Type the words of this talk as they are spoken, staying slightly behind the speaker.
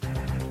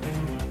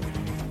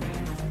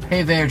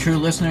Hey there, true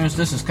listeners.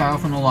 This is Kyle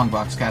from the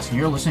Longbox Cast, and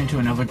you're listening to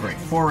another great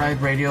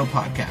 4-Ride Radio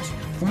podcast.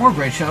 For more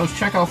great shows,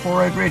 check out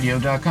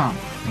 4rideradio.com.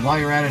 And while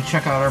you're at it,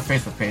 check out our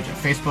Facebook page at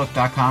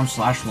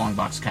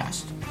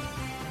facebook.com/longboxcast.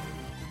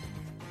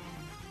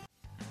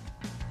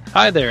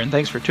 Hi there, and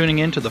thanks for tuning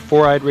in to the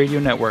 4-Eyed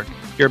Radio Network.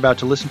 You're about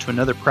to listen to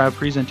another proud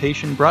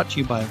presentation brought to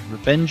you by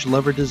Revenge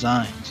Lover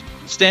Designs.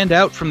 Stand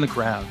out from the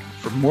crowd.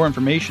 For more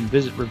information,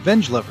 visit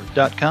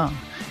revengelover.com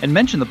and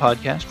mention the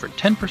podcast for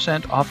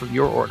 10% off of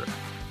your order.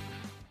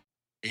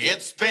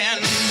 It's been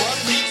 1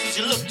 week since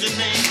you looked at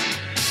me.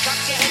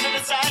 Cocked your head to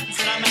the side and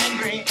said I'm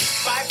angry.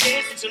 5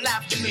 days since you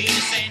laughed at me,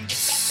 saying get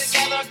back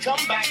together,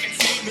 come back and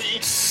see me.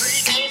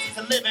 3 days in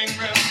the living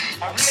room.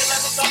 I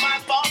realized it's all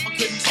my fault,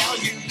 but couldn't tell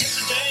you.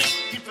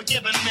 Yesterday, you've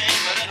forgiven me,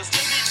 but it'll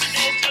still be 2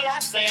 days till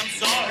I say I'm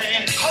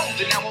sorry. Hold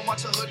it, now I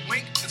want to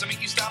hoodwink. Does it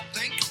make you stop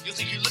think? You'll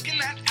think you're looking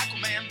at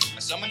Aquaman. I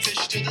summon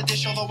fish to the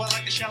dish, although I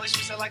like the chalet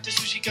Swiss. I like the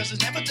sushi, cause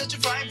it's never touch a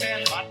frying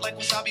pan. Hot like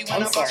wasabi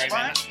when I bust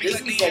rhymes.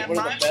 This is like one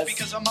of the best,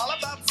 because I'm all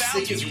about value.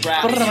 sickest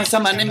rap. Gonna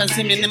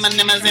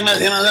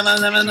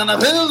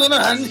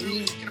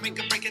make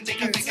a break and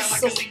take a pick out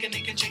like a sink and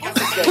naked chick.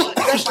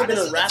 That should have been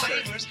a rapper.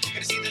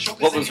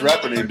 What was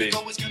rapper name be?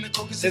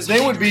 His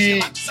name would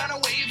be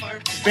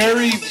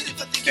Barry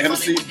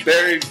MC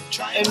Barry.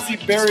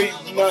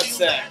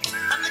 Nutsack.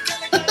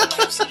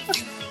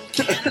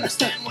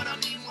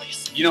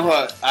 You know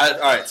what?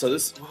 Alright, so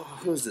this.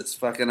 Who's this?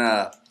 Fucking,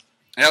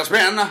 it's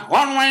been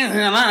one way.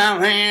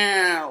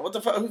 What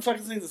the fuck? Who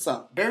fucking sings this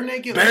song? Bare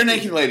Naked Bare Ladies.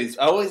 Naked Ladies.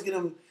 I always get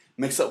them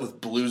mixed up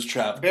with Blues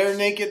Travelers. Bare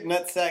Naked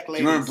Nutsack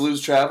Ladies. You remember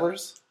Blues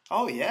Travelers?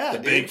 Oh, yeah, The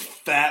dude. big,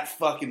 fat,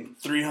 fucking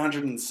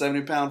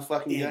 370-pound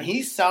fucking Yeah, guy.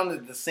 he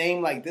sounded the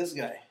same like this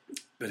guy.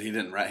 But he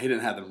didn't rap. He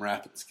didn't have them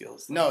rapping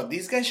skills. No,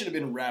 these guys should have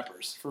been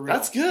rappers, for real.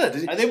 That's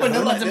good. Are they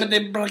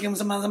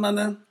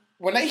Vanilla?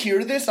 When I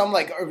hear this, I'm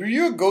like, are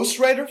you a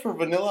ghostwriter for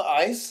Vanilla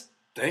Ice?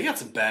 They got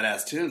some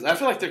badass tunes. I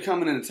feel like they're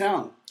coming into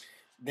town.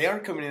 They are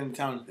coming into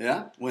town.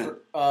 Yeah? When?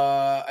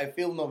 I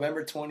feel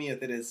November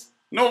 20th it is.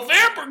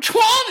 November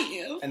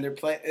 20th! And they're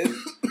playing.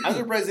 I'm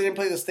surprised they didn't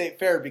play the State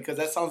Fair because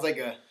that sounds like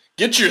a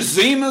Get your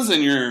Zimas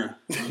and your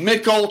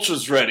Mick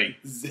Ultras ready.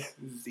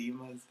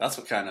 Zimas. That's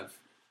what kind of...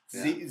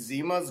 Yeah.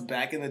 Zimas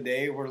back in the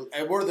day were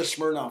the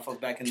Smirnoff of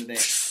back in the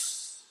day.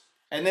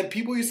 And then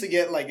people used to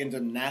get like into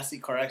nasty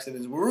car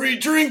accidents. What are you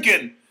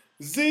drinking?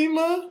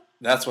 Zima?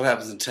 That's what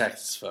happens in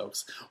Texas,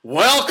 folks.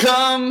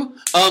 Welcome,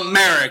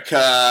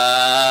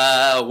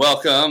 America.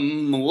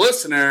 Welcome,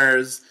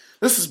 listeners.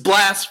 This is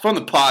Blast from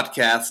the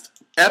Podcast,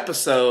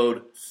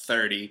 episode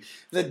 30.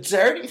 The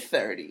Dirty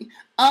 30.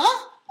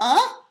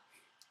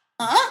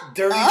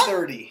 Dirty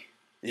 30.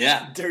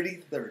 Yeah. Dirty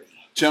 30.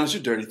 Jonas,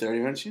 you're Dirty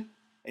 30, aren't you?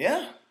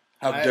 Yeah.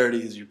 How dirty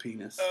is your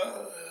penis?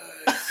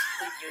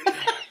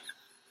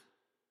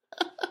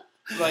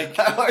 Like,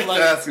 I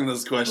like asking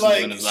those questions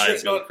when his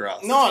eyes go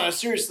across. No,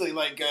 seriously,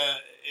 like,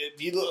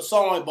 if you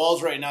saw my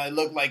balls right now, it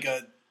looked like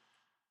a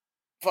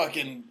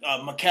fucking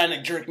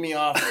mechanic jerked me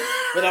off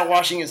without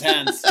washing his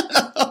hands.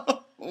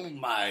 Oh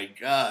my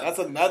god.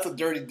 That's a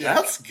dirty dick.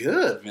 That's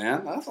good,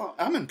 man.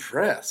 I'm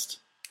impressed.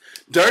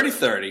 Dirty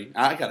 30.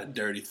 I got a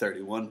dirty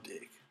 31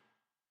 dick.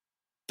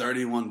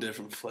 31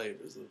 different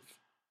flavors of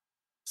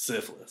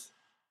syphilis.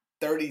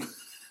 32.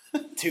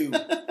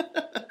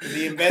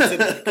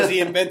 Because he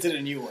invented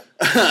a new one.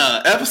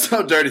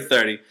 Episode Dirty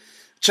 30.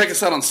 Check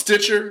us out on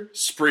Stitcher,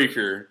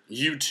 Spreaker,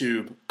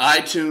 YouTube,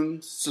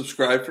 iTunes.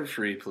 Subscribe for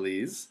free,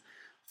 please.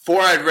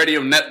 4-Eyed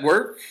Radio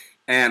Network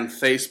and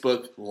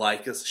Facebook.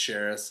 Like us,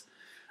 share us.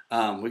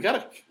 We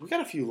got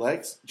a few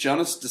likes.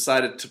 Jonas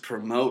decided to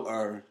promote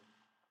our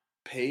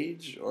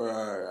page or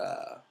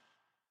our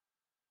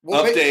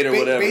update or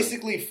whatever.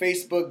 Basically,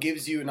 Facebook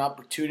gives you an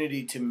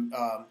opportunity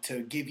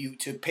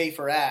to pay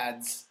for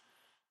ads.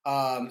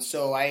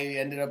 So I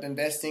ended up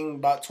investing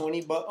about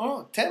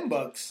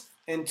 $10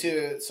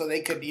 into, so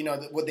they could,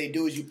 what they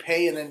do is you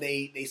pay and then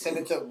they send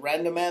it to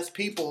random ass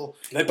people.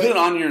 They put it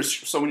on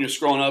so when you're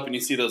scrolling up and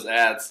you see those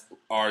ads,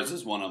 ours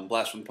is one of them,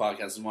 Blast from the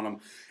Podcast is one of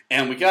them.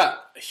 And we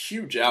got a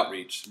huge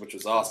outreach, which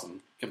was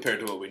awesome compared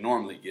to what we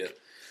normally get.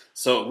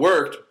 So it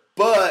worked,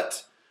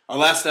 but our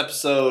last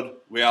episode,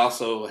 we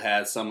also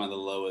had some of the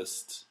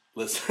lowest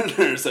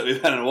listeners that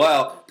we've had in a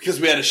while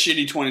because we had a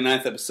shitty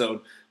 29th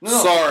episode.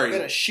 Sorry. We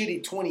had a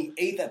shitty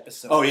 28th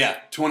episode. Oh, yeah.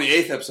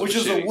 28th episode. Which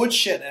was shitty. a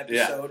woodshed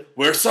episode. Yeah.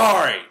 We're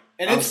sorry.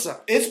 And it's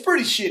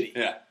pretty shitty.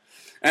 Yeah.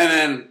 And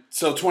then,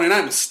 so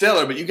 29 was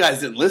stellar, but you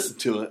guys didn't listen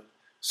to it.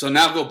 So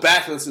now go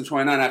back and listen to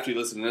 29 after you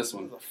listen to this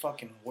one. It was the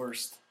fucking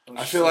worst.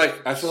 I feel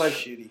like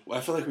shitty.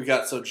 I feel like we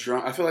got so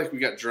drunk. I feel like we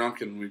got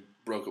drunk and we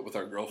broke up with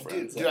our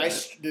girlfriends. I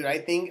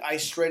think I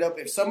straight up,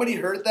 if somebody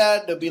heard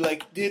that, they'll be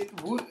like,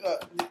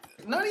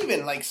 not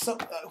even like,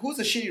 who's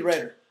a shitty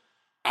writer?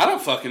 I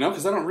don't fucking know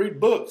because I don't read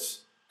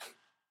books.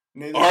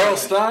 Maybe R.L.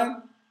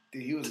 Stein?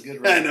 Dude, he was a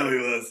good writer. I know he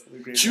was.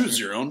 Choose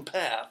your own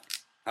path.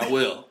 I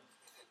will.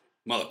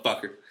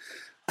 Motherfucker.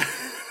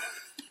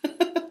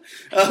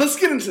 Let's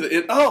get into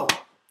the...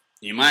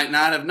 You might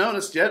not have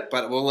noticed yet,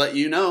 but we'll let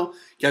you know.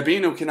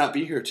 Gabino cannot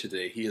be here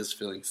today. He is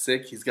feeling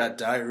sick. He's got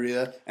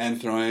diarrhea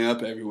and throwing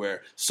up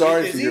everywhere.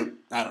 Sorry Is for he? your...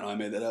 I don't know. I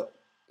made that up.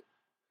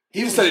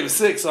 He said he was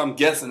sick, so I'm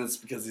guessing it's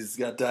because he's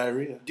got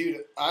diarrhea.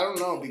 Dude, I don't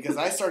know, because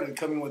I started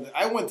coming with it.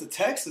 I went to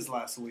Texas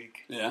last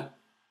week. Yeah.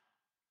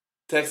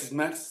 Texas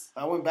Mex.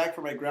 I went back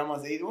for my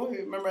grandma's 80th. Well,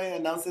 remember I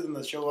announced it in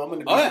the show? I'm going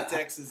to be Oh, to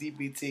Texas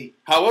EBT.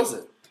 How was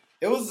it?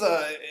 It was,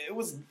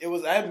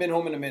 I haven't been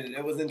home in a minute.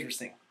 It was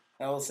interesting.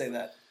 I will say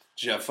that.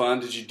 Did you have fun?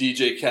 Did you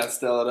DJ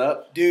Castell it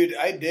up? Dude,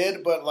 I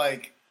did, but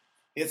like,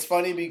 it's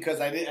funny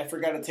because I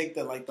forgot to take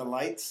the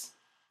lights,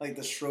 like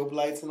the strobe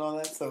lights and all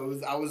that. So it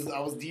was, I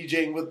was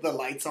DJing with the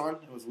lights on.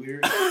 It was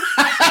weird.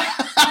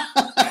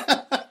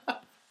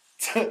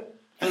 For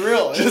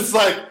real. Just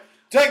like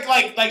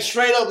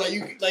straight up, like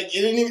you, like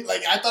it didn't even,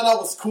 like I thought I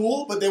was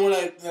cool, but then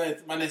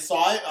when I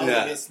saw it, I was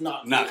like, it's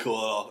not cool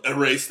at all.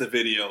 Erase the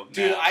video,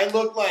 dude. now. I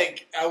looked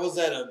like I was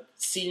at a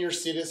senior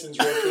citizens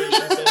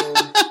recreation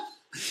center.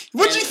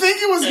 What'd you think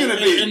it was gonna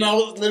be? And I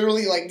was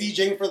literally like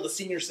DJing for the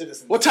senior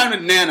citizens. What time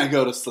did Nana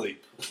go to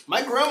sleep?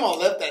 My grandma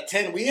left at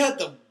 10. We had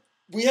the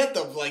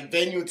like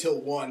venue till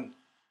 1.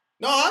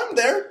 No, I'm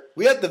there.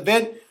 We had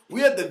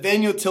the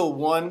venue till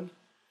 1.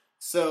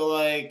 So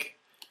like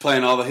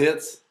Playing all the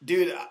hits?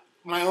 dude,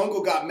 my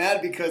uncle got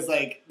mad because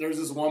like there was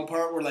this one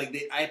part where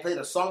like I played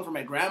a song for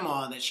my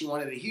grandma that she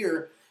wanted to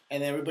hear,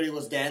 and everybody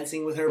was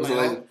dancing with her. Was My it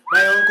like-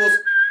 uncles,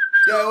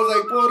 yeah, it was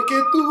like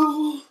porque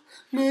tú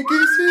me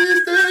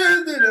quisiste.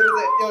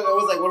 It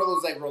was like one of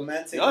those like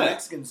romantic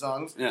Mexican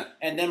songs. Yeah.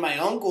 And then my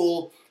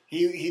uncle,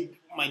 he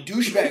my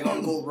douchebag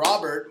uncle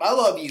Robert, I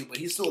love you, but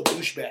he's still a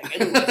douchebag.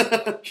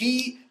 Anyways,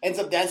 he ends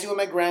up dancing with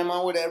my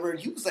grandma, whatever. And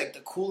he was like the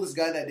coolest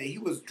guy that day. He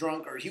was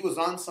drunk or he was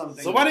on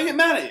something. So why did he get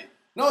mad at you?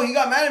 No, he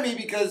got mad at me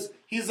because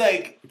he's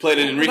like... You played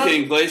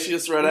Enrique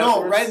Iglesias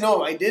afterwards?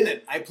 No, I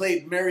didn't. I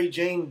played Mary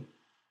Jane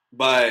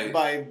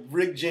by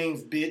Rick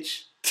James,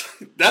 bitch.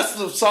 That's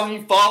the song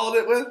you followed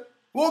it with?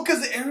 Well,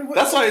 because everyone...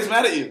 That's why he's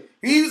mad at you.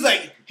 He was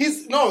like... this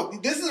is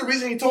the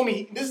reason he told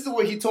me... This is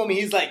what he told me.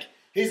 He's like,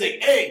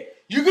 hey,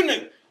 you're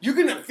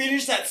gonna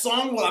finish that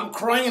song while I'm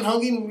crying and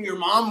hugging your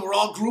mom. We're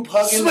all group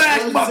hugging.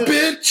 Smack my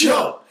bitch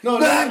up!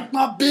 Smack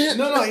my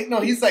bitch! No,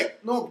 he's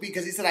like... No,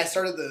 because he said I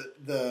started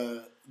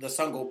the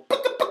song go...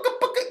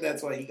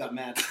 That's why he got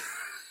mad.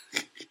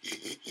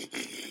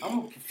 I'm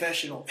a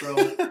professional, bro.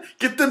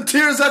 Get them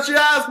tears out your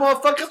eyes,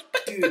 motherfuckers!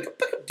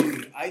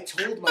 Dude, I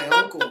told my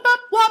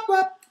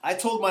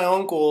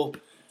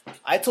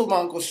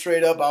uncle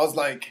straight up, I was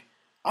like,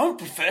 I'm a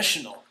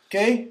professional,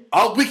 okay?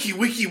 I'll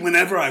wiki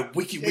whenever I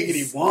wiki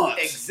want.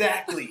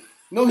 Exactly.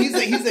 No, he's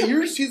like,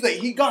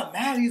 he got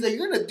mad. He's like,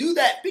 you're gonna do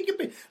that.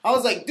 I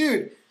was like,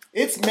 dude,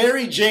 it's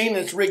Mary Jane,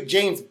 it's Rick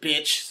James,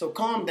 bitch. So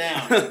calm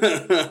down.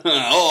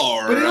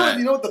 All But right.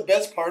 you know what the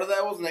best part of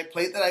that was when I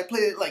played that? I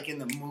played it like in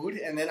the mood,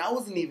 and then I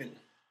wasn't even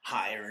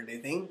high or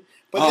anything.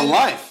 But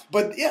life.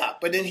 But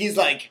then he's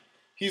like,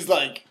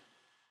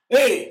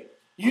 hey,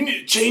 you need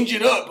to change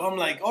it up. I'm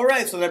like, all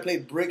right. So then I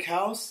played Brick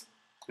House.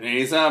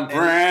 He's a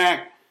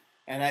brick.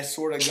 And I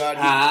swear to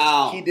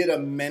God, he did a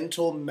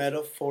mental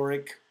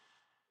metaphoric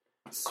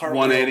cartwheel.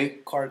 180?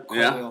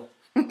 Cartwheel.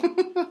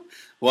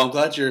 Well, I'm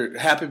glad you're...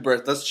 Happy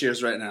birthday. Let's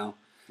cheers right now.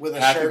 With a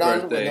Happy shirt on,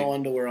 birthday. with no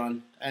underwear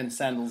on, and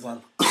sandals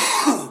on.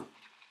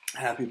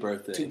 Happy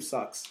birthday. Tube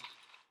socks.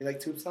 You like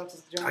tube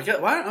socks, John?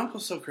 Why are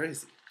uncles so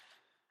crazy?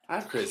 I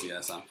have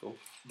crazy-ass uncle.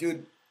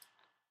 Dude,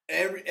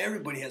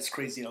 everybody has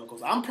crazy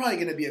uncles. I'm probably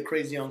going to be a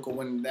crazy uncle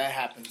when that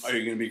happens. Are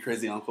you going to be a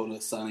crazy uncle to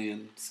Sonny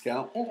and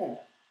Scout?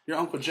 You're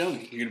Uncle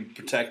Johnny. You're going to be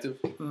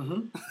protective?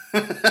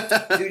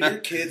 Mm-hmm. Dude, your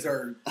kids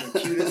are the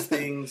cutest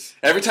things.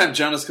 Every time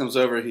Jonas comes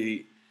over,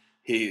 he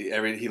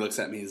looks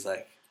at me. He's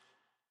like,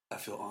 "I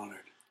feel honored."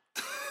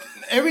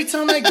 Every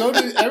time I go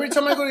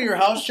to your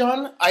house,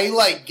 John, I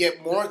like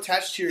get more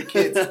attached to your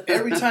kids.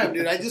 Every time,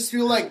 dude. I just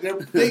feel like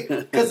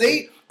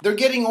they're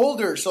getting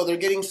older, so they're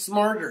getting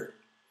smarter.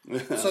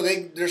 So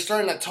they're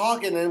starting to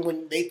talk, and then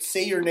when they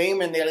say your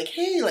name, and they're like,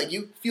 "Hey," like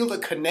you feel the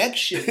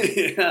connection.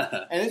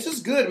 Yeah, and it's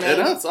just good, man.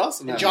 Yeah, it's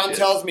awesome. And John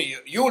tells me,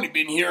 "You only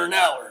been here an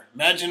hour.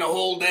 Imagine a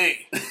whole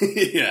day."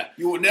 Yeah,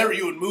 you would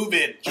move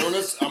in,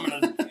 Jonas.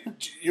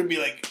 You'll be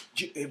like.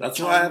 That's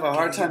why I have a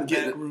hard time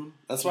getting.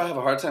 That's why I have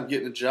a hard time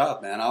getting a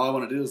job, man. All I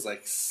want to do is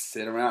like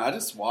sit around. I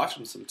just watch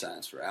them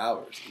sometimes for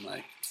hours. I'm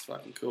like, it's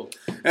fucking cool.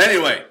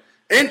 Anyway,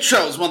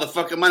 intros,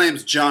 motherfucker. My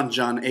name's John,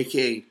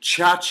 aka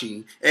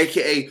Chachi,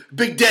 aka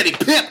Big Daddy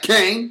Pimp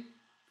Cane,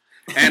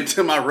 and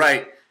to my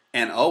right,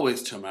 and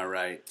always to my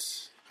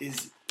right,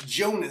 is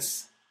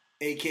Jonas,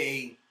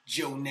 aka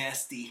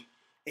Jonasty,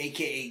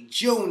 aka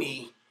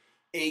Joni,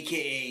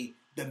 aka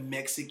the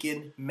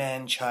Mexican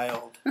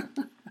man-child.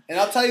 And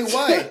I'll tell you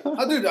why.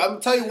 I'll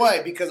tell you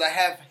why. Because I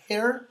have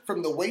hair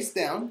from the waist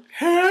down.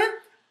 Hair?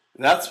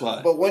 That's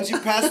why. But once you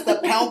pass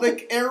the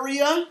pelvic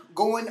area,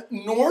 going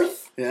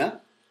north, yeah,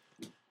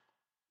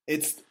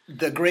 it's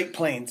the Great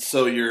Plains.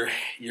 So you're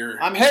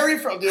I'm hairy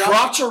from the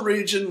crotchal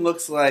region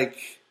looks like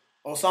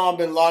Osama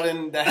bin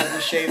Laden that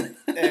hasn't shaved,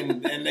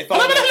 and they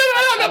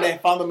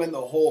found him in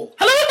the hole.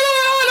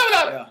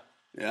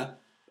 Yeah.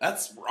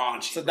 That's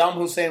raunchy. Saddam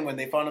Hussein, when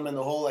they found him in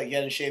the hole, like he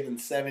hadn't shaved in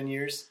 7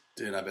 years.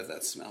 Dude, I bet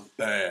that smelled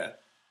bad.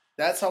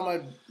 That's how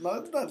my... No,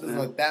 it doesn't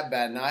look that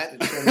bad now. I have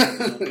to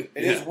trim it.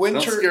 It is winter.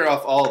 Don't scare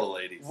off all the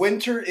ladies.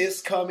 Winter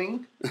is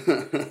coming.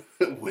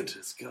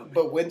 Winter's coming.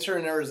 But winter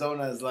in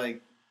Arizona is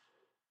like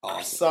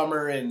awesome.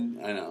 Summer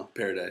and... I know.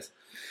 Paradise.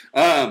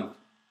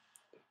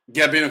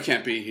 Gabino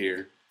can't be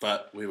here,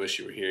 but we wish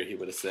you were here. He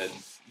would have said,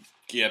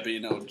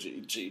 Gabino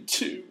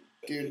GG2.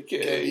 Dude,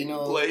 Okay,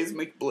 Gabino... Blaze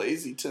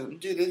McBlazyton.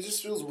 Dude, it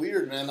just feels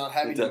weird, man, not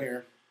having him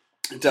here.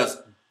 It does.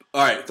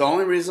 All right, the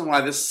only reason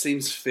why this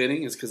seems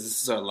fitting is because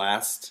this is our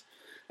last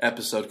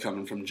episode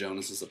coming from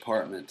Jonas's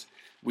apartment.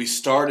 We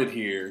started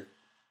here,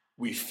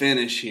 we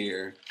finish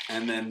here,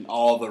 and then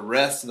all the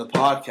rest of the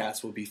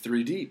podcast will be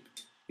 3 deep.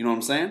 You know what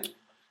I'm saying?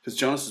 Because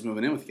Jonas is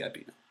moving in with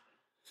Gabino.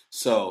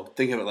 So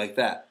think of it like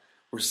that.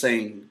 We're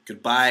saying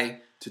goodbye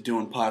to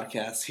doing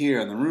podcasts here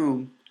in the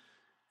room,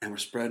 and we're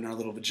spreading our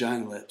little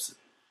vagina lips and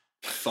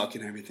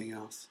fucking everything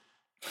else.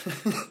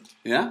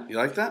 Yeah? You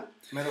like that?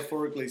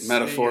 Metaphorically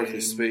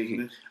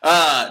speaking.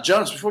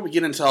 Jonas, before we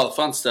get into all the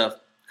fun stuff,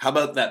 how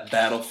about that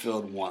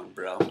Battlefield 1,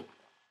 bro?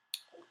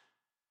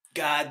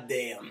 God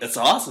damn. It's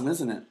awesome,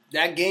 isn't it?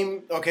 That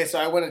game, okay, so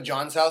I went to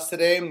John's house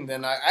today, and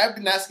then I've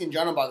been asking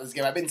John about this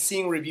game. I've been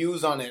seeing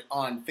reviews on it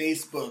on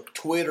Facebook,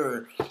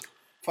 Twitter,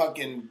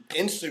 fucking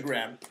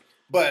Instagram.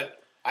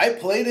 But I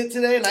played it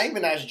today, and I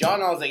even asked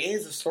John, I was like, hey,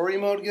 is the story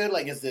mode good?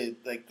 Like, is the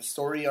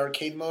story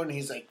arcade mode? And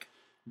he's like,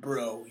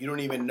 bro, you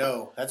don't even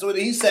know. That's what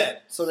he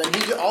said. So then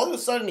all of a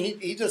sudden,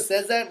 he just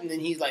says that, and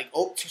then he's like,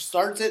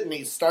 starts it, and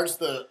he starts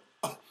the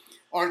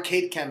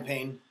arcade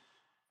campaign.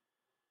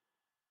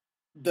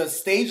 The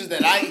stages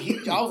that I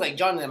was like,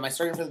 John, am I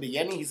starting from the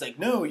beginning? He's like,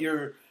 no,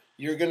 you're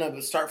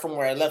gonna start from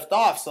where I left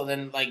off. So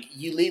then, like,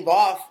 you leave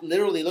off.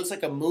 Literally, looks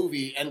like a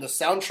movie, and the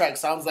soundtrack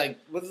sounds like,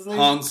 what's his name?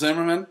 Hans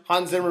Zimmerman,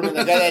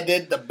 the guy that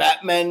did the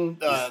Batman,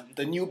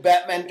 the new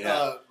Batman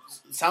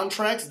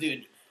soundtracks,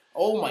 dude.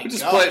 Oh my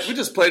gosh! We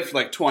just played for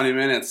like 20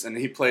 minutes, and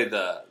he played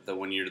the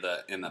when you're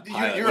in the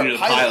pilot. You're a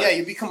pilot. Yeah,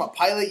 you become a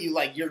pilot.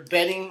 You're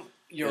betting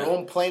your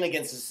own plane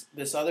against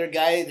this other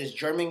guy, this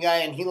German guy,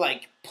 and he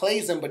like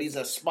plays him, but he's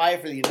a spy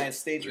for the United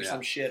States or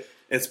some shit.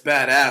 It's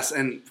badass,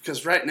 and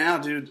because right now,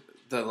 dude,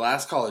 the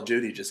last Call of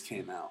Duty just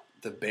came out.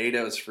 The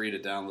beta was free to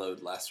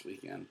download last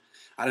weekend.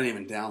 I didn't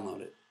even download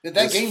it. Did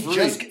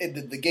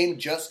the game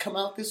just come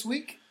out this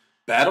week?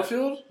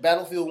 Battlefield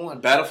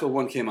 1. Battlefield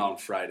 1 came out on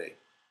Friday.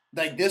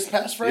 Like this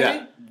past Friday?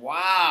 Yeah.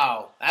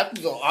 Wow. I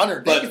feel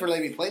honored. Thank you for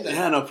letting me play that.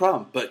 Yeah, no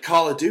problem. But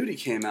Call of Duty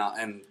came out,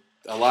 and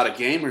a lot of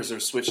gamers are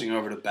switching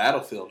over to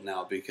Battlefield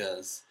now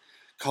because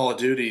Call of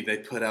Duty, they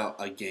put out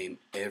a game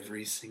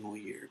every single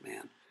year,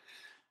 man.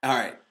 All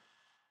right.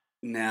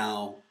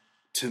 Now,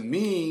 to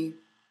me,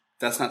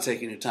 that's not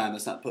taking your time.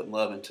 That's not putting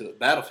love into it.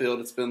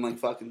 Battlefield, it's been like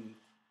fucking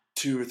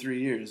 2 or 3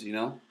 years, you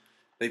know?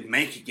 They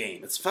make a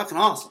game. It's fucking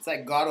awesome. It's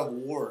like God of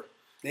War.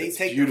 They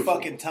take their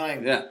fucking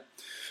time. Yeah.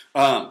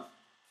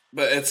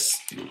 But it's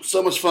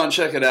so much fun.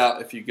 Check it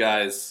out if you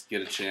guys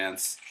get a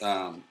chance.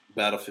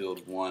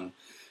 Battlefield 1.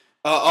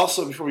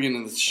 Also, before we get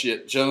into this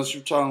shit, Jonas,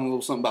 you're talking a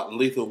little something about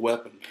Lethal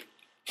Weapon.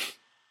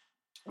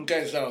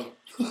 Okay, so,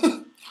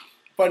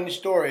 funny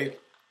story.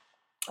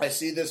 I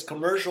see this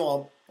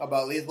commercial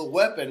about Lethal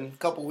Weapon a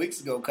couple weeks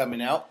ago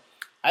coming out.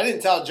 I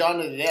didn't tell John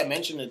today. I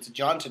mentioned it to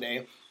John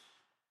today.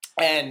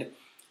 And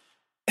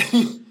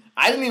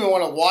I didn't even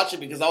want to watch it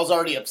because I was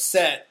already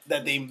upset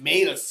that they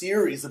made a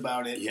series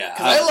about it. Yeah.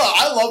 Because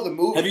I love the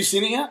movie. Have you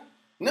seen it yet?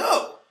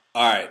 No.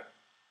 All right.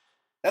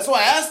 That's why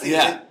I asked you.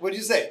 Yeah. What'd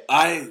you say?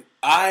 I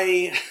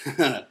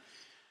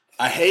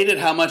hated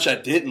how much I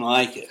didn't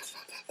like it.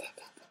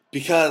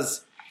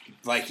 Because,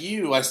 like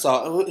you, I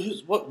saw...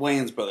 What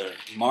Wayne's brother?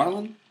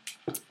 Marlon?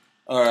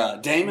 Or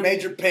Damon?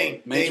 Major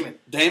Payne.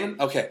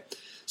 Damon? Okay.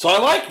 So I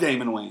like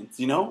Damon Wayans,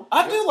 you know?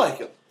 I do like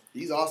him.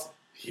 He's awesome.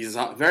 He's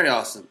very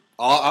awesome.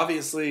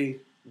 Obviously,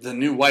 the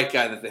new white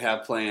guy that they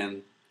have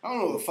playing... I don't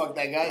know who the fuck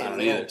that guy is. I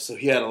don't either. So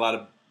he had a lot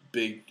of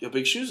big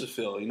shoes to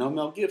fill. You know,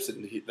 Mel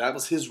Gibson. That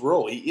was his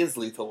role. He is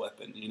Lethal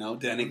Weapon, you know?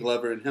 Danny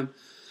Glover and him.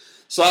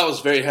 So I was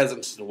very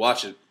hesitant to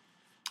watch it.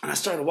 And I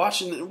started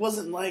watching it. It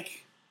wasn't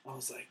like... I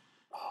was like,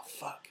 oh,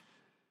 fuck.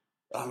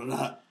 I'm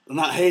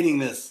not hating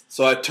this.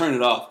 So I turned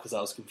it off because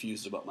I was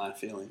confused about my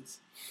feelings.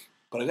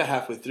 But I got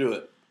halfway through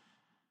it.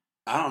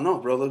 I don't know,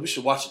 bro. We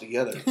should watch it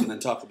together and then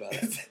talk about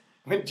it.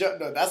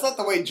 No, that's not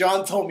the way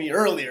John told me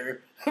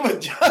earlier.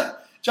 But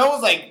John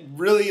was like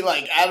really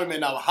like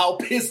adamant on how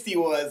pissed he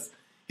was.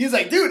 He's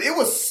like, dude, it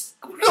was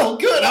real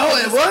good.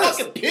 I was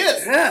fucking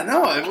pissed. Yeah,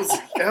 no,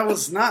 it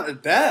was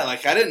not bad.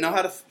 Like I didn't know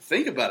how to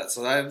think about it,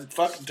 so I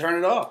fucking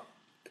turned it off.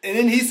 And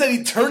then he said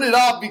he turned it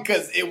off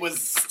because it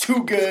was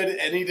too good,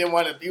 and he didn't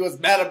want to. He was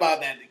mad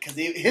about that because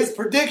his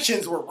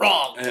predictions were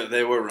wrong. Yeah,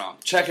 they were wrong.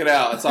 Check it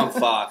out. It's on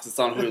Fox. It's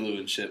on Hulu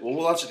and shit. Well,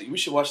 we'll watch it. We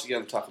should watch it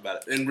together and talk about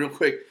it. And real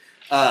quick,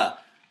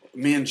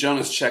 me and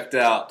Jonas checked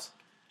out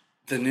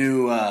the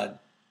new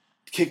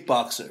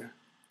Kickboxer.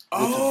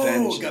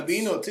 Oh,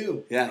 Gabino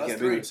too. Yeah,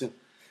 Gabino too.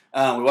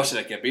 We watched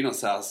it at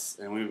Gabino's house,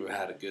 and we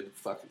had a good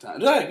fucking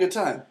time. I had a good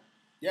time.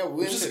 Yeah, we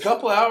went just a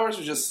couple hours.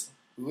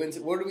 We went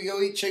to, where did we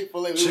go eat?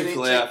 Chick-fil-A.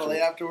 Chick-fil-A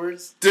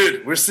afterwards.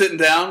 Dude, we're sitting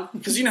down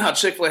because you know how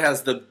Chick-fil-A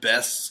has the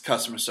best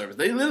customer service.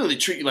 They literally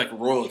treat you like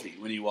royalty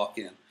when you walk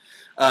in.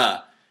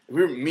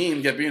 Me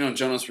and Gabino and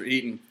Jonas were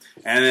eating,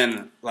 and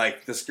then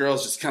like this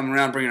girl's just coming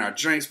around, bringing our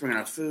drinks, bringing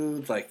our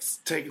food, like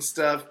taking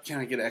stuff. Can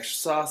I get extra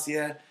sauce?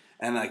 Yeah.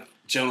 And like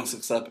Jonas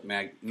looks up at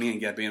me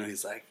and Gabino.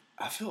 He's like,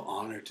 I feel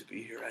honored to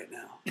be here right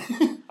now.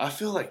 I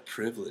feel like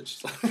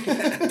privileged.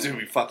 Dude,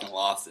 we fucking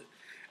lost it.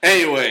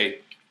 Anyway,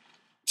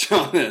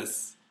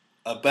 Jonas,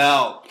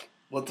 about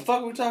what the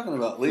fuck are we talking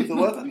about? Lethal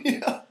Weapon?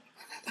 Yeah.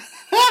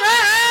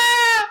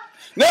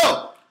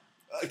 No!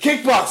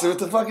 Kickboxer with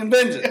the fucking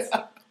vengeance.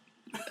 Yeah.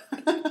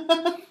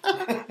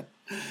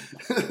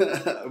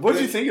 What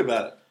did you think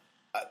about it?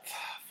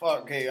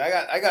 Fuck, okay,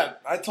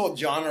 I told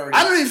John already.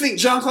 I don't even think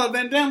Jean-Claude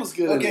Van Damme was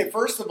good. Okay,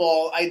 first of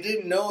all, I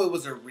didn't know it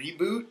was a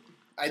reboot.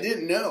 I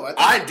didn't know.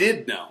 I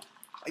did know.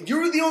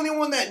 You were the only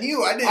one that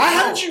knew. I didn't know.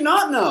 How did you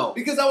not know?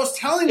 Because I was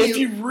telling you. If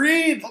you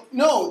read...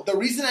 No, the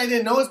reason I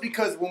didn't know is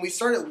because when we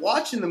started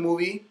watching the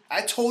movie,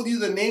 I told you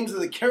the names of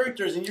the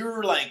characters, and you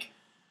were like,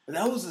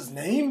 that was his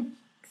name?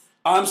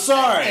 I'm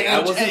sorry. I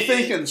wasn't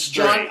thinking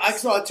straight. I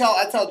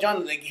tell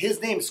John, like,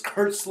 his name is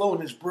Kurt Sloan.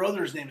 His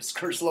brother's name is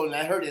Kurt Sloan. And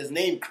I heard his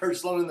name, Kurt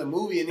Sloan, in the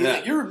movie. And he's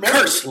like, you remember...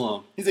 Kurt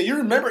Sloan. He's like, you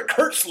remember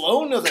Kurt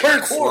Sloan? I was like,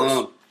 Kurt of course.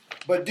 Sloan.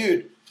 But,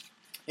 dude,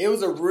 it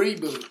was a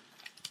reboot.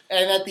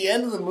 And at the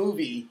end of the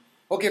movie...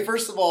 Okay,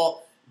 first of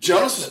all...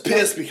 Jonas was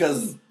pissed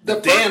because the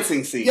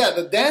dancing scene. Yeah,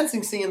 the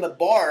dancing scene in the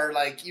bar,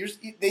 like,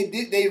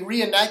 they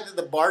reenacted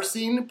the bar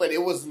scene, but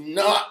it was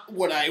not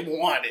what I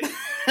wanted.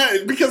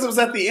 Because it was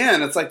at the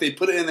end. It's like they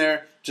put it in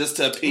there just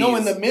to appease. No,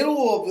 in the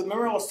middle of...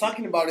 Remember I was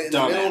talking about it? In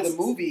the middle of the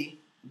movie,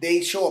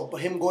 they show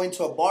him going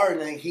to a bar, and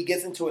then he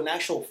gets into an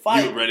actual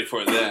fight. You were ready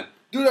for it then.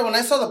 Dude, when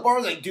I saw the bar, I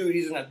was like, dude,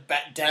 he's going to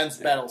dance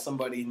battle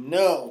somebody.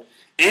 No.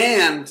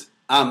 And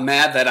I'm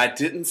mad that I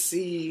didn't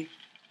see...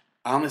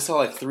 I only saw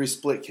like 3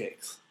 split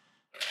kicks.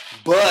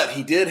 But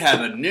he did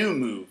have a new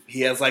move. He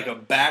has like a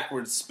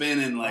backward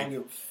spinning like... I don't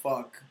give a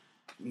fuck.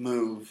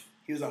 Move.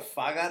 He was a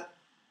faggot?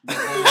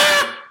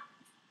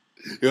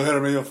 You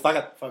heard me, you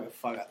faggot. Fucking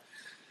faggot.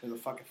 He was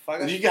a fucking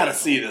faggot. You gotta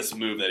see this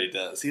move that he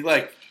does. He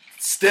like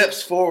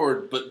steps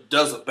forward but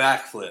does a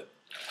backflip.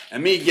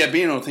 And me,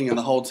 Gabino, thinking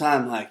the whole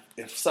time like,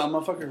 if some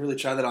motherfucker really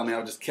tried that on me, I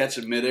would just catch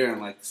him midair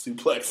and like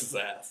suplex his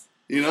ass.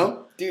 You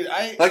know? Dude,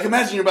 like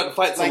imagine you're about to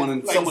fight someone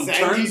and someone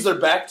Zangief, turns their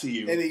back to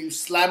you. And then you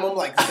slam them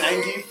like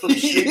Zangief from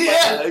Street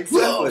Yeah,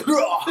 exactly.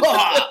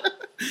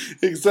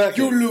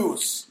 Exactly. You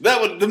lose.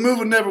 The move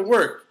would never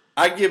work.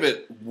 I give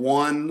it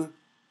 1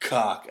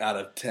 cock out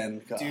of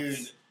 10 cocks.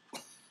 Dude.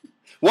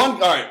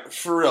 Alright,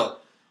 for real.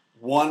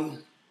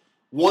 One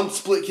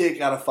split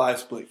kick out of 5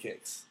 split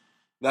kicks.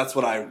 That's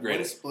what I rate it.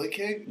 1 split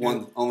kick?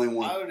 Only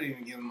 1. I would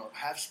even give him a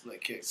half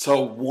split kick.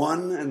 So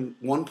 1 and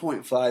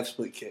 1.5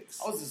 split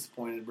kicks. I was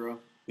disappointed, bro.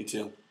 Me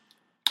too.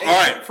 Hey,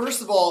 alright. First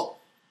of all,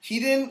 he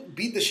didn't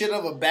beat the shit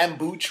out of a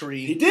bamboo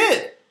tree. He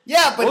did.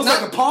 Yeah, but it was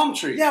like a palm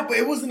tree. Yeah, but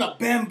it wasn't a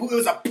bamboo. It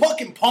was a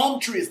fucking palm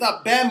tree. It's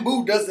not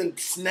bamboo. Doesn't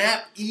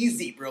snap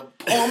easy, bro.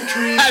 Palm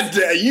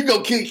trees. You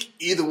go kick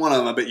either one of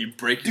them. I bet you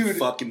break your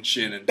fucking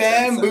shin. In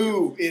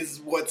bamboo is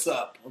what's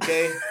up.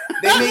 Okay,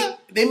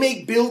 they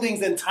make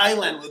buildings in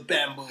Thailand with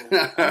bamboo.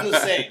 I'm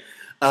just saying.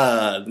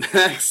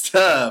 Next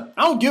up,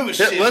 I don't give a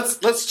shit.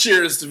 Let's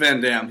cheers to Van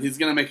Damme. He's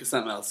gonna make us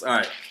something else. All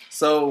right.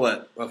 So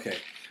what? Okay.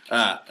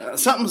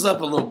 Something's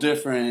up a little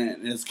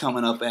different. It's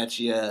coming up at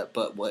you,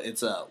 but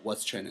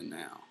what's trending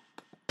now?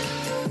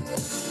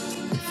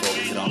 Before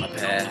we get on the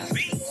past,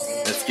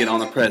 let's get on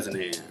the present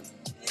hand.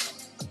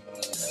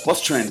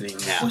 What's trending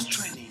now? What's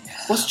trending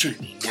now? What's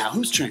trending now?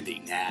 Who's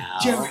trending now?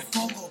 Jerry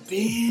Fogel,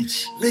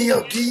 bitch.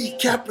 Leo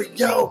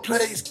DiCaprio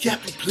plays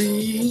Cappy,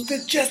 please.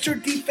 The Jester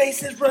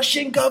defaces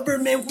Russian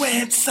government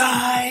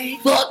website.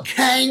 Fuck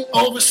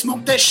hangover,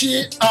 smoke that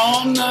shit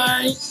all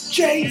night.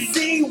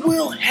 Jay-Z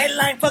will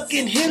headline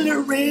fucking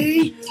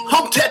Hillary.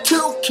 Hump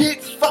tattoo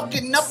kid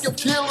fucking up your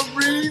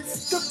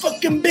Hillarys. The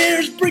fucking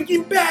Bears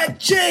bringing back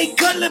Jay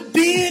Cutler,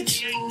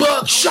 bitch.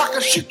 Bug shocker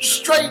shoot you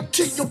straight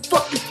to your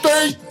fucking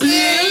face,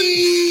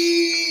 bitch.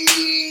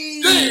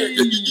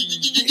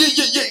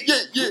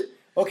 Yeah.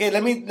 Okay,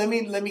 let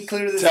me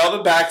clear this. Tell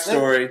the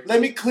backstory.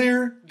 Let me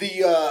clear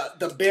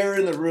the bear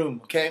in the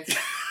room. Okay.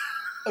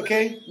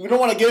 Okay, we don't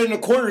want to get in the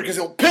corner because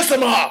it'll piss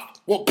him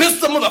off. We'll piss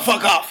the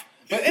motherfucker off.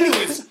 But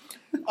anyways,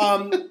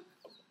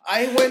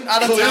 I went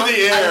out of Clear town. the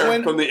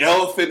air from the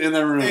elephant in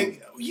the room. And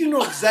you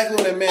know exactly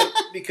what I meant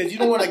because you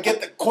don't want to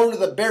get the corner of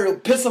the bear. It'll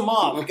piss him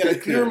off. We gotta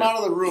clear him out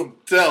of the room.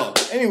 Tell him.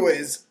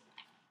 Anyways,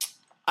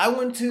 I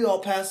went to El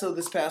Paso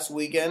this past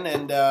weekend,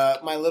 and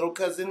my little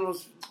cousin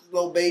was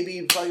little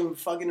baby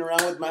fucking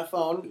around with my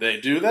phone. They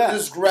do that.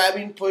 Just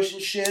grabbing, pushing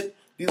shit.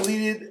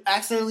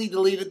 Accidentally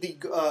deleted the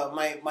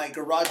my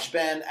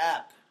GarageBand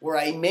app where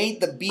I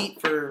made the beat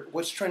for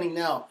what's trending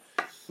now.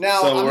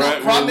 Now, So I'm we're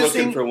not promising.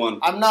 looking for one.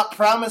 I'm not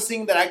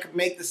promising that I could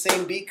make the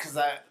same beat because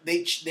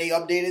they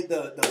updated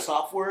the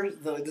software,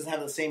 so it doesn't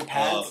have the same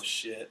pads. Oh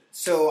shit!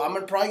 So I'm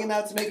probably gonna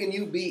have to make a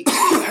new beat.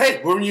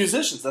 Hey, we're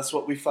musicians. That's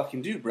what we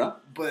fucking do, bro.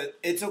 But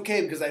it's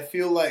okay because I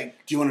feel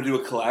like, Do you want to do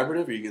a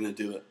collaborative, or are you gonna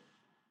do it?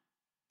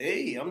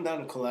 hey, I'm down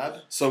to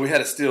collab. So we had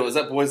to steal. Is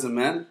that Boys and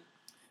Men?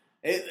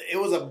 It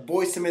was a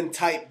Boyz II Men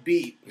type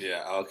beat,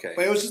 Yeah. Okay.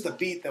 but it was just a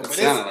beat though. It But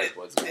sounded like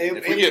Boys and Men.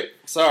 it- If we get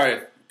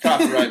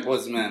copyright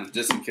Boys and Men,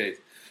 just in case.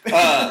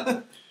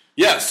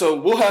 Yeah. So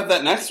we'll have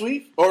that next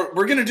week, or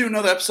we're gonna do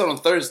another episode on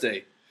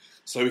Thursday,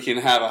 so we can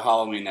have a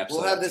Halloween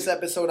episode. we'll have this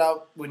episode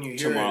out when you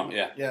hear tomorrow. it.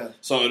 Yeah. Yeah.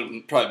 So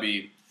it'll probably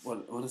be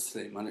what is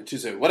today? Monday,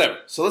 Tuesday, whatever.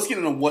 So let's get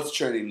into what's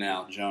trending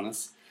now,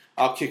 Jonas.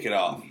 I'll kick it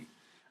off.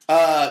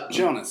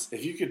 Jonas,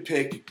 if you could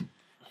pick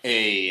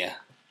a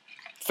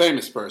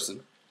famous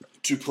person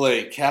to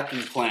play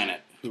Captain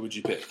Planet, who would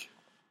you pick?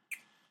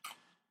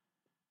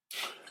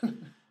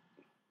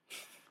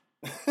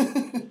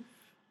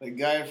 The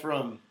guy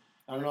from,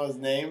 I don't know his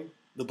name.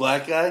 The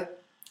black guy?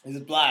 He's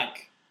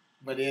black,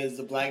 but he is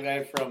the black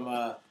guy from.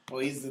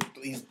 He's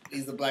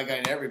the black guy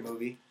in every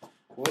movie.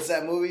 What's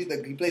that movie?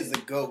 He plays the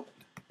goat.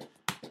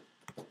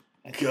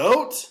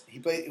 Goat?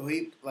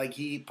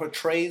 He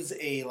portrays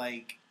a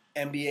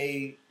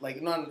NBA,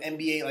 not an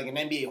NBA, like an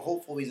NBA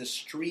hopeful. He's a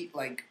street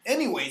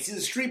anyways, he's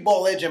a street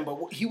ball legend.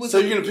 But he was. So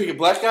you're gonna pick a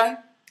black guy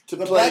to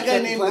the play black guy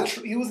Captain named Planet?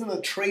 he was in The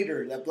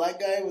Traitor. That black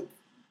guy with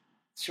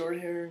short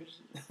hair.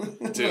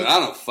 Dude, I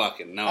don't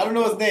fucking know. I don't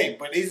know his name,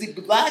 but is he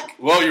black?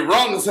 Well, you're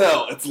wrong as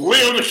hell. It's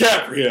Leo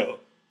DiCaprio.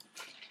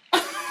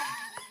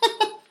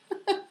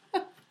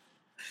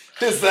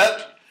 Is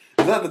that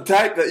the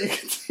type that you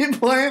can see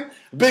playing?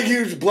 Big,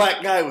 huge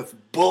black guy with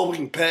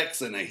bulging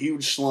pecs and a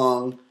huge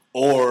schlong,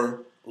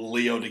 or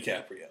Leo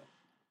DiCaprio?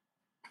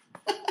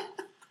 I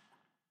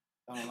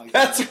don't like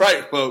that. That's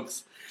right,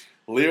 folks.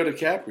 Leo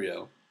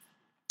DiCaprio,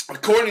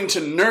 according to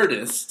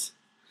Nerdist,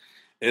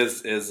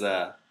 is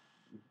gonna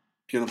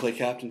play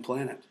Captain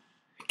Planet.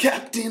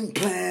 Captain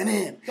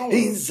Planet,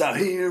 he's our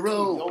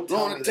hero. Don't tell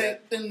Gonna me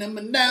take the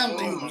number down Oh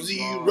my to God.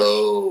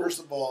 zero. First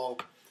of all,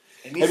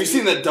 Have you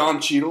seen the Don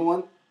Cheadle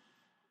one?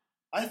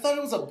 I thought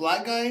it was a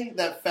black guy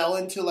that fell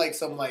into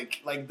some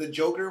the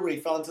Joker, where he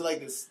fell into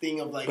this thing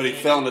of But he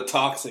fell into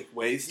toxic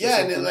waste. or Yeah,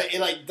 and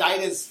something? it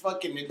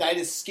dyed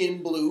his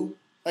skin blue.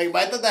 But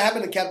I thought that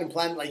happened to Captain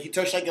Planet. He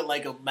touched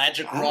a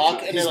magic I don't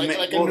rock, know. and He's then ma- a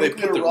well, they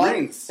nuclear put the rock.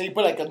 rings. And he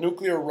put a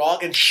nuclear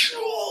rock, and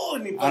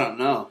he I don't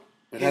know.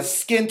 his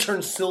skin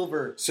turned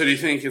silver. So do you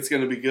think it's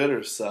going to be good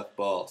or suck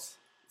balls?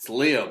 It's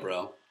Leo,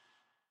 bro.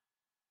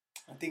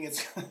 I think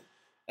it's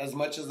as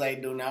much as I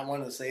do not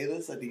want to say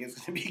this. I think it's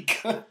going to be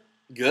good.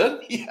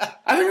 Good? Yeah,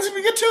 I think it's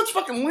going to be good too. It's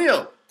fucking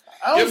Leo.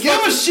 I don't Get give a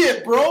fucking-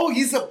 shit, bro.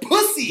 He's a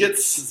pussy. Get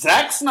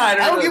Zack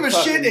Snyder. I don't to give a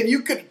fucking- shit if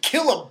you could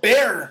kill a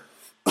bear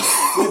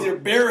with your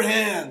bare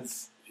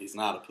hands. He's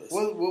not a pussy.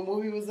 What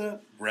movie was that?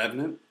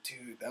 Revenant?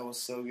 Dude, that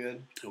was so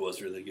good. It was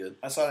really good.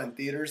 I saw it in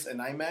theaters and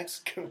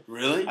IMAX.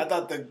 Really? I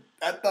thought the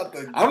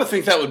I would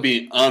think that would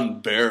be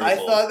unbearable I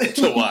thought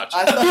to watch.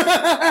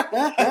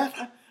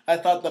 I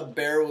thought the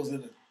bear was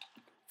gonna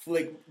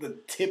flick the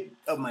tip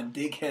of my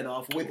dick head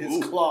off with his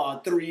Ooh.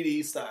 claw,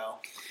 3D style.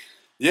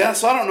 Yeah,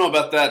 so I don't know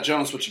about that.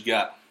 Jonas, what you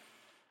got?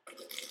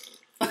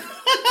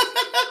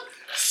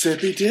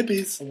 Sippy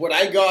dippies. What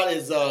I got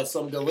is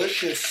some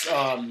delicious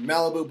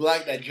Malibu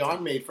Black that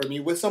John made for me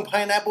with some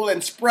pineapple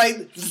and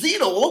Sprite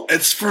Zero.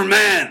 It's for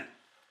man.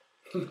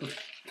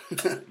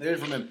 There's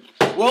from him.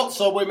 Well,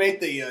 Subway made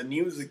the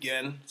news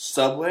again.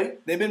 Subway?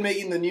 They've been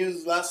making the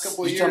news the last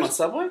couple of You years. talking about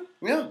Subway?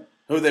 Yeah.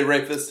 Who they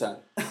rape this time?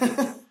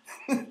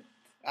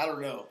 I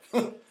don't know.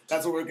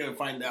 That's what we're going to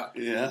find out.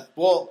 Yeah.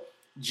 Well,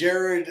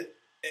 Jared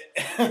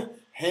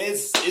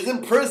is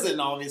in prison,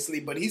 obviously,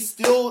 but he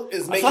still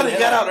is I making thought he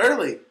got out headlines.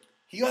 early.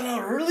 He got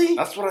out early?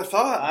 That's what I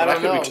thought. I But I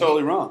don't could know. be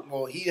totally wrong.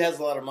 Well, he has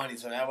a lot of money,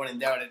 so I wouldn't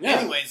doubt it. Yeah.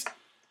 Anyways,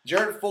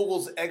 Jared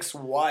Fogel's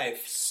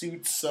ex-wife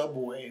sued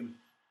Subway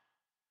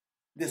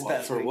this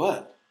past For week,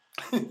 what?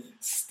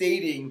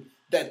 stating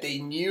that they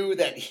knew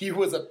that he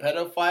was a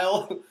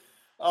pedophile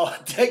a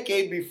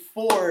decade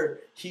before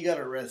he got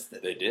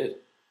arrested. They did.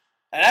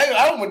 And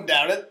I wouldn't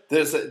doubt it.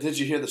 Did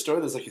you hear the story?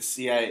 There's a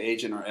CIA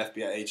agent or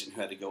FBI agent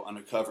who had to go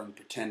undercover and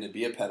pretend to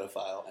be a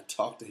pedophile and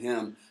talk to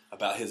him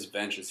about his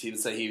ventures. He would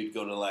say he would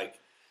go to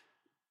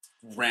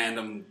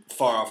random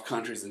far off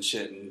countries and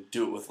shit and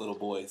do it with little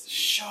boys.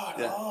 Shut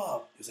Yeah.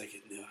 up. He's like,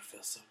 it never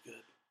feels so good.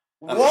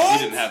 I What? don't know, he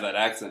didn't have that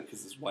accent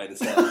because he's white as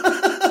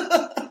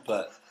hell.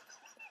 But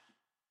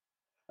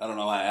I don't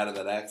know why I added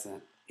that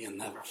accent. It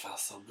never felt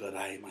so good.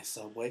 I ate my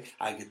Subway.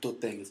 I get two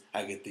things.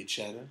 I get the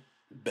cheddar,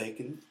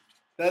 bacon.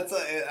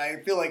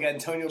 I feel like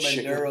Antonio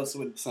Chicken Banderas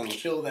would sandwich.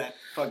 kill that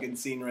fucking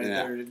scene right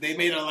Yeah. there. They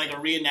made a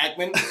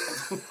reenactment.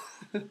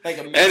 Like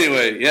a Mexican,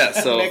 Anyway, yeah,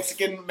 so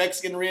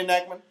Mexican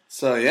reenactment.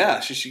 So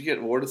yeah, she should get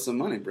awarded some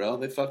money, bro.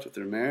 They fucked with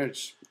their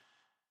marriage.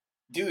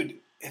 Dude,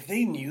 if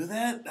they knew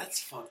that, that's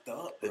fucked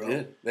up, They bro.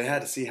 did. They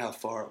had to see how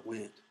far it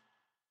went.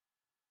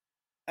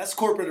 That's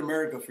corporate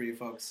America for you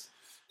folks.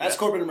 That's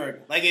corporate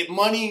America. Like,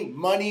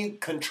 money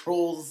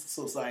controls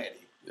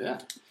society. Yeah.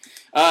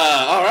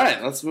 All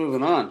right, let's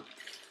move on.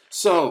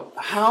 So,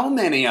 how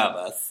many of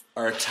us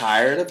are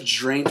tired of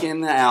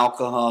drinking the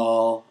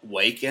alcohol,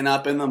 waking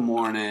up in the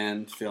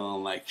morning,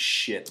 feeling like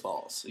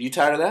shitballs? Are you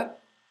tired of that?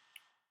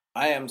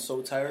 I am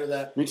so tired of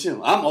that. Me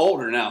too. I'm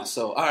older now,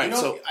 so all right. You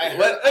know,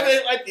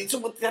 So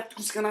what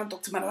was gonna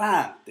talk to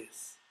my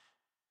this?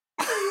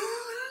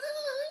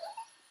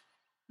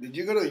 Did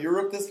you go to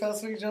Europe this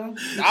past week, John?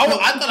 I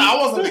thought I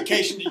was on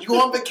vacation. Did you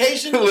go on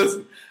vacation?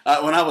 Listen,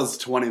 when I was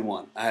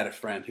 21, I had a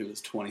friend who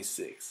was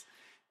 26,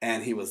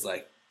 and he was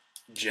like,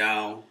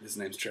 "Joe," his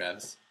name's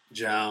Travis.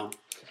 "Joe,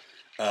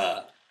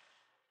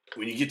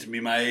 when you get to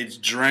be my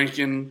age,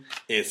 drinking,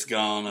 it's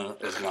gonna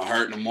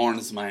hurt in the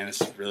mornings, man.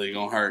 It's really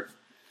gonna hurt."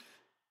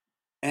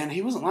 And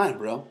he wasn't lying,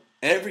 bro.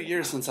 Every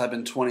year since I've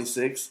been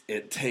 26,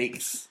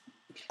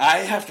 I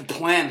have to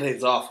plan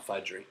days off if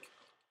I drink.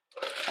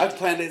 I have to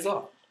plan days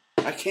off.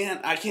 I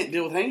can't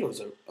deal with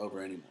hangovers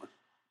over anymore.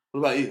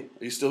 What about you?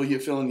 Are you still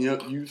feeling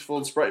youthful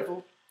and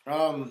spriteful?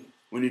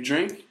 When you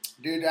drink?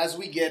 Dude, as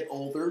we get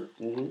older,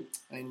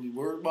 and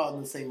we're about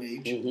the same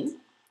age,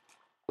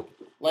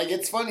 like,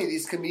 it's funny,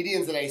 these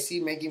comedians that I see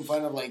making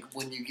fun of, like,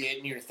 when you get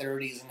in your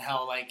 30s and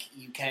how, like,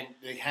 you can't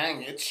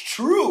hang. It's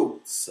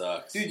true.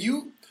 Sucks. Dude,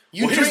 you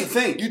here's drink, the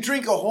thing. You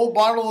drink a whole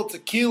bottle of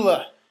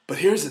tequila. But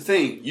here's the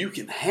thing. You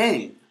can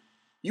hang.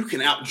 You can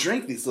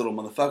outdrink these little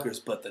motherfuckers,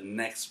 but the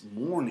next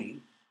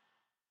morning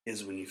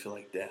is when you feel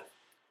like death.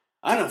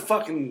 I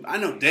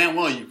know damn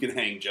well you can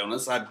hang,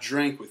 Jonas. I've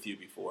drank with you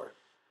before.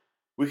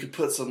 We could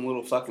put some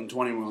little fucking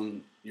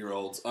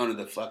 21-year-olds under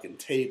the fucking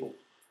table.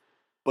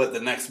 But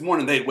the next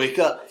morning they'd wake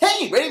up,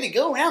 "Hey, ready to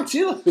go round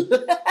two?"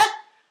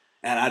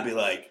 And I'd be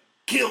like,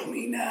 "Kill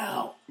me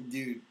now."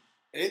 Dude,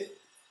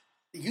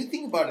 you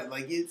think about it,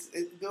 like,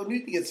 don't you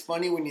think it's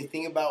funny when you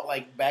think about,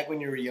 like, back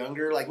when you were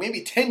younger, like, maybe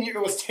 10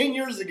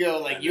 years ago,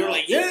 like, you were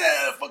like,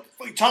 yeah, fuck,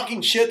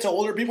 talking shit to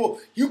older people,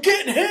 "You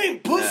can't hang,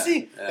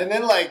 pussy." Yeah. And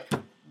then, like,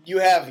 you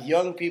have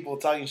young people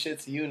talking shit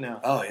to you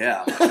now. Oh,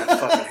 yeah. I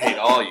fucking hate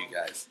all you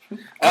guys.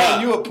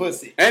 You a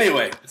pussy.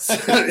 Anyway,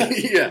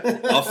 yeah,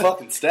 I'll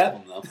fucking stab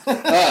them,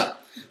 though.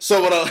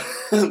 So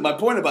my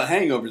point about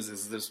hangovers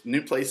is there's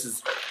new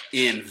places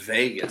in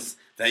Vegas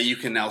that you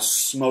can now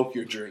smoke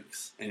your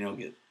drinks, and you'll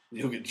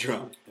get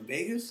drunk. In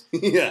Vegas?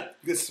 Yeah.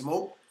 You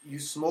smoke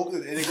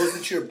it, and it goes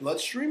into your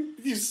bloodstream?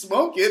 You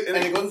smoke it, And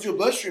it goes into your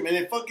bloodstream, and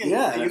it fucking...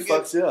 yeah, and it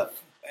fucks you up.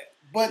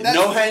 But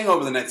No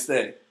hangover the next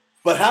day.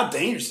 But how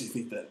dangerous do you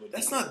think that would be?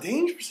 That's not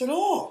dangerous at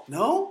all.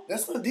 No?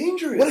 That's not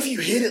dangerous. What if you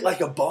hit it like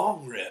a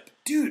bong rip?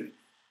 Dude,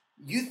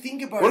 you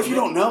think about it. What if you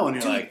don't know and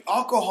you're like...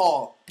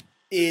 alcohol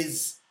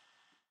is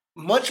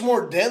much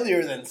more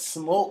deadlier than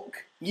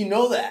smoke. You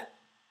know that.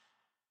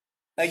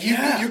 Like,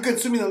 you're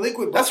consuming the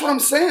liquid. That's what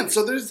I'm saying.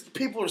 So there's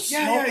people are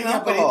smoking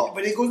alcohol.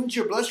 But it goes into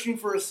your bloodstream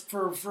for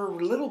a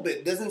little bit.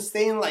 It doesn't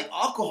stay in like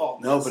alcohol.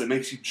 No, but it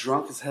makes you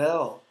drunk as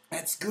hell.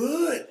 That's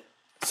good.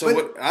 So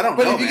I don't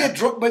know, But if you man. get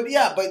drunk,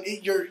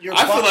 your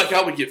I feel like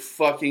I would get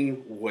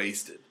fucking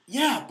wasted.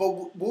 Yeah,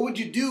 but what would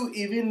you do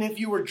even if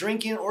you were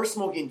drinking or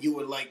smoking? You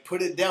would, like,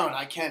 put it down.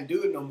 I can't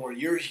do it no more.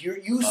 You're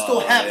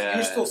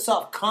still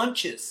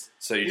self-conscious.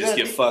 So you just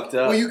get fucked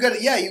up. Well, you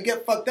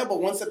get fucked up.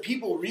 But once the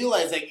people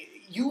realize, like,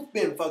 you've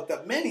been fucked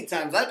up many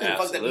times. I've been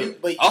fucked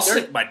up. But I'll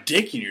stick my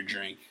dick in your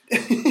drink.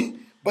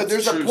 But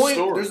there's a point.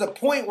 Story. There's a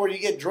point where you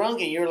get drunk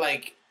and you're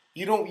like,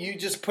 you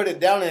just put it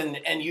down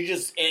and you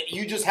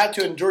just have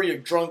to endure your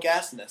drunk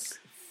assness.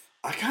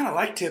 I kind of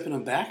like tipping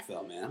them back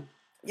though, man.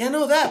 Yeah, I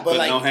know that, but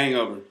like, no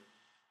hangover.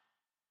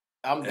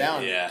 I'm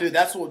down, dude.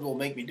 That's what will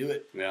make me do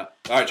it. Yeah.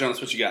 All right,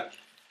 Jonas, what you got?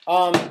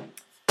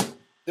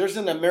 There's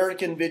an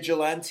American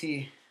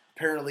vigilante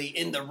apparently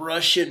in the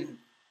Russian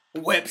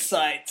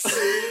websites.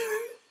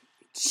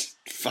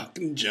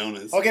 Fucking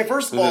Jonas. Okay,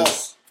 first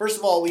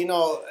of all, we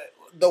know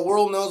the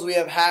world knows we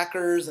have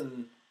hackers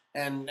and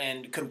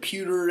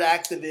computer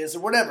activists or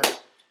whatever.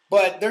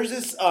 But there's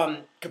this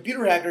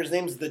computer hacker. His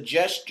name's The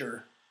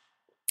Jester,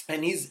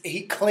 and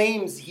he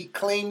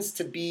claims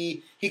to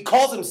be. He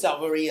calls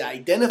himself, or he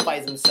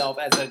identifies himself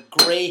as a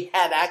gray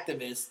hat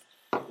activist.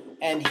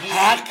 And he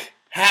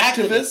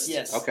activist?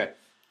 Yes. Okay.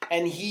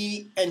 And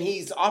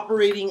he's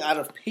operating out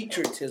of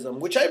patriotism,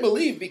 which I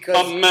believe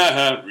because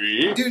America.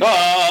 dude,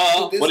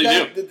 What do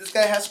you do? This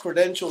guy has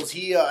credentials.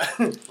 He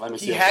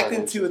hacked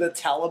into the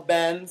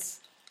Taliban's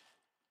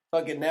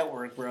fucking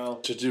network, bro.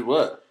 To do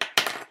what?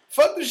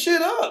 Fuck the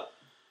shit up.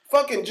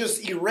 Fucking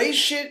just erase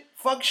shit.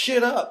 Fuck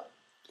shit up.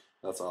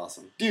 That's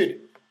awesome,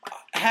 dude.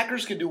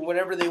 Hackers can do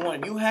whatever they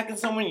want. You hacking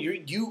someone, you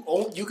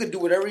could do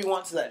whatever you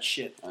want to that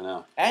shit. I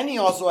know. And he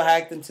also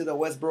hacked into the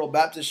Westboro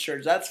Baptist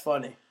Church. That's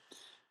funny.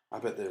 I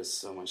bet there's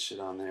so much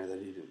shit on there that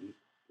he didn't.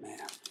 Man,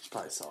 he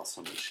probably saw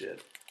so much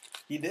shit.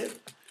 He did.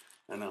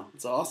 I know.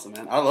 It's awesome,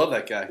 man. I love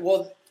that guy.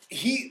 Well,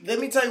 let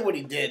me tell you what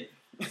he did.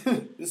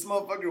 This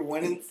motherfucker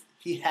went in.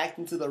 He hacked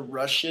into the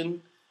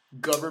Russian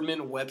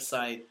government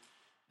website.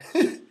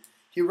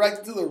 He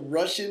hacked into the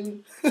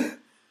Russian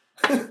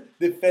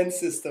defense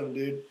system,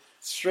 dude.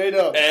 Straight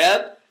up.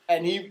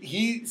 And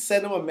he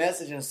sent him a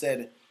message and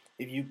said,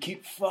 if you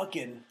keep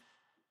fucking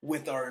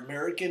with our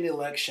American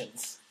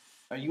elections,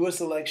 our U.S.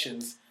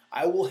 elections,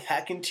 I will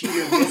hack into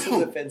your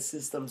missile defense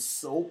system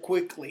so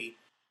quickly.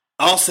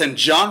 I'll send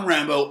John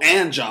Rambo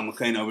and John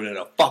McClane over there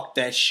to fuck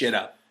that shit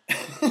up.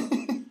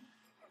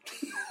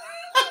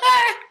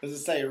 Let's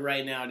just tell you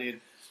right now,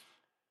 dude.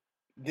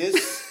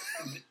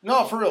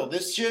 No, for real.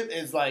 This shit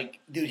is like,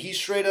 dude, he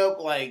straight up,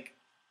 like,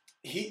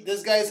 he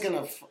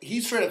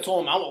straight up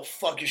told him, I will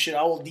fuck your shit.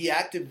 I will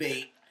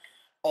deactivate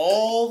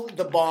all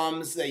the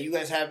bombs that you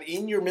guys have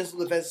in your missile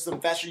defense system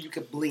faster than you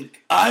could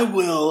blink. I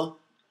will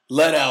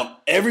let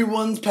out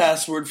everyone's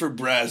password for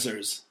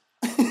Brazzers.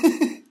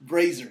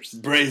 Brazers.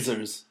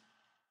 Brazers.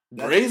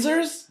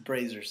 Brazers?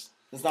 Brazers.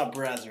 It's not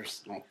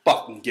Brazzers. I don't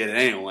fucking get it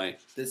anyway.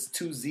 There's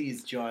 2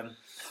 Z's, John.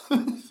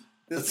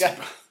 This guy.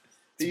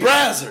 It's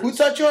Brazzers. Who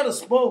taught you how to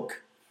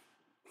smoke?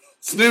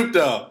 Snoop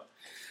Dogg.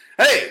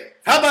 Hey,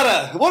 how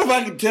about what if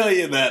I could tell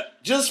you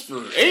that just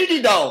for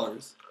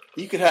 $80,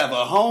 you could have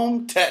a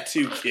home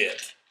tattoo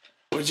kit?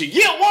 Would you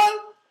get one?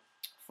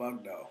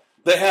 Fuck no.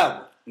 They have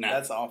one. No.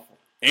 That's awful.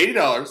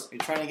 $80.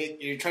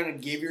 You're trying to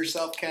give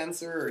yourself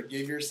cancer or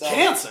give yourself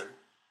cancer?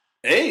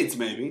 AIDS,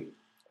 maybe.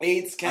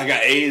 AIDS, cancer. I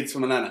got AIDS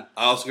from Atlanta.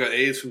 I also got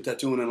AIDS from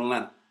tattooing in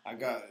Atlanta. I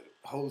got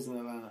hoes in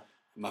Atlanta.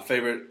 My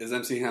favorite is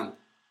MC Hammer.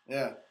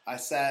 Yeah, I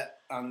sat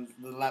on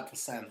the lap of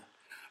Santa.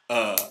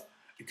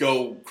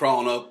 Go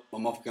crawling up a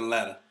motherfucking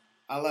ladder.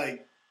 I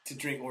like to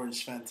drink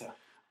orange Fanta.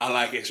 I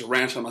like extra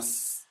ranch on my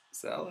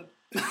salad.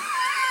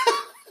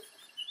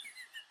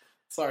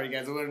 Sorry,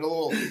 guys, we got a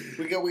little.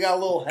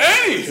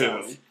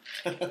 Anywho,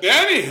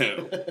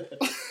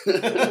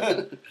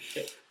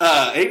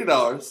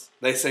 $80.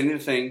 They send you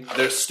the thing.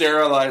 There's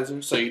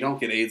sterilizer, so you don't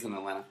get AIDS in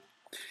Atlanta.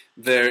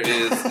 There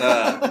is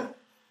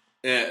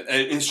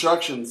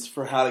instructions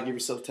for how to give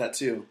yourself a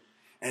tattoo.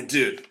 And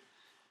dude,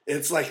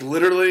 it's like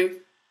literally,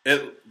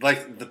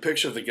 like the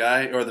picture of the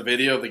guy or the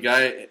video of the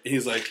guy.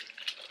 He's like,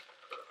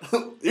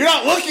 "You're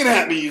not looking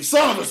at me, you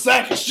son of a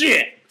sack of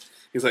shit."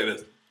 He's like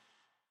this.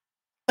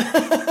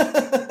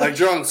 Like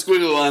drawing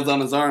squiggly lines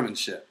on his arm and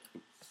shit.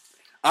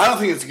 I don't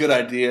think it's a good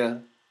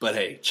idea, but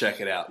hey,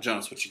 check it out.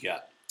 Jonas, what you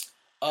got?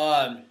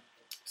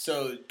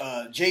 So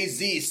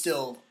Jay-Z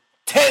still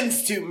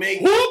tends to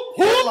make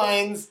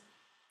headlines.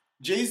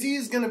 Jay-Z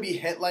is going to be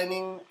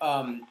headlining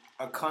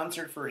a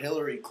concert for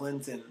Hillary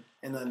Clinton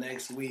in the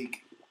next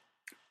week.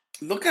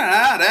 Look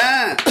at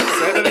that.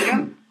 Say that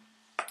again.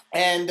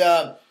 And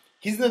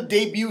he's going to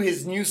debut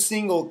his new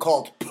single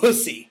called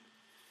Pussy.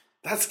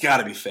 That's got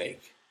to be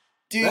fake.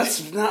 Dude,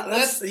 there's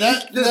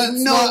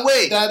no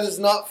way. That is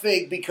not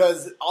fake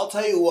because I'll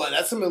tell you what,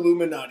 that's some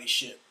Illuminati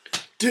shit.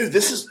 Dude,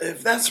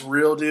 if that's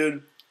real,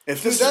 dude.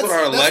 If this is what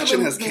our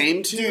election has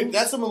came to. Dude,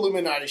 that's some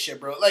Illuminati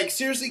shit, bro. Like,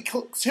 seriously,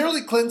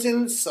 Hillary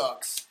Clinton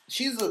sucks.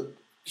 She's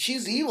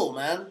evil,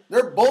 man.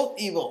 They're both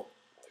evil.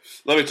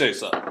 Let me tell you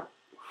something.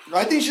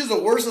 I think she's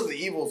the worst of the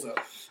evils, though.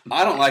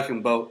 I don't like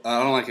them both.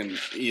 I don't like them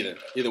either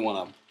one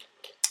of them.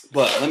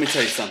 But let me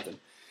tell you something.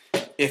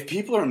 If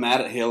people are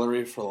mad at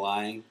Hillary for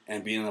lying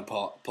and being a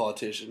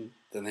politician,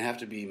 then they have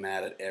to be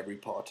mad at every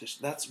politician.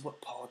 That's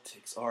what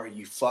politics are.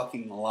 You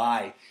fucking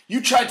lie.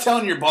 You try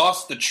telling your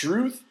boss the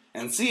truth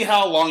and see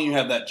how long you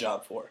have that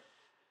job for.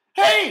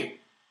 Hey,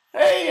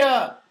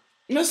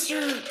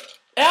 Mr.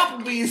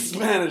 Applebee's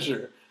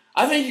manager,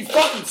 I think you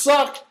fucking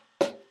suck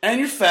and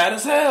you're fat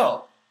as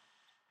hell.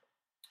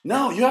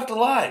 No, you have to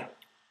lie.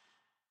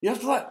 You have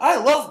to lie. I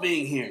love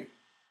being here.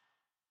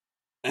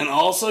 And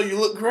also, you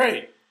look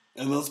great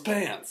in those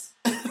pants.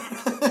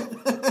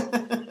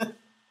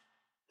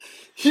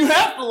 You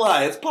have to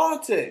lie. It's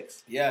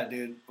politics. Yeah,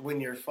 dude.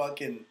 When your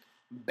fucking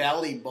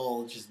belly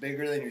bulge is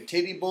bigger than your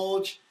titty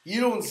bulge,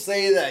 you don't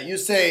say that. You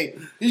say,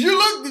 Did you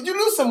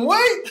lose some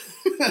weight?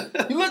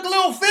 You look a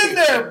little thin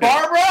there,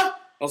 Barbara.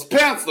 Those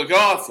pants look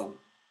awesome.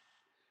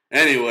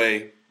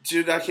 Anyway,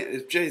 dude, I can't.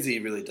 If Jay-Z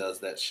really does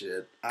that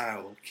shit,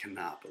 I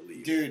cannot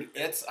believe it. Dude,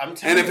 I'm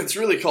telling you. And if it's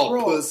really called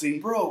pussy.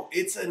 Bro,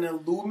 it's an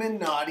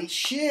Illuminati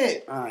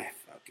shit.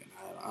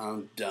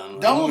 I'm done.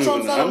 Donald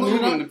Trump's not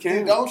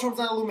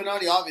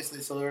Illuminati,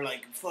 obviously, so they're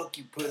like, fuck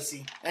you,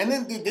 pussy. And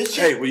then, dude, this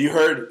shit. Hey,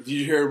 did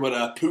you hear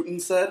what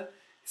Putin said?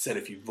 He said,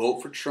 if you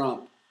vote for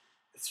Trump,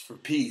 it's for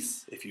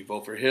peace. If you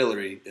vote for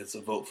Hillary, it's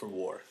a vote for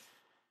war.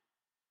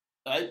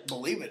 I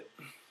believe it.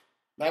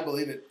 I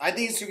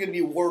think it's going to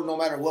be war no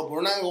matter what. But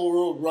we're not going to go to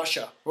war with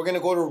Russia. We're going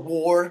to go to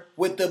war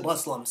with the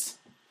Muslims.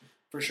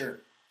 For sure.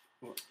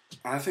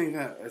 I think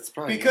that it's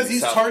probably because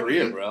he's South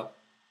Korea, bro.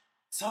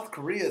 South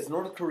Korea is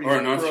North Korea. Or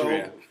North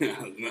Korea.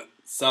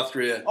 South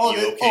Korea.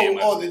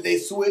 Did they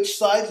switch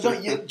sides?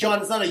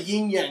 John, it's not a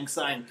yin-yang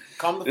sign.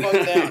 Calm the fuck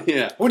down.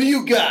 Yeah. What do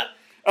you got?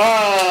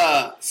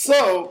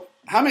 So,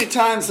 how many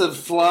times have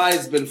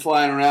flies been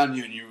flying around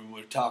you and you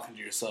were talking to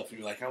yourself and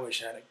you're like, I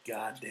wish I had a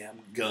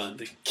goddamn gun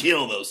to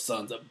kill those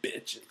sons of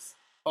bitches?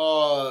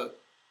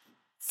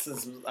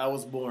 Since I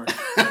was born.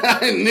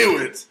 I knew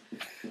it.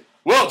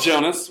 Well,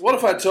 Jonas, what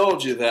if I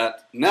told you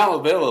that now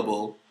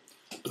available...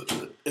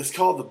 It's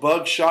called the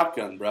Bug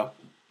Shotgun, bro.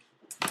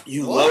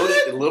 You load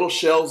it in little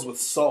shells with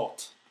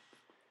salt.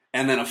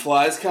 and then a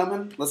fly's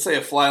coming. Let's say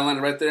a fly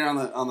landed right there on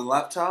the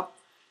laptop.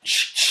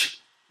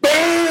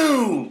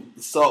 Boom!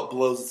 The salt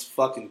blows its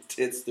fucking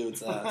tits through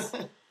its ass.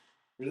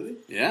 Really?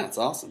 Yeah, it's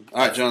awesome.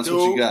 All right, Jonas,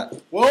 what you got?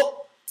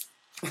 Well,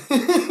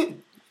 the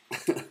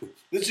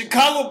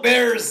Chicago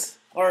Bears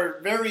are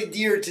very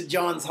dear to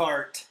John's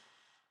heart.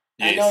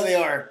 Yes. I know they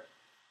are.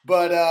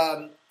 But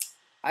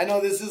I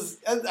know this is...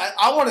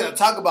 I wanted to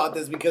talk about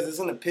this because it's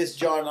going to piss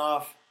John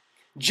off.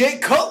 Jay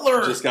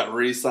Cutler Just got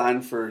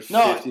re-signed for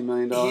 $50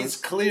 million. He's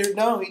cleared.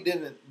 No, he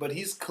didn't. But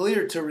he's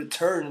cleared to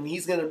return, and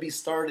he's going to be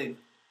starting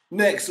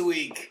next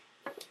week.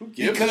 Who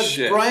gives a Because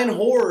shit? Brian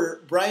Hoyer,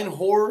 his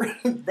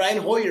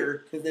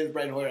name is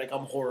Brian Hoyer, like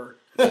I'm Horror.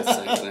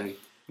 Same thing.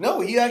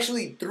 No, he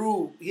actually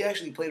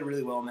played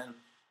really well, man.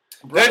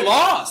 They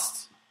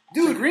lost,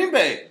 Dude, to Green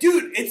Bay.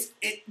 Dude,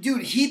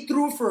 he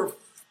threw for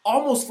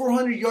almost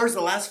 400 yards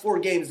the last 4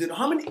 games, dude.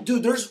 How many?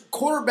 Dude, there's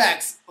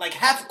quarterbacks, like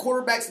half the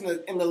quarterbacks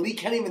in the league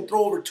can't even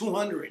throw over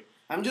 200.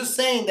 I'm just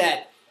saying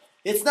that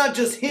it's not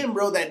just him,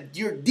 bro. That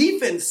your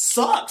defense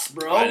sucks,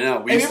 bro. I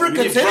know. We need Brian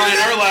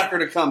Urlacher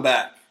to come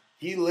back.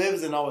 He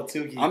lives in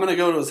Awatuki. I'm gonna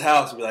go to his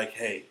house and be like,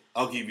 "Hey,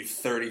 I'll give you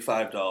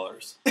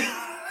 $35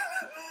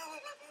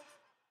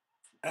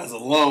 as a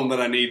loan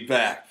that I need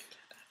back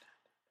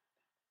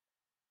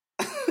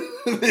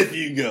if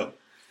you go."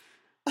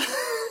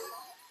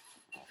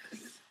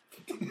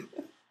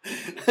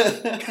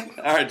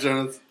 All right,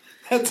 Jonas.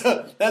 That's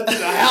a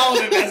hell of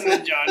an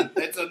investment, John.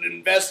 That's an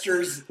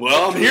investor's.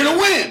 Well, I'm here to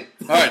win.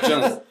 All right,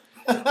 Jonas.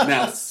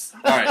 Now,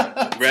 all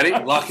right, ready?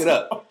 Lock it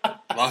up.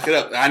 Lock it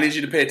up. I need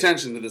you to pay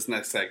attention to this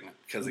next segment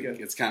because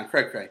it's kind of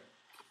cray-cray.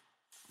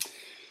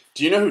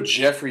 Do you know who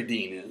Jeffrey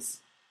Dean is?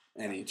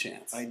 Any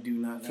chance? I do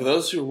not know. For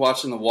those who are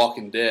watching The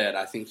Walking Dead,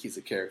 I think he's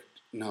a character.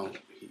 No,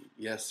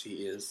 yes,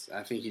 he is.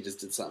 I think he just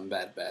did something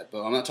bad.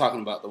 But I'm not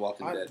talking about The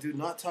Walking Dead. Do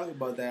not talk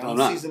about that. I'm I'm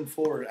not. season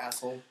 4,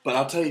 asshole. But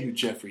I'll tell you who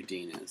Jeffrey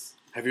Dean is.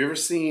 Have you ever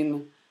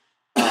seen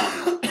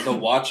The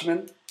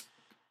Watchmen?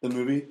 The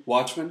movie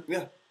Watchmen?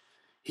 Yeah.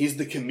 He's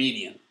the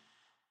comedian.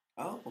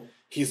 Oh.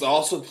 He's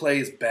also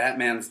plays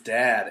Batman's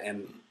dad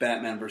in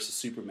Batman vs.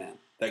 Superman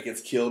that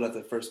gets killed at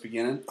the first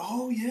beginning.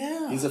 Oh,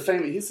 yeah. He's a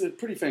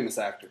pretty famous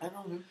actor. I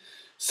know him.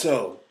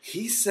 So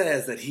he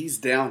says that he's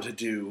down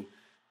to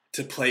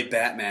play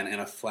Batman in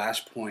a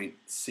Flashpoint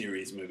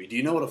series movie. Do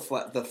you know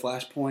what the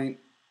Flashpoint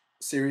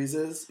series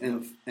is?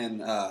 And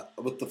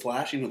with the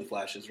Flash, you know who the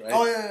Flash is, right?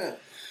 Oh yeah.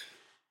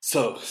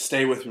 So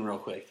stay with me real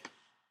quick.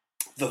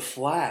 The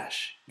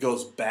Flash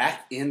goes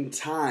back in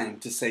time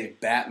to save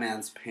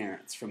Batman's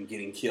parents from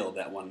getting killed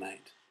that one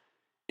night.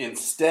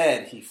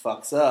 Instead, he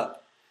fucks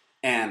up,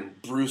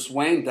 and Bruce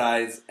Wayne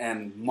dies,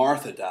 and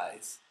Martha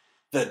dies.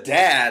 The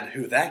dad,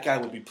 who that guy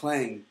would be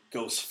playing,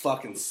 goes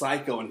fucking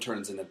psycho and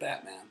turns into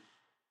Batman.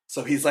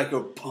 So he's like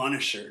a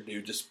Punisher,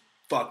 dude, just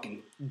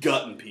fucking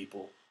gutting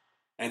people.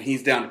 And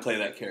he's down to play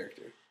that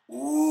character.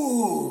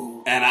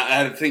 Ooh. And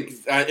I think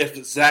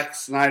if Zack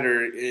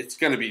Snyder, it's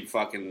going to be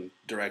fucking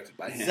directed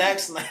by him. Zack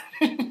Snyder.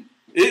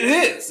 It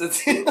is.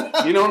 It's, you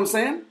know what I'm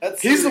saying?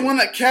 He's the one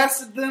that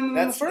casted them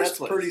in the first place.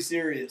 That's pretty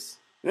serious.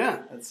 Yeah.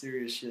 That's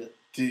serious shit.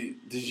 Did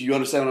you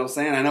understand what I was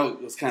saying? I know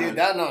it was kind of... Dude,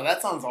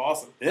 that sounds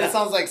awesome. Yeah. That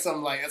sounds like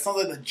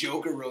the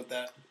Joker wrote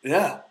that.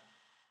 Yeah.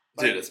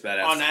 Like, dude, it's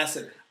badass. On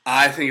acid.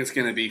 I think it's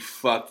going to be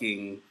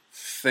fucking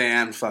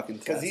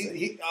fan-fucking-tastic. Because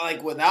he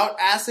like, without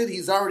acid,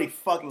 he's already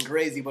fucking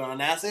crazy. But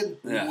on acid,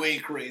 Yeah. way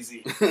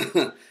crazy.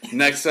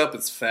 Next up,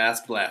 it's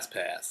Fast Blast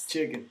Pass.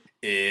 Chicken.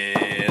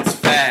 It's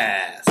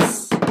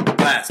Fast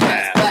Blast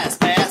Pass. Blast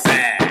pass.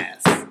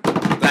 Fast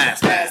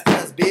Blast Pass.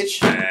 Pass, bitch.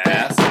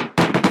 Fast Blast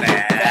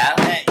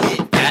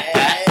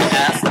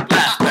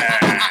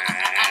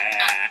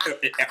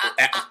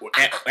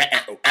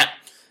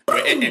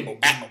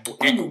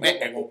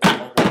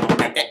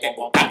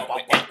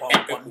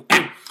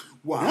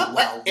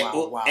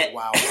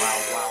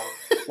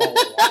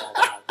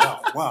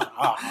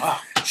Wow.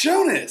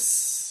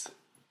 Jonas,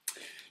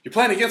 you're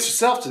playing against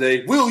yourself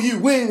today. Will you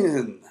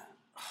win?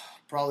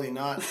 Probably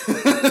not.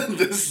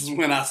 This is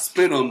when I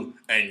spin them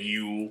and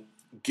you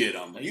get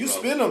them. You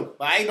spin them,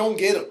 but I don't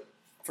get them.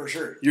 For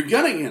sure. You're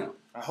gonna get them.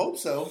 I hope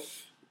so.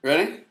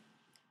 Ready?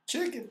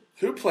 Chicken.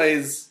 Who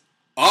plays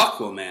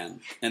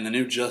Aquaman in the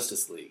new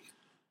Justice League?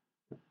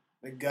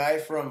 The guy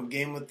from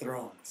Game of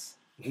Thrones.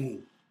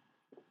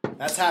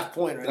 That's half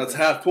point, right? That's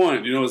there. half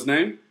point. Do you know his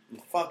name?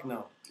 Fuck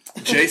no.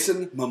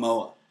 Jason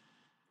Momoa.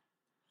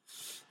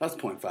 That's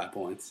 0.5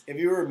 points. If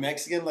you were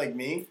Mexican like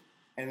me,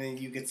 and then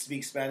you could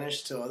speak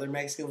Spanish to other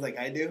Mexicans like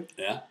I do,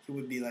 Yeah. he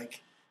would be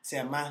like,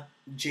 se llama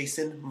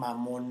Jason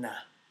Mamona.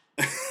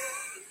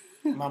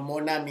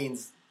 Mamona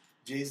means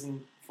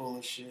Jason full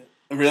of shit.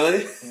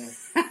 Really? Yeah.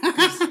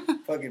 He's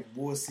fucking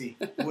wussy.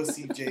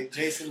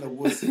 Jason the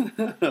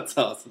wussy. That's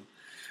awesome.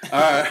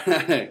 All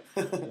right.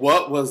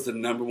 What was the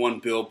number one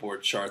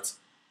Billboard charts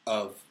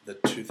of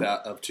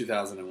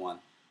 2001?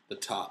 The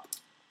top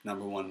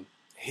number one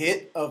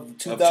Hit of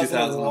 2001.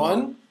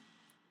 2001?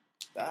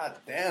 God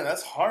damn,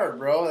 that's hard,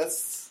 bro.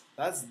 That's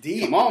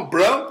deep. Come on,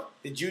 bro.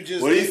 Did you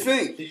just? What do you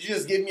think? Did you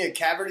just give me a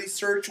cavity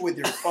search with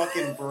your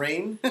fucking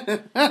brain?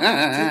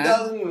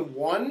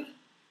 2001.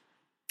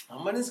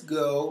 I'm just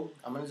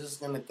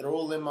gonna throw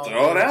a limb out.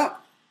 Throw it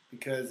out.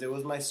 Because it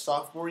was my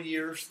sophomore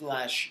year /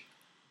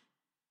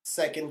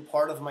 second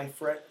part of my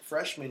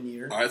freshman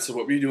year. All right, so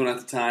what were you doing at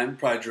the time?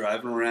 Probably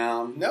driving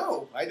around?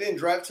 No, I didn't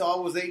drive till I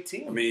was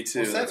 18. Me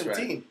too. Well, 17. That's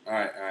right.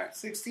 All right.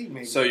 16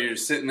 maybe. So you're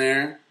sitting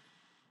there,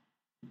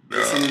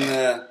 listening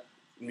to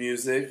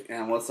music,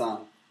 and what's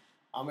on?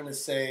 I'm going to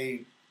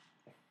say,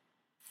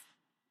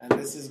 and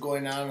this is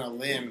going out on a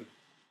limb,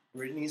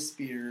 Britney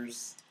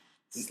Spears,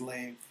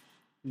 Slave.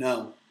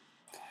 No.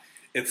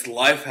 It's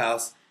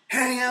Lifehouse.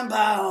 Hanging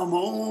by a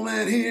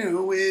moment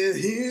here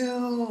with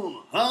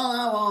you. All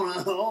I want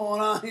to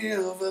hold on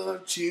here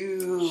but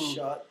you.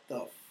 Shut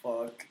the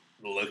fuck.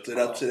 Looked it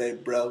up today,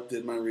 bro.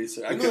 Did my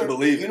research. I You couldn't know-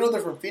 believe it. You know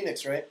they're from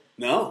Phoenix, right?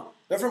 No.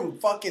 They're from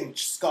fucking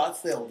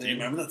Scottsdale, dude. Do you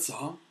remember that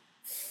song?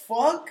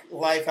 Fuck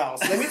Lifehouse.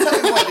 Let me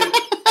tell you what, dude.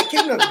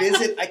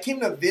 I came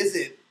to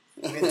visit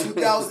in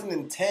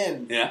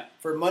 2010 Yeah.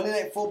 for Monday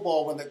Night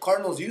Football when the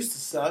Cardinals used to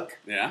suck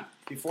Yeah.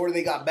 before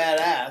they got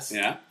badass.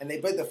 Yeah. And they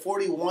played the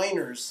 40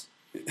 Winers.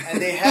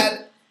 And they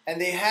had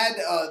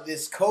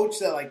this coach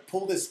that like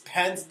pulled his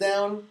pants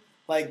down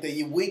like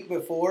the week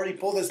before. He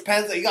pulled his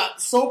pants down. He got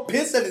so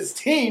pissed at his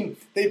team,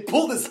 they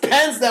pulled his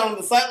pants down on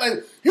the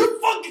sideline. You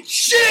fucking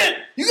shit!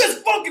 You guys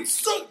fucking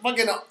suck!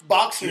 Fucking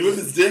boxers. He whipped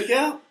his dick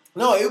out?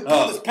 No, he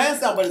pulled his pants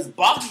down, but his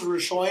boxers were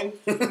showing.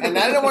 And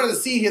I didn't want to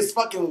see his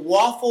fucking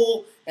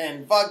waffle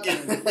and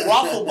fucking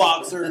waffle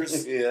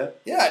boxers. Yeah.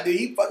 Yeah, dude,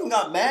 he fucking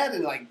got mad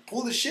and like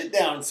pulled his shit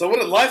down. So what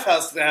did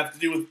Lifehouse have to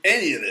do with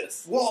any of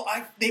this? Well,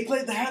 they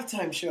played the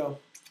halftime show.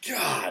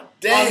 God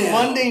damn. On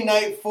Monday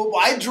Night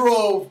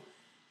Football.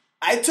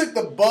 I took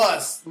the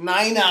bus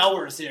 9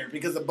 hours here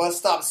because the bus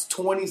stops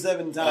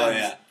 27 times. Oh,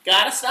 yeah.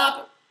 Gotta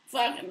stop it.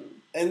 Fucking.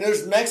 And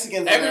there's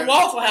Mexicans Every there.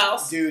 Waffle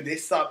House. Dude, they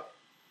stop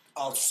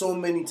so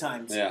many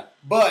times. Yeah.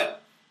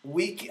 But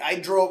I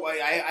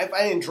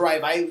didn't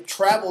drive. I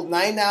traveled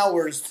 9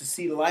 hours to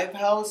see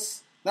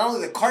Lifehouse. Not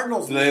only the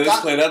Cardinals. Did they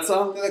just play that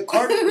song? The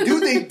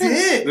Dude, they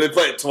did. Did they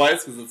play it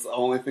twice because it's the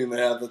only thing they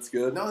have that's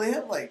good? No, they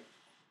have like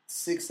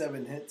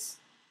 6-7 hits.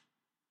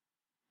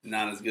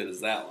 Not as good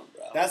as that one,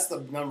 bro. That's the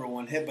number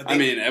one hit. But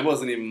it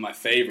wasn't even my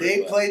favorite.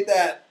 They but played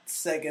that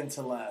second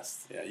to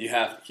last. Yeah, you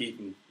have to keep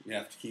them. You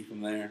have to keep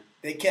them there.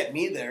 They kept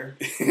me there,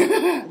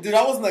 dude.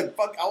 I was in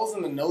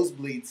the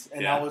nosebleeds,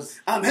 and Yeah.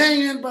 I'm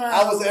hanging by.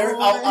 I was air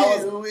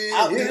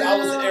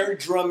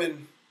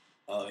drumming.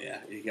 Oh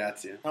yeah, you got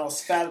to. I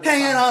was fat at the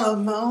Hanging time. on a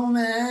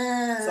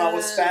moment. So I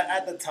was fat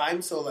at the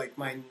time. So like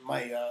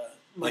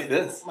Like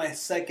this. my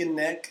second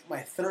neck,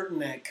 my third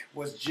neck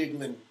was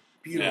jiggling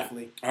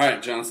beautifully. Yeah. All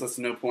right, Jonas. That's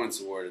no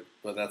points awarded,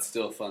 but that's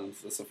still fun.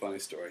 That's a funny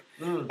story.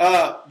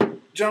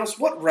 Jonas,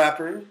 what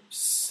rapper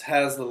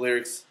has the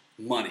lyrics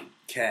 "Money,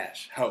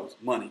 cash, hoes,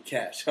 money,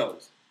 cash,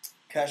 hoes"?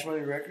 Cash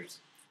Money Records.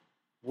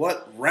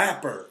 What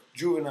rapper?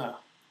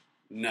 Juvenile.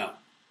 No.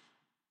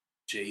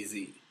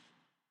 Jay-Z.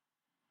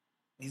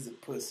 He's a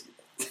pussy.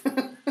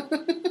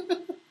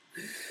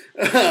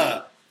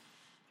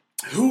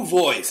 Who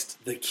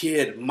voiced the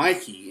kid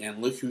Mikey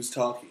and Look Who's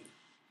Talking?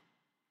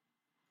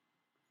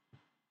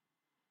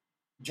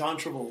 John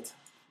Travolta.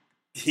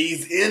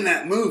 He's in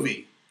that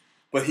movie,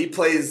 but he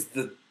plays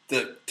the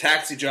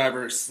taxi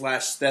driver /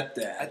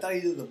 stepdad. I thought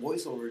he did the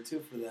voiceover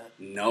too for that.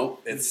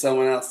 Nope, it's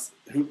someone else.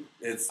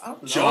 It's I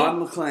don't know.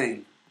 John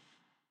McClane.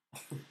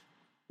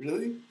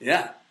 Really?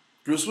 Yeah,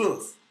 Bruce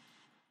Willis.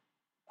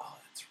 Oh,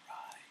 that's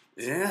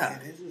right. Yeah,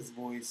 It is his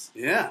voice.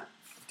 yeah.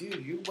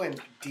 Dude, you went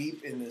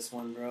deep in this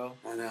one, bro.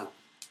 I know.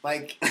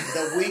 Like,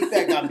 the week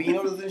that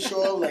Gabino doesn't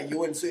show up, like, you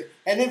wouldn't see it.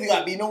 And if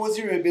Gabino was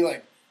here, he'd be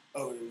like,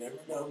 I would have never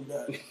known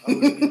that.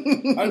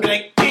 I'd be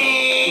like,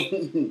 I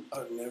would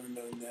have never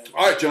known that.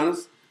 All right,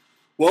 Jonas.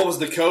 What was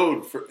the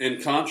code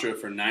in Contra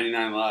for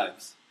 99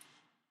 lives?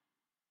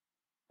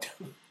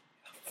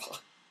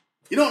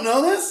 You don't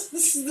know this?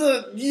 This is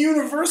the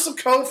universal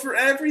code for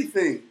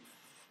everything.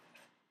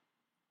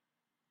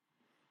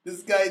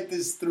 This guy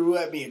just threw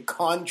at me a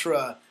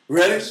Contra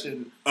Ready?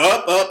 question.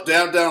 Up,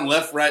 down, down,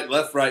 left,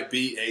 right,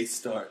 B, A,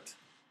 start.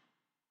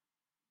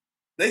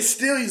 They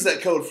still use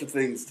that code for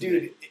things,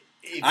 Dude,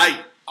 today.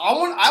 I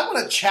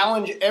want to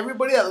challenge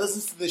everybody that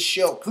listens to this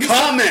show. Please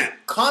Comment.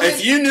 Comment.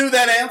 If you knew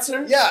that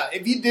answer. Yeah,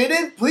 if you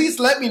didn't, please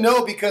let me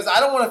know because I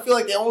don't want to feel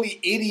like the only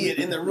idiot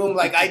in the room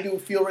like I do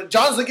feel.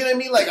 John's looking at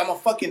me like I'm a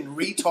fucking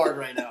retard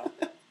right now.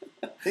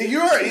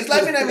 He's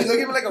laughing at me,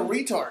 looking at me like a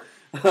retard.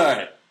 All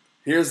right.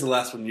 Here's the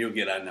last one you'll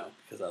get, I know,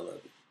 because I love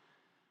you.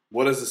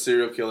 What is the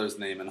serial killer's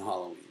name in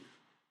Halloween?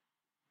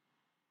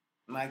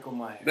 Michael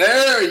Myers.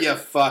 There you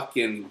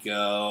fucking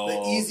go.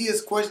 The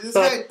easiest question. This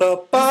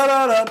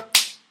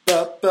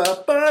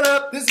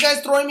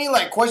guy's throwing me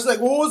like questions like,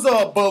 what was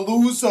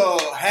Baloo's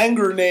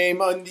hanger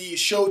name on the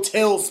show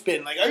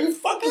Tailspin? Like, are you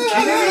fucking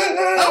kidding me?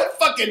 I don't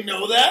fucking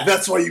know that.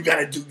 That's why you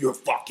gotta do your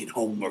fucking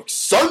homework,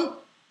 son.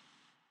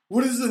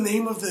 What is the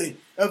name of the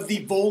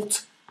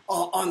vault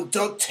on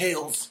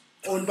DuckTales?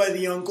 owned by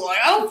the uncle. Like,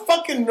 I don't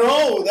fucking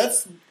know.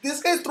 This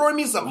guy's throwing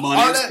me some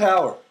Money hard is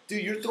power.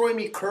 Dude, you're throwing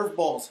me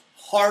curveballs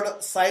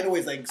hard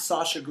sideways like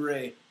Sasha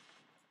Grey.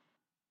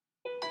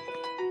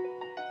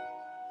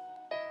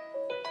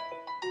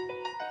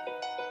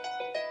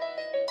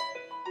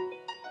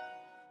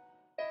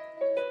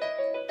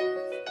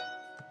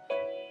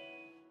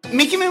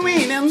 Making my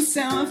way down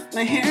south,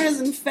 my hair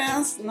isn't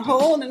fast, and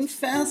holding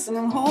fast, and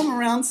I'm home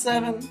around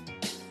 7.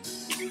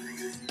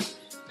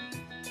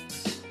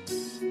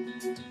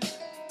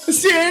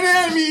 Staring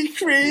at me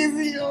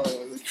crazy,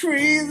 oh,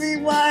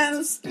 crazy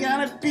one's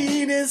gonna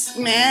be this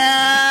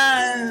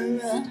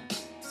man.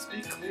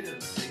 Speak clear,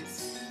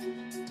 please.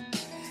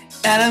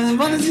 And I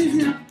want to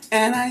you,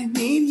 and I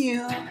need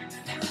you,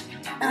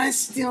 and I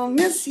still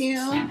miss you,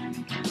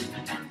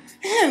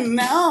 and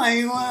now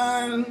I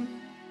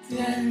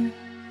wonder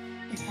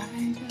if I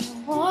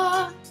can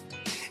walk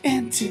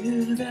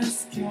into the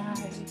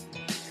sky.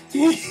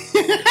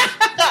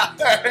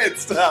 Alright,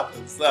 stop.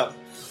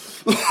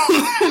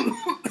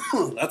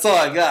 That's all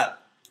I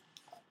got.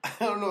 I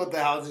don't know what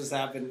the hell just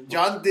happened.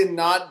 John did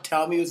not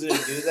tell me he was going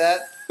to do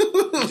that.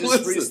 He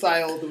just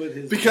freestyled with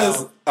his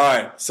Because, mouth.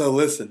 alright, so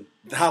listen.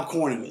 How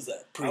corny was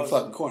that? Pretty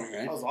fucking corny,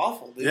 right? That was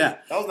awful, dude. Yeah.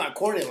 That was not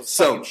corny. It was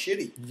So, fucking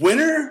shitty.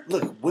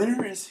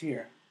 Winter is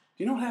here.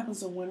 Do you know what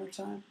happens in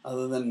wintertime?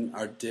 Other than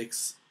our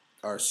dicks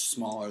are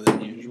smaller than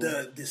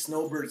usual. The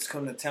snowbirds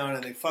come to town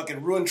and they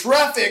fucking ruin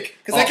traffic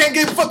because I can't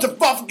get to the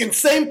fucking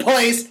same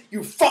place,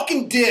 you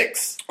fucking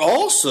dicks.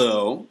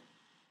 Also,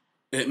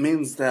 it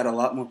means that a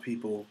lot more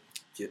people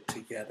get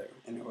together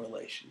in a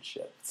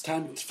relationship. It's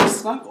time for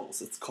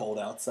snuggles. It's cold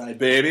outside,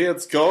 baby.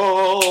 It's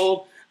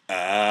cold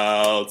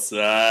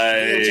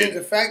outside. They change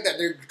the fact that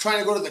they're trying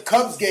to go to the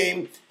Cubs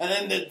game and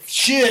then the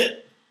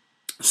shit.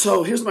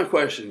 So here's my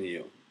question to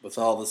you. With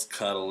all this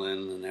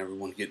cuddling and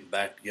everyone getting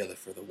back together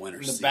for the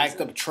winter season. The backed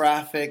up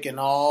traffic and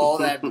all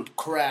that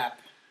crap.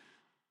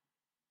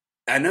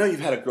 I know you've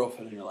had a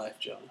girlfriend in your life,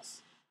 Jonas.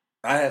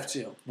 I have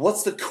too.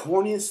 What's the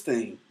corniest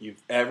thing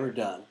you've ever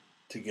done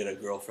to get a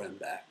girlfriend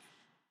back?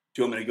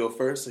 Do you want me to go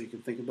first so you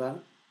can think about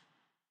it?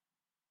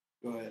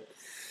 Go ahead.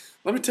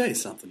 Let me tell you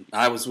something.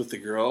 I was with a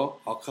girl.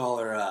 I'll call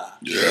her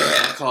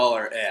I'll call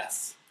her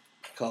S.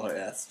 I'll call her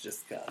S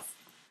just cause.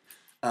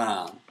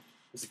 It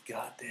was a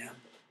goddamn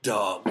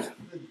dog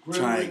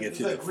trying to get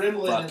to the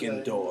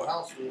fucking door.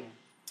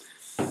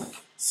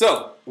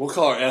 So, we'll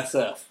call her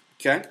SF,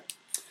 okay?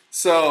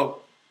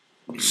 So,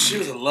 she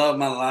was the love of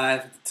my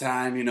life at the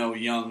time, you know,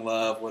 young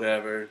love,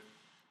 whatever,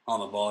 on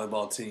the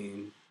volleyball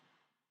team.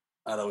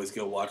 I'd always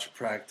go watch her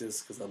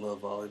practice because I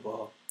love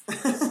volleyball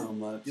so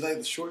much. You like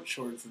the short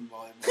shorts in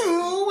volleyball?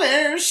 Who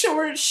wears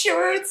short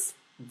shorts?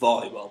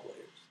 Volleyball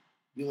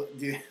players.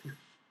 Do you,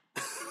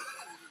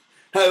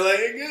 I like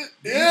it.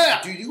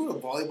 Yeah. Dude, you go to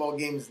volleyball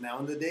games now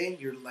in the day,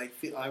 you're like,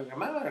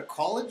 am I at a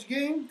college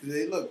game? Because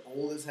they look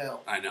old as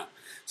hell. I know.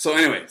 So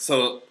anyway,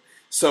 so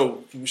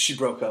she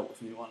broke up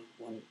with me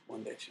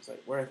one day. She was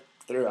like, "We're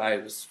through." I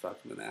was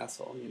fucking an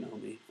asshole. You know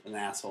me, an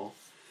asshole.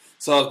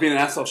 So I was being an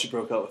asshole. She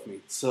broke up with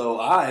me. So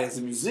I, as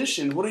a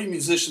musician, what do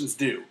musicians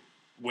do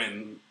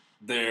when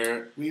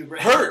they're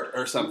hurt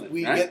or something?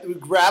 We right? we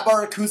grab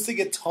our acoustic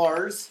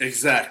guitars.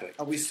 Exactly.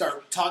 And we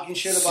start talking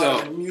shit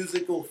about a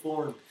musical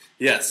form.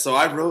 Yes, so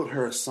I wrote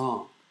her a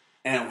song,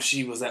 and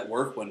she was at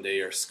work one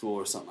day or school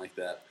or something like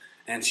that,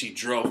 and she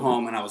drove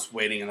home, and I was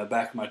waiting in the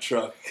back of my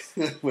truck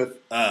with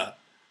the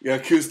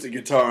acoustic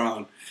guitar on.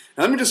 And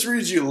let me just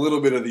read you a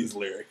little bit of these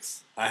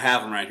lyrics. I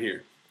have them right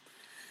here.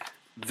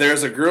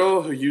 There's a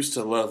girl who used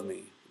to love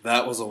me.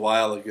 That was a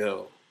while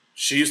ago.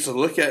 She used to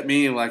look at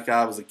me like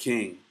I was a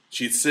king.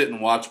 She'd sit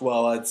and watch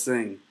while I'd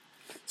sing.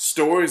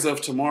 Stories of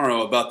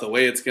tomorrow about the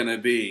way it's gonna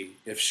be.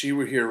 If she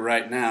were here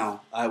right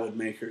now, I would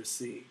make her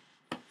see.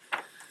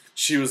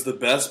 She was the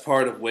best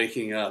part of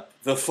waking up,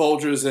 the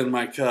Folgers in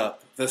my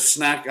cup, the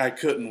snack I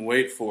couldn't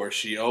wait for.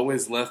 She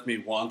always left me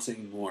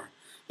wanting more.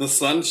 The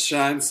sun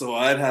shines so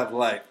I'd have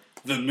light,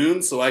 the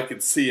moon so I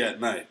could see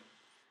at night.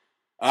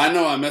 I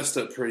know I messed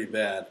up pretty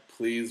bad.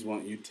 Please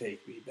won't you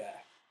take me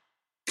back?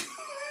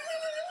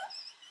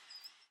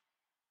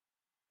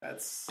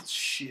 That's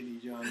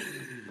shitty, John.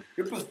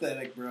 You're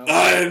pathetic, bro.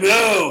 I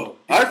know!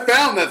 I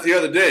found that the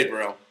other day,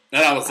 bro.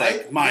 And I was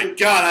like,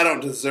 God, I don't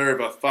deserve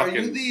a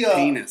fucking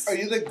penis. Are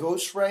you the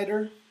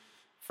ghostwriter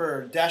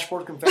for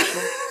Dashboard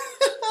Confessional?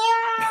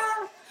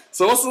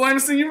 So what's the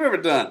lamest thing you've ever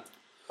done?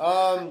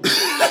 I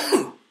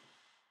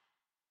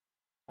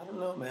don't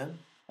know, man.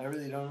 I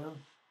really don't know.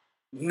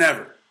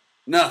 Never.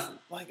 Nothing.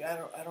 Like I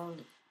don't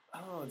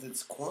know if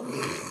it's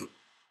corny.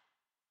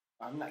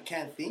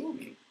 Can't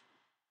think.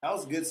 That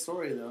was a good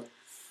story though.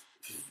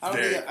 I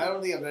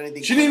don't think I've done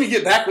anything. She didn't even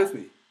get back with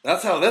me.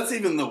 That's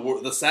even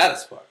the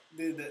saddest part.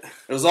 Dude, it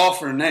was all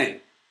for a name.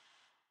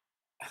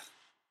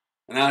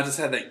 And I just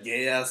had that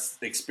gay ass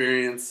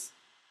experience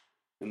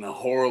and the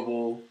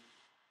horrible.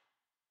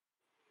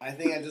 I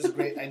think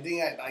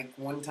like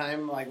one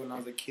time, like when I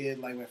was a kid,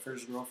 like my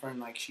first girlfriend,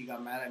 like she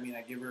got mad at me and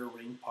I gave her a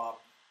ring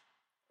pop.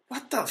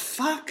 What the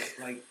fuck?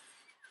 Like,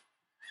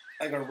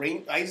 Like a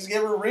ring? I just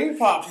gave her a ring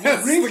pop.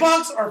 Ring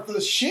pops are for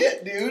the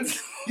shit, dude.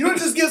 You don't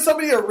just give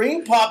somebody a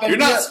ring pop. And you're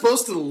not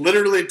supposed to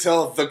literally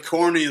tell the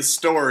corniest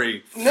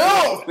story.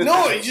 No.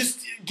 You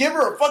just give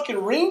her a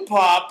fucking ring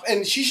pop,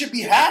 and she should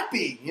be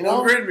happy. You know?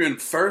 What grade were you in?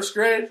 First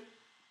grade?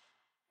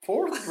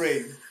 Fourth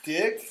grade,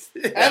 dick.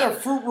 And a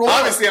fruit roll.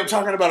 Obviously, I'm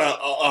talking about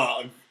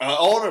an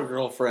older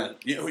girlfriend.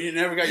 You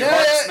never got your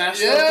heart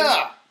smashed open?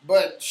 Yeah,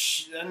 but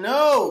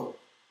no.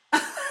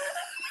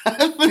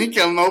 I think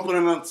I'm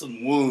opening up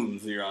some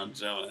wounds here on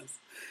Jonas.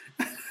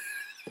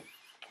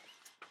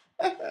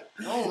 I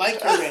don't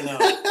like you right now.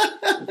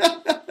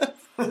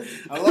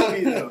 I love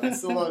you, though. I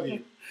still love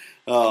you.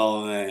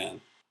 Oh, man.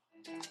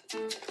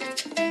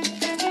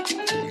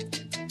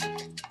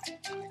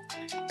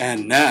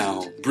 And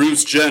now,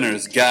 Bruce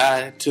Jenner's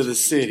Guide to the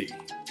City.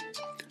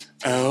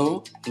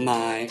 Oh,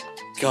 my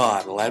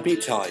God. Let me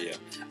tell you.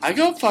 I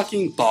go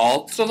fucking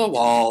balls to the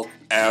wall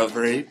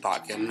every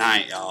fucking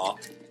night, y'all.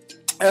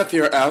 If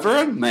you're ever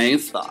in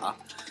Mesa,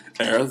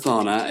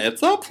 Arizona,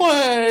 it's a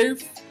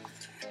place.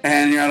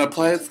 And you're at a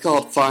place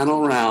called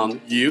Final Round.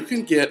 You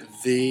can get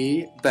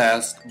the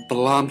best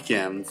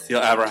blumpkins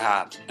you'll ever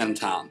have in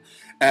town.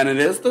 And it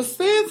is the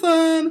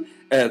season.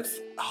 It's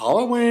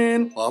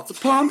Halloween. Lots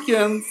of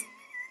pumpkins.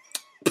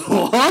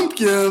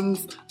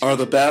 Pumpkins are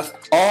the best.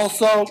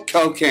 Also,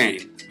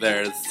 cocaine.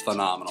 There's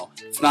phenomenal.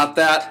 It's not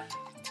that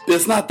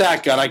good.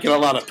 I get a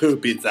lot of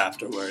poopies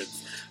afterwards.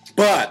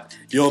 But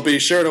you'll be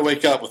sure to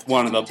wake up with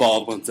one of the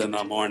bald ones in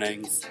the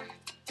mornings.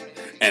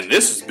 And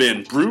this has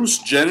been Bruce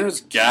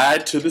Jenner's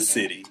Guide to the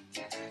City.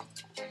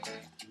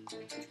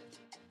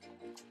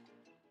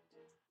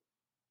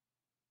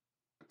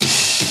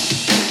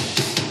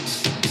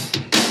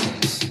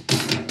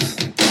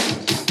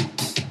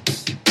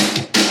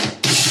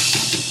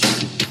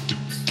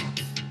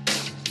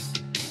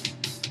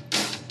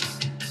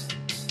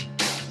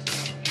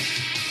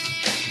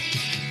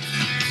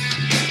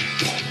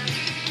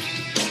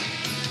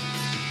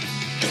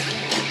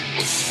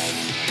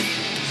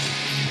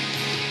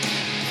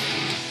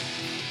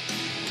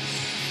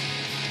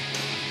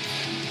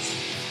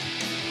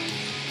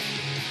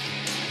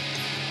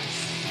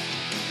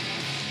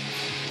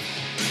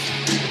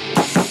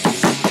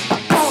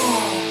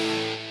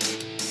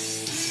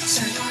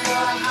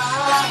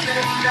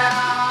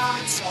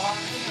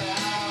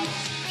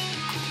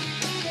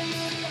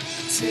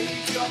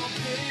 Take your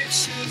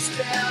pictures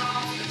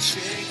down and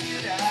check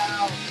it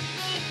out.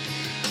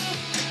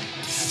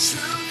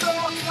 Truth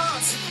or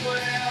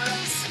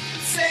consequence,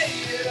 say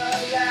it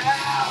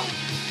aloud.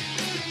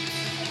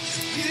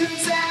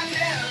 Use that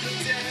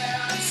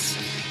evidence,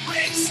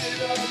 race it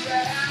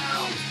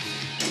around.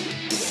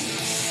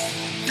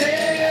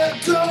 There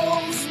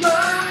goes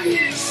my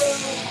hero.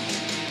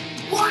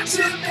 Watch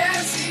him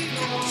as he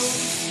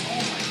goes. Oh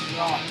my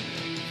God.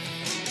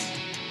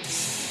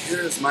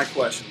 Here's my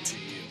question to you.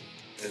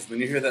 Is when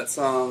you hear that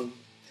song,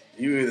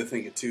 you either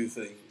think of two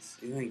things.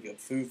 You think of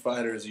Foo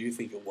Fighters, or you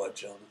think of what,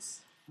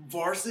 Jonas?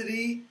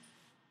 Varsity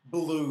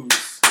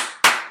Blues.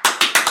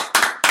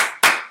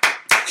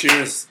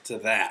 Cheers to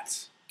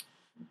that.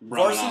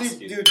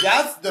 Varsity, dude,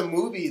 that's the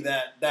movie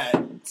that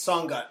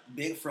song got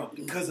big from.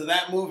 Because of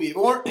that movie.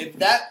 Or if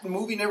that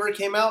movie never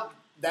came out,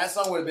 that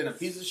song would have been a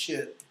piece of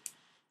shit.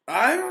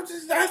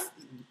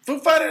 Foo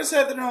Fighters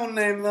had their own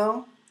name,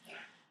 though.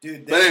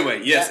 Dude, but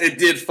anyway, yes, it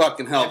did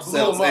fucking help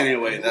sales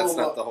anyway. That's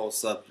not the whole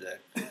subject.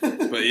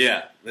 But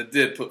yeah, it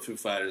did put Foo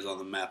Fighters on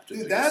the map.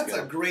 Dude, that's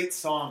a great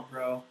song,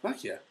 bro.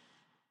 Fuck yeah.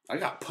 I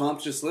got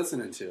pumped just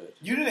listening to it.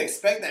 You didn't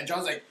expect that.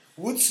 John's like,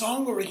 what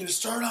song are we going to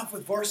start off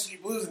with Varsity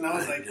Blues? And I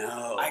was like,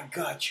 no. I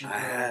got you,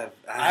 bro.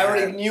 I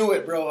already knew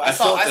it, bro. I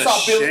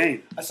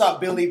saw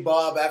Billy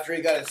Bob after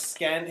he got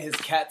his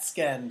cat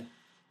scanned.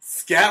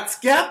 Scat?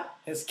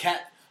 His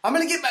cat. I'm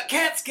going to get my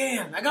cat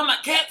scanned. I got my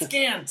cat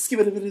scanned.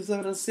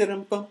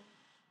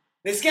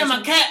 They scanned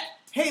my cat.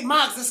 Hey,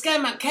 Mox, they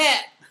scanned my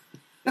cat.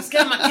 They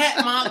scanned my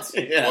cat, Mox.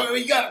 Yeah. Boy,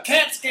 you got a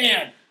cat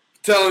scan.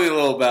 Tell me a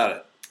little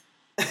about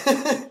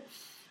it.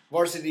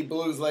 Varsity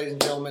Blues, ladies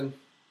and gentlemen,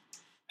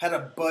 had a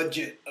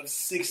budget of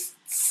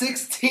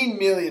 $16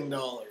 million.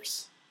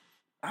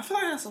 I feel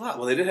like that's a lot.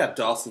 Well, they did have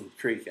Dawson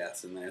Creek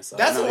ass in there. So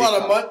that's a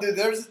lot of money.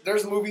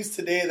 There's movies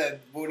today that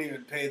won't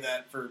even pay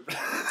that for.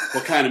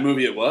 What kind of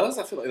movie it was?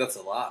 I feel like that's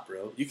a lot,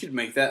 bro. You could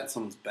make that in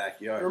someone's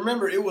backyard.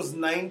 Remember, it was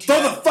Throw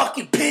the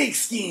fucking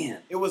pigskin!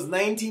 It was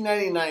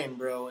 1999,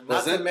 bro.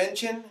 Not to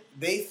mention,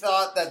 they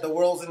thought that the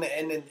world was going to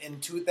end in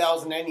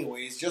 2000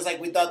 anyways, just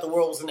like we thought the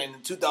world was going to end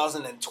in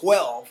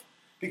 2012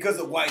 because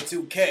of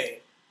Y2K.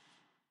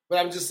 But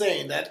I'm just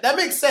saying, that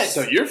makes sense.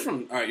 So you're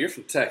from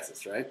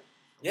Texas, right?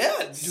 Yeah.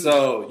 Dude.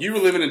 So you were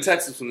living in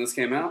Texas when this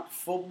came out?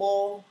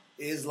 Football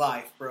is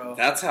life, bro.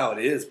 That's how it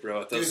is,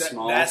 bro. At those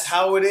small. That's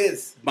how it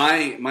is.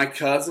 My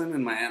cousin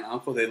and my aunt and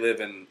uncle, they live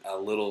in a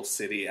little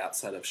city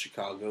outside of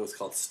Chicago. It's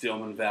called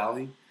Stillman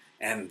Valley.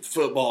 And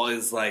football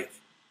is like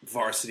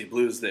Varsity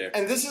Blues there.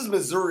 And this is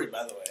Missouri,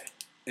 by the way.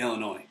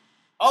 Illinois.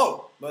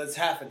 Oh, but it's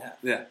half and half.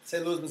 Yeah.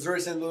 St. Louis, Missouri,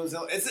 St. Louis,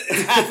 Illinois. It's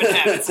half and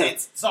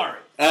half. Sorry.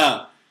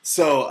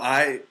 So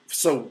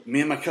me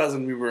and my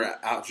cousin, we were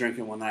out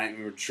drinking one night, and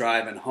we were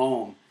driving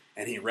home,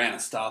 and he ran a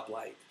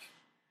stoplight.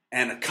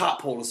 And a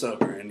cop pulled us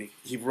over, and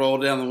he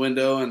rolled down the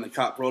window, and the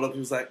cop rolled up. He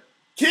was like,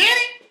 "Kenny,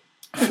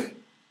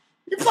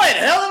 you played a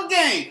hell of a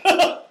game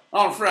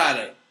on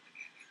Friday.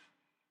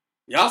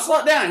 Y'all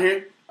slow down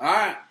here. All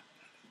right,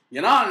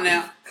 get on it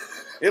now."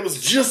 It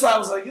was just, I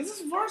was like, "Is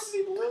this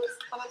Varsity Blues?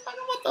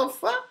 What the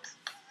fuck?"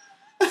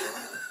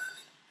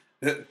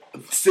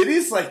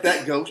 Cities like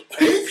that go.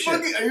 Are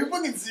you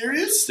fucking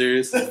serious?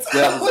 Serious?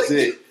 That was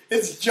it.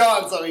 It's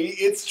John, so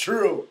it's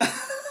true.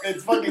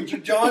 It's fucking true.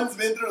 John's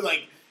been through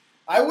like.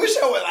 I wish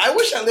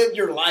I lived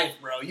your life,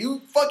 bro. You're a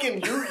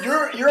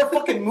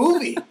fucking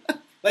movie.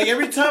 Like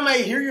every time I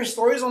hear your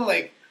stories, I'm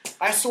like,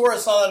 I swore I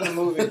saw that in a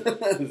movie.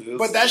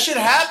 But that shit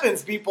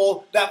happens,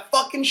 people. That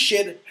fucking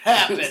shit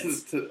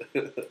happens.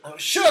 Oh,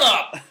 shut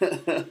up.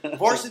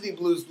 Varsity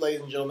Blues,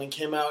 ladies and gentlemen,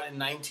 came out in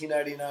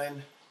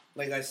 1999,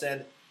 like I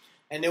said.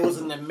 And it was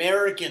an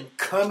American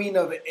coming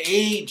of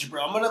age,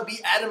 bro. I'm going to be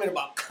adamant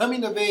about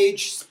coming of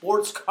age,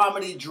 sports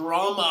comedy,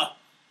 drama.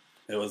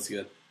 It was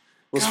good.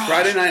 Was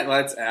Friday Night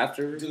Lights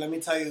after? Dude, let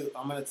me tell you,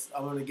 I'm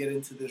gonna get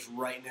into this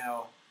right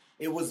now.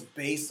 It was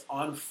based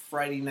on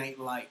Friday Night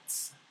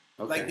Lights.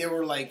 Okay. Like they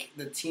were like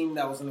the team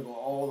that was gonna go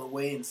all the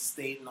way in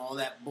state and all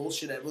that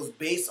bullshit. It was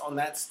based on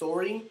that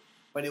story,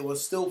 but it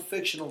was still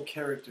fictional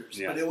characters.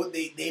 Yeah. But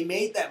they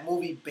made that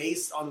movie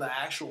based on the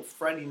actual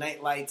Friday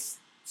Night Lights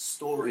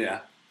story. Yeah.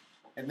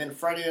 And then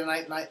Friday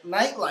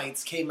Night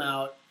Lights came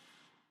out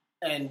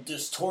and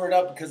just tore it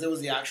up because it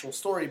was the actual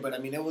story. But, I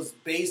mean, it was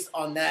based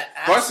on that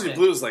aspect. Varsity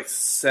Blues, like,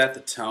 set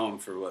the tone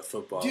for what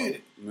football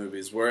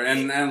movies were.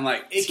 And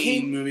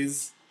teen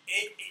movies.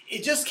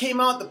 It just came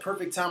out at the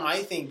perfect time, I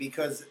think,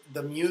 because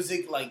the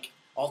music, like,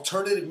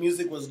 alternative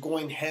music was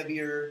going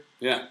heavier.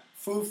 Yeah.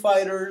 Foo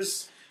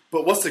Fighters.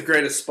 But what's the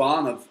greatest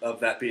spawn of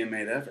that being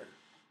made ever?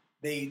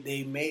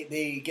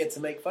 They get to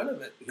make fun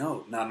of it.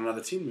 No, not another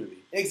teen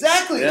movie.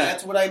 Exactly. Yeah.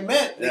 That's what I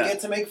meant. They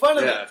get to make fun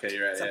of it. Yeah, okay,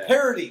 you're right. It's a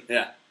parody.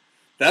 Yeah.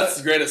 That's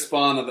the greatest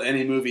spawn of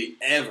any movie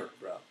ever,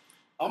 bro.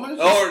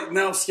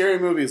 Scary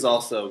Movie is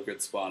also a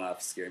good spawn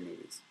off scary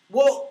movies.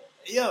 Well,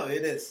 yeah,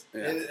 it is.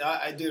 Yeah.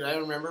 I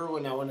remember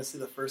when I went to see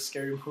the first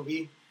scary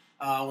movie.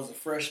 I was a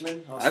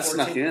freshman. I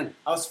snuck in.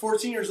 I was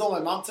 14 years old. My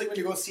mom took me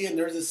to go see it, and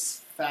there was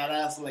this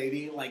fat-ass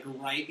lady, like,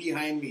 right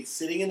behind me,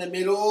 sitting in the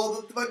middle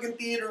of the fucking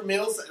theater,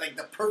 like,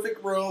 the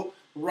perfect row,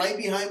 right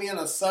behind me on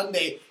a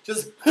Sunday,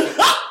 just...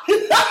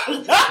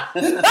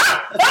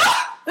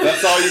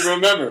 That's all you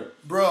remember.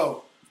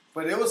 Bro.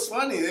 But it was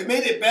funny. They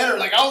made it better.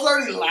 Like, I was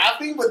already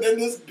laughing, but then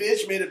this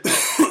bitch made it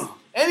better.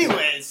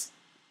 Anyways,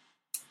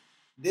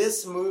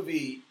 this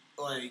movie,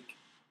 like,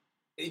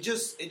 it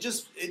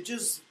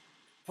just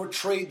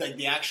portrayed, like,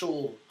 the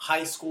actual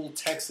high school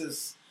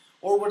Texas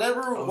or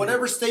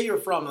whatever state you're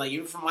from. Like,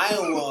 you're from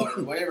Iowa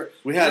or whatever.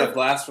 We had a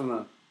blast from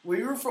the...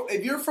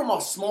 If you're from a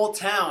small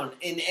town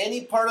in any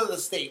part of the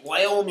state,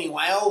 Wyoming,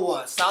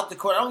 Iowa, South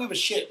Dakota, I don't give a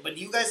shit, but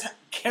you guys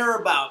care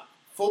about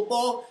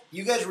football,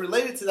 you guys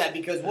related to that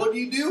because what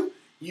do?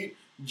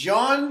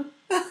 John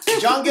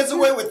gets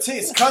away with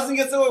his cousin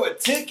gets away with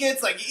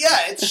tickets. Like,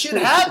 yeah, shit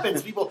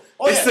happens. People.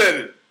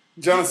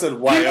 John said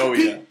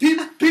Wyoming.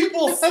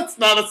 People. That's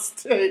not a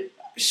state.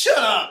 Shut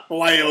up,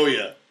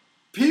 Wyoming.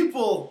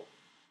 People.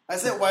 I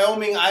said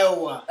Wyoming,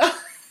 Iowa.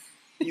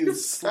 You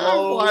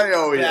slow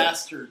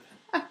bastard.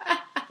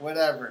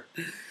 Whatever.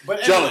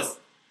 But Jonas,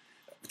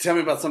 tell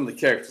me about some of the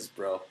characters,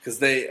 bro, because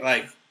they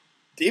like.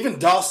 Even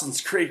Dawson's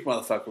Creek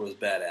motherfucker was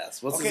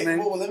badass. What's his name?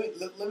 Well, let me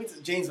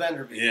James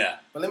Vanderbeek. Yeah.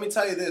 But let me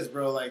tell you this,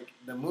 bro. Like,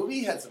 the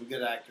movie had some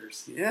good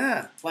actors.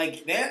 Yeah.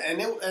 Like, that,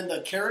 and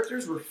the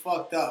characters were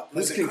fucked up.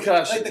 Who's like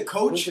Concussion? Like the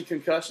coach. Who's the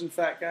concussion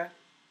fat guy?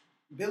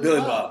 Billy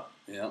Bob.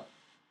 Yeah.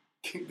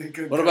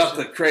 What about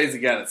the crazy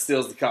guy that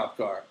steals the cop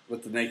car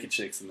with the naked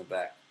chicks in the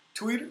back?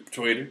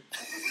 Tweeter.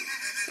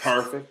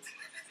 Perfect.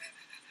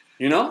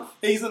 You know?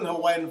 He's in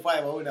Hawaiian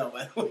 5-0 now,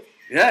 by the way.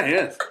 Yeah, he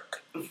is.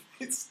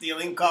 He's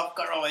stealing cop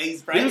cars. Oh,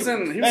 he's driving. He was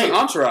in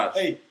Entourage.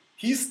 Hey,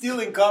 he's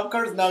stealing cop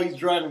cars. Now he's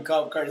driving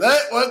cop cars. Hey,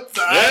 what's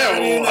up?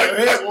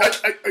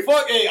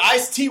 Fuck, hey,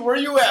 Ice-T, where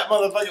you at,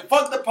 motherfucker?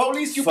 Fuck the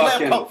police. You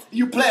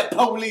play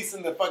police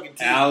in the fucking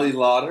team. Allie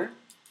Lauder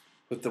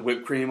with the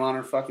whipped cream on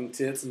her fucking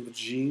tits and the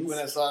jeans. When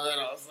I saw that,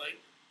 I was like,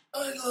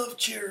 I love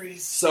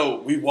cherries. So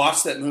we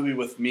watched that movie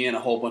with me and a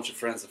whole bunch of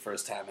friends the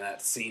first time, and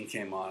that scene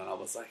came on, and I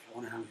was like, I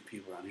wonder how many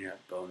people around here have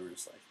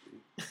boners like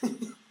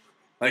me.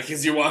 Like,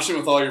 because you're watching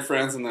with all your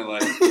friends, and they're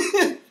like...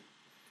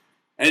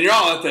 and you're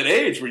all at that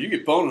age where you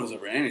get boners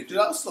over anything. Dude,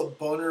 I'm still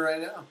boner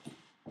right now.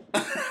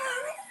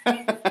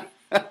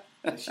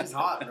 She's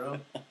hot, bro.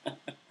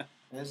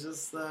 It's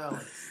just...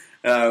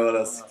 what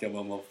else? Come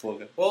on,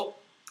 motherfucker. Well,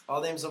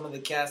 I'll name some of the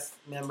cast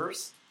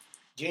members.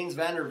 James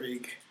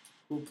Vanderbeek,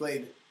 who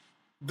played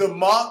the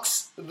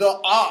Mox the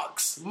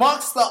Ox.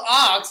 Mox the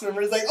Ox.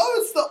 Remember, he's like, oh,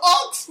 it's the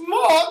Ox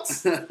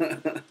Mox.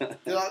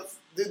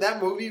 Dude,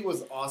 that movie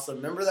was awesome.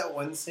 Remember that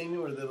one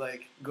scene where they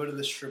like go to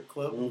the strip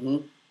club,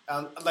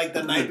 like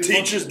the night before?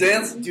 Teachers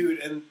dancing, dude,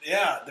 and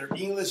yeah, their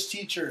English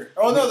teacher.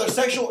 Oh no, their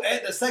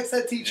sex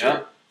ed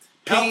teacher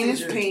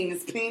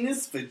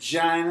Penis,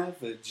 vagina.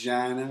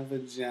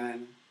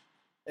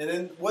 And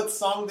then what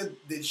song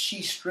did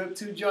she strip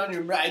to, John?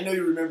 I know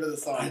you remember the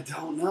song. I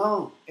don't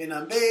know. And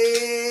I'm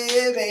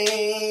baby,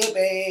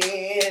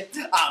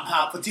 I'm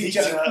hot for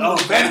teacher. Oh,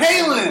 Van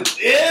Halen.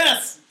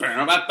 Yes. And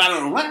they're like,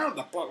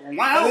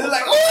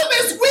 oh,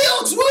 Miss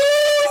Wilkes,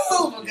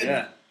 woo!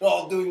 Yeah. They're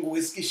all doing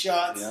whiskey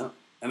shots. Yeah.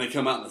 And they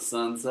come out and the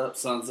sun's up,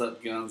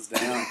 guns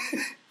down.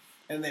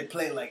 And they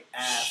play like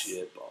ass.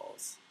 Shit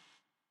balls.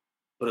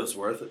 But it was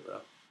worth it,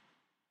 bro.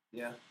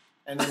 Yeah.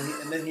 And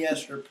then he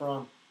asked her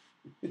prom.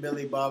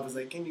 Billy Bob was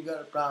like, "Can you go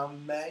to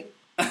prom, May?"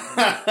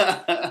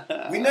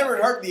 We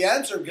never heard the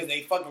answer because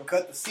they fucking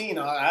cut the scene.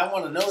 I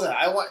want to know that.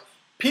 I want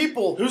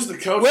people. Who's the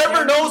coach?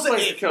 Whoever knows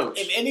Who's it. the coach?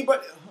 If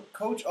anybody,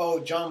 coach,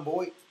 John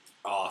Boyd.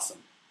 Awesome.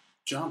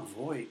 John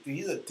Voight. Dude,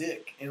 he's a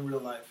dick in real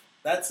life.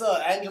 That's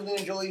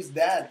Angelina Jolie's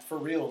dad for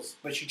reals,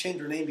 but she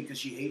changed her name because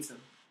she hates him.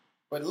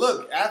 But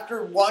look,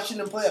 after watching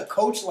him play a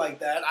coach like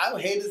that, I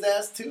would hate his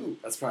ass too.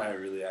 That's probably how he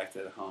really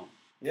acted at home.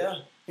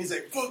 Yeah. He's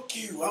like, fuck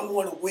you, I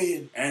want to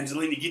win.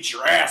 Angelina, get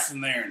your ass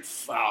in there and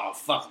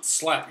fucking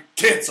slap your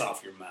tits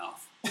off your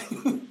mouth.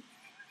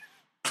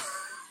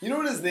 You know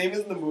what his name is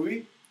in the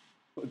movie?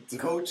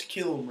 Coach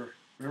Kilmer.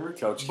 Remember?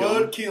 Coach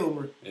Bud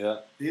Kilmer.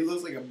 Yeah. He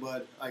looks like a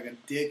bud, like a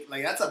dick.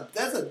 Like that's a.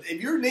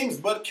 If your name's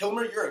Bud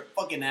Kilmer, you're a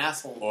fucking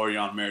asshole. Or you're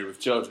on Married with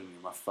Children.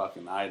 You're my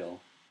fucking idol.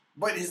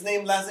 But his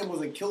last name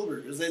wasn't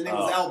Kilbert. His name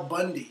was Al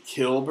Bundy.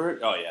 Kilbert?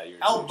 Oh yeah, you're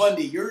Al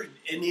Bundy. You're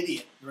an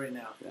idiot right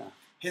now. Yeah.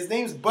 His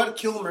name's Bud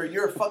Kilmer.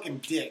 You're a fucking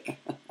dick.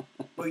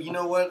 But you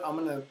know what? I'm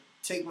gonna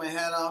take my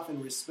hat off in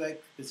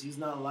respect because he's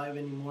not alive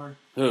anymore.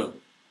 Who?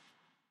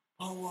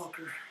 Paul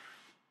Walker.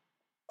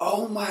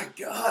 Oh my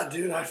god,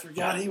 dude! I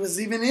forgot he was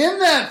even in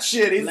that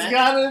shit.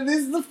 This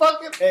is the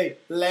fucking. Hey,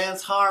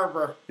 Lance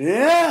Harbor.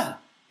 Yeah,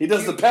 he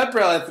does the pep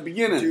rally at the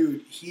beginning.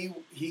 Dude, he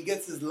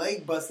gets his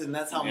leg busted, and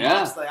that's how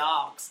Mox the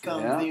Ox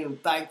comes in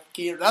and take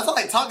care. That's what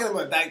I'm talking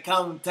about. That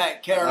come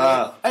take care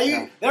of.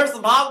 Hey, there's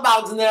some hot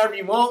dogs in there if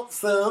you want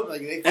some.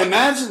 Like,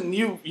 imagine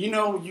you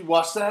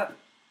watch that.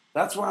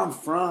 That's where I'm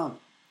from.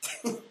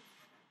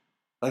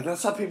 Like,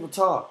 that's how people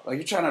talk. Like,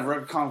 you're trying to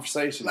have a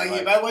conversation. Like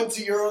if I went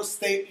to your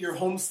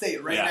home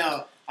state right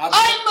now,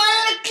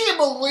 I can't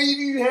believe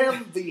you have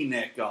a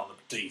V-neck on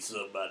the piece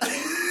of my neck.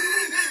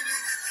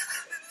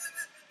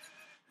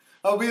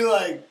 I'll be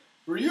like,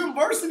 were you in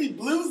Varsity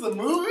Blues, the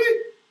movie?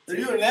 Are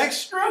you an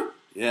extra?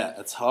 Yeah,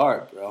 it's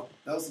hard, bro.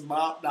 That was some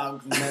hot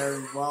dogs in there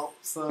as well.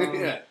 So,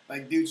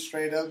 like, dude,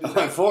 straight up.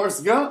 Like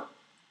Forrest Gump?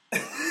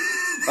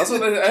 That's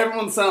what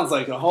everyone sounds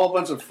like. A whole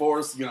bunch of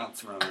Forrest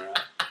Gumps running around.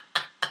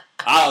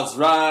 I was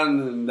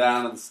running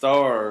down to the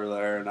store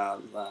there, and I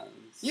was like,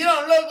 you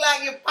don't look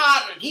like you're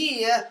part of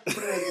here.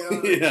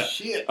 Yeah.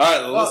 Shit. All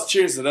right, well, let's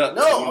cheers it up.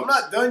 No, I'm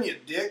not done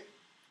yet, Dick.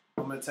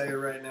 I'm going to tell you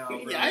right now.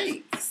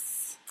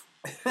 Yikes.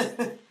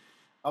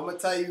 I'm going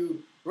to tell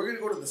you, we're going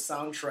to go to the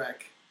soundtrack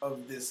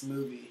of this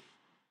movie.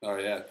 Oh,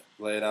 yeah.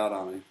 Lay it out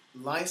on me.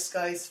 Nice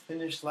Guys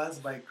Finished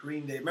Last by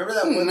Green Day. Remember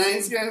that one?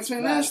 Nice Guys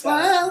Finished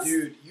Last?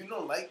 Dude, you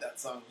don't like that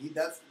song.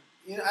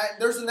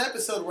 There's an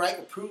episode where I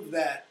could prove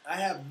that. I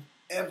have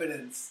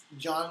evidence.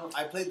 John,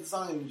 I played the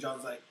song and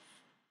John's like,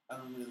 I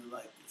don't really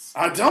like this.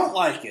 I don't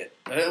like it.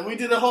 We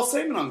did a whole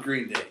segment on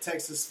Green Day.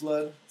 Texas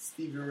Flood,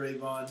 Stevie Ray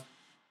Vaughan.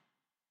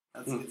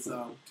 That's a good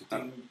song.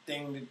 Ding,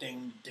 ding,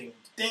 ding, ding,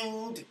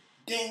 ding,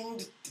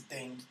 ding,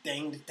 ding,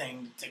 ding,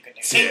 ding,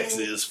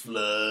 Texas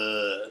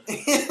Flood.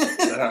 Is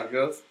that how it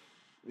goes?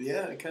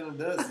 Yeah, it kind of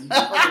does. You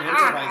fucking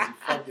improvise, you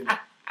fucking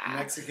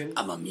Mexican.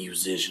 I'm a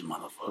musician,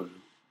 motherfucker.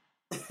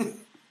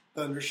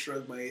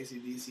 Thunderstruck by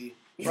AC/DC.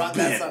 Brought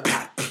that song.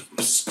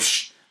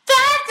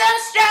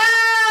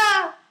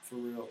 For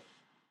real.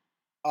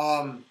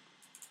 I'm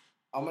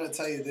gonna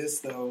tell you this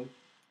though.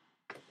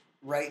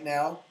 Right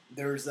now,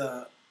 there's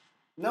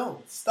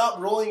no. Stop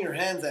rolling your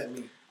hands at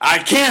me. I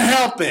can't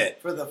help it.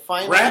 For the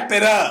final, wrap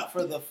it up.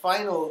 For the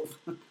final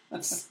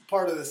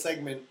part of the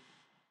segment,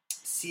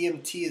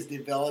 CMT is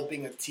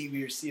developing a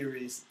TV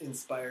series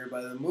inspired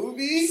by the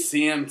movie.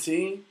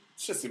 CMT?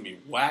 It's just gonna be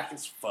whack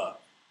as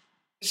fuck.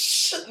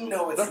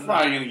 No, it's They're not.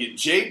 probably gonna get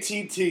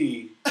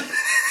JTT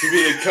to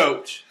be the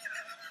coach.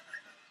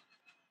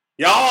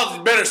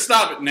 Y'all better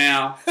stop it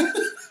now.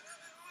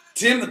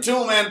 Tim the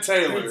Toolman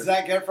Taylor.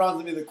 Zac Efron's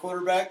gonna be the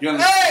quarterback.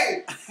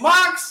 Hey,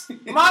 Mox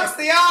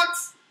the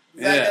Ox.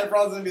 Zac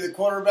Efron's gonna be the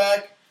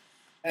quarterback.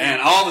 And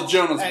all the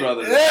Jonas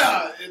brothers.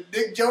 Yeah,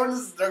 Nick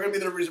Jonas. They're gonna be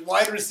the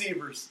wide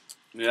receivers.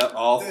 Yep,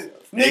 all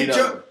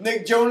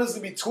Nick Jonas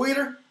will be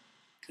Tweeter.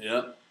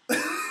 Yep.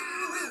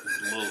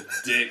 Little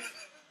dick.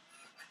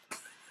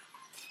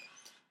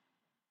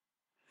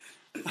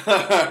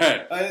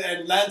 Alright.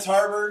 And Lance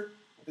Harbor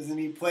is going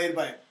to be played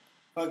by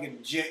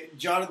fucking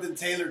Jonathan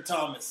Taylor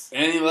Thomas.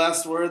 Any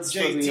last words?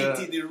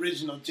 JTT, the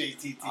original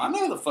JTT. I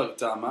know the fuck you're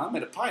talking about. I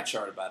made a pie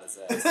chart about his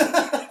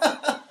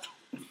ass.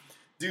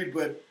 Dude,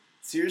 but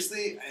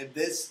seriously, if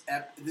this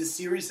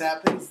series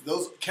happens,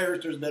 those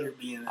characters better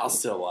be in it. I'll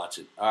still watch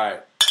it.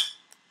 Alright.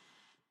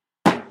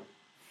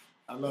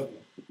 I love you.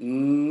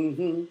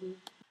 Mm-hmm.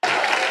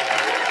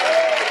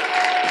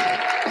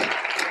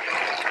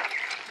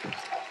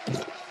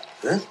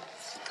 Huh?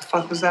 What the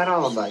fuck was that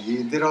all about?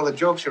 You did all the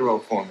jokes you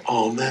wrote for me.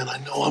 Oh, man, I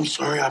know. I'm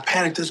sorry. I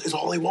panicked. This is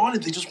all they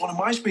wanted. They just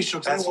wanted MySpace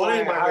jokes. That's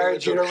why I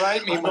hired you to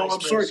write me I know. I'm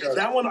MySpace sorry. jokes.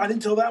 That one, I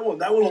didn't tell that one.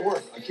 That one will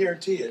work. I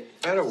guarantee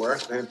it. Better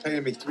work. They're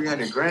paying me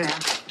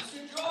 $300,000.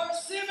 George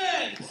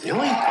Simmons!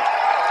 Really?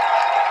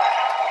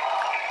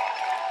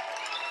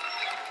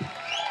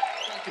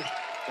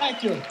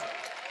 Thank you.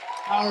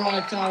 All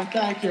right, Tom,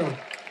 thank you.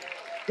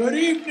 Good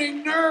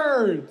evening,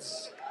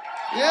 nerds.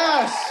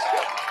 Yes.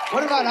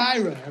 What about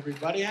Ira,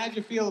 everybody? How'd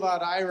you feel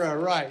about Ira?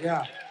 Right,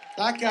 yeah.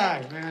 That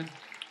guy, man.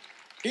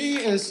 He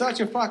is such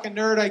a fucking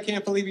nerd, I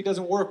can't believe he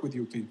doesn't work with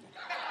you people.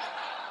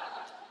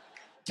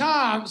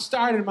 Tom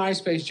started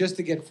MySpace just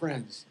to get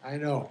friends. I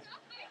know.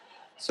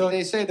 So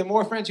they say the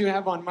more friends you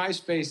have on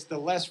MySpace, the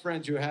less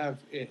friends you have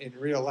in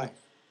real life.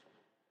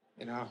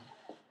 You know?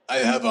 I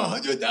have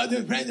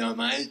 100,000 friends on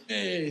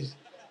MySpace.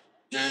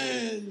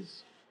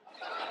 Yes.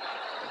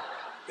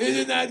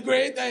 Isn't that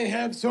great? I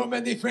have so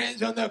many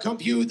friends on the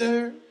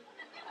computer.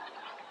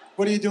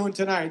 What are you doing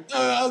tonight?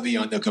 I'll be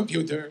on the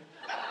computer.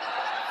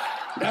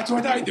 That's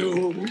what I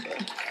do.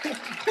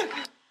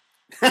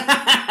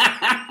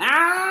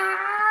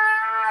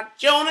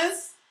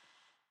 Jonas,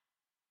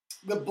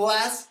 the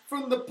blast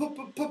from the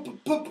podcast.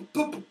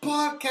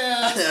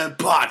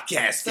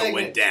 Podcast going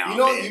segment. down. You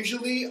know, man.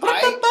 usually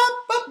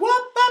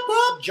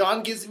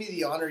John gives me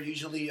the honor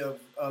usually of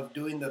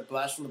doing the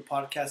blast from the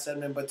podcast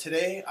segment, but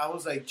today I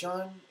was like,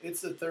 John,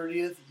 it's the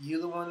 30th.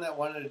 You're the one that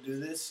wanted to do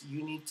this.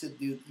 You need to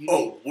do.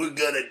 We're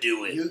gonna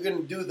do it. You're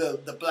gonna do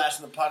the blast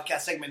from the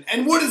podcast segment.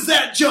 And what is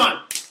that,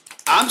 John?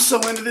 I'm so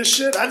into this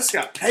shit. I just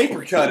got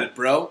paper cutted,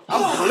 bro.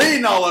 I'm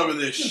bleeding all over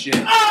this shit.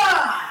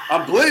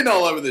 I'm bleeding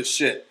all over this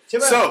shit.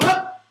 So, do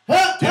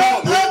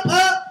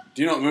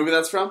you know what movie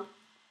that's from?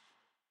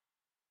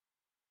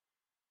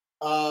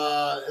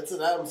 It's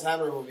an Adam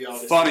Sandler movie,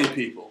 obviously. Funny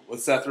People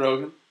with Seth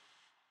Rogen.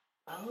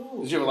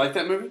 Oh. Did you ever like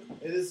that movie?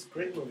 It is a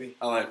great movie.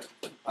 I like it.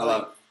 I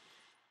love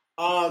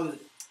it.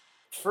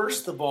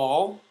 First of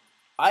all,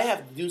 I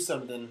have to do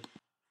something.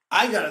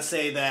 I gotta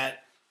say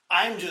that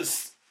I'm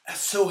just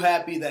so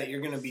happy that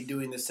you're gonna be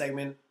doing this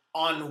segment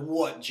on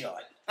what, John?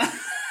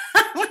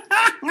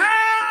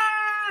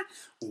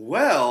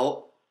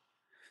 Well,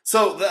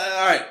 all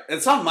right,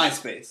 it's on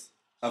MySpace,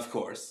 of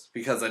course,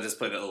 because I just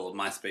played a little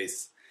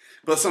MySpace.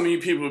 But some of you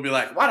people would be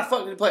like, why the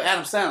fuck did you play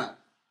Adam Sandler?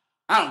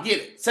 I don't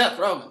get it. Seth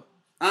Rogen.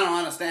 I don't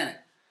understand it.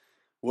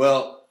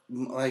 Well,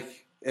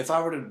 like, if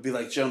I were to be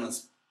like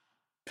Jonas,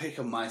 pick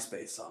a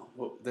MySpace song.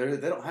 Well, they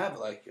don't have,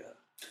 like...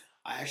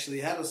 I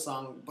actually have a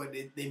song, but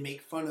they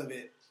make fun of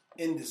it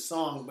in the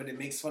song, but it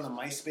makes fun of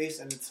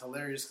MySpace, and it's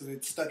hilarious because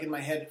it's stuck in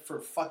my head for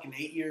fucking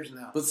 8 years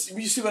now. But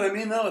you see what I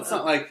mean, though? It's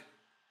not like...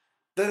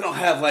 They don't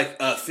have, like,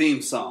 a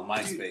theme song,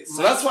 MySpace.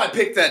 So that's why I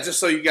picked that, just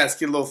so you guys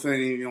get a little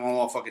thing, you know,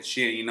 all fucking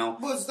shit, you know?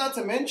 Well, it's not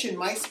to mention,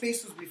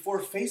 MySpace was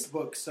before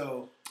Facebook,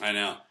 so... I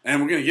know.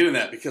 And we're going to get into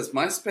that, because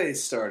MySpace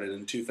started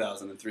in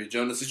 2003.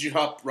 Jonas, did you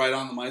hop right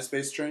on the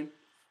MySpace train?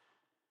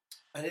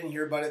 I didn't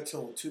hear about it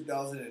till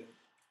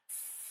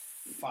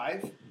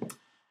 2005.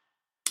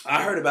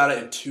 I heard about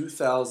it in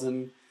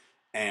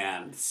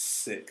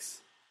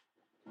 2006.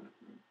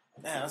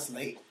 Man, that's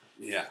late.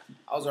 Yeah.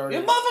 I was already...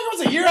 Yeah, motherfucker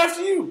was a year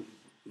after you.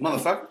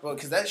 Motherfucker. Well,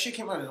 because that shit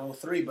came out in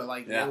 03, but,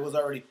 like, Yeah. it was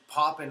already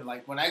popping.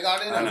 Like, when I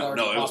got in, I know.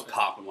 No, it was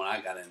popping when I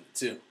got in,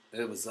 too.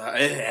 It was.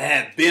 It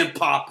had been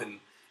popping,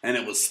 and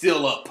it was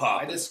still up I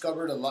popping.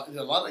 discovered a lot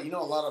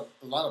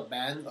of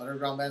bands,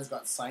 underground bands,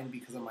 got signed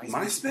because of MySpace.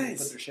 MySpace.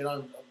 Put their shit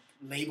on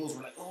labels.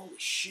 Were like, holy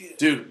shit,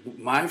 Dude,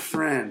 my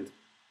friend,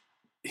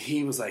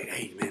 he was like,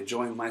 "Hey, man,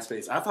 join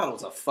MySpace." I thought it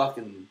was a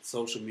fucking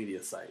social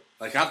media site.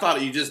 Like, I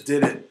thought you just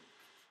did it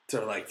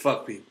to like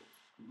fuck people.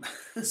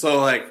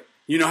 So, like,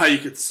 you know how you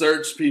could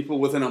search people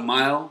within a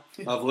mile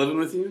of living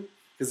with you?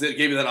 Because it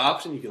gave you that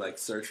option. You could, like,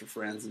 search for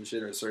friends and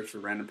shit or search for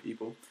random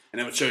people. And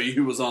it would show you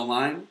who was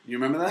online. You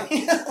remember that?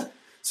 Yeah.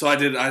 So I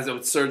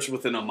would search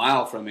within a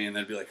mile from me, and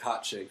there'd be, like,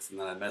 hot chicks. And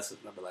then I'd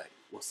message them. I'd be like,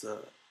 what's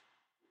up?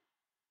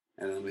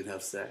 And then we'd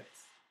have sex.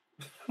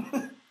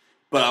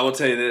 But I will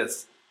tell you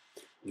this.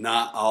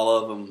 Not all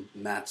of them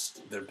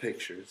matched their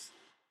pictures.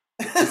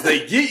 Because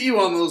they get you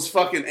on those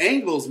fucking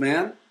angles,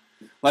 man.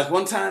 Like,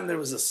 one time, there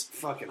was this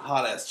fucking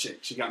hot-ass chick.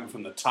 She got me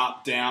from the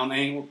top-down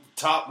angle,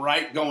 top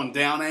right going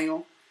down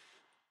angle.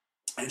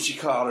 And she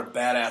caught her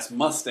badass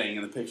Mustang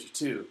in the picture,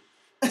 too.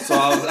 So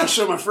I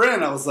showed my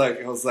friend, I was like,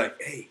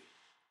 hey,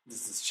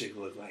 does this chick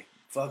look like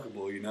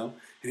fuckable, you know?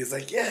 And he's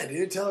like, yeah,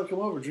 dude, tell her come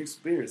over, drink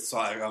some beers. So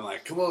I'm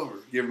like, come over,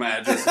 give her my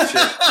address and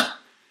shit.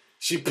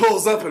 She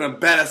pulls up in a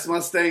badass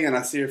Mustang, and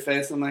I see her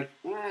face. I'm like,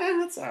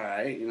 that's all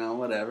right, you know,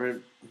 whatever.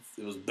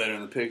 It was better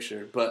in the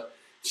picture. But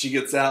she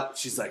gets out,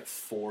 she's like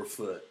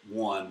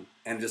 4'1"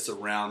 and just a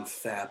round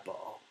fat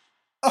ball.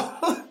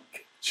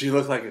 She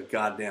looked like a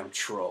goddamn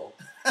troll.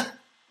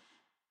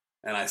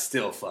 And I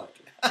still fucked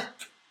her.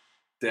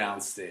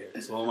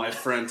 Downstairs. Well, my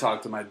friend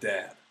talked to my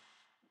dad.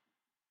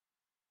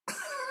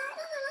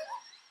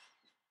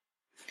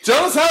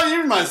 Jonas, how are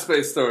your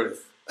MySpace stories?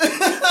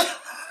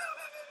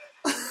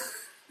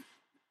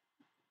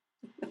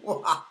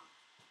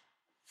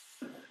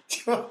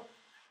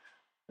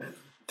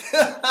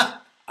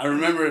 I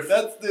remember if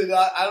That's dude.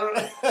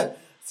 I don't.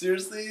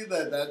 Seriously,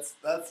 that's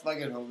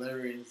fucking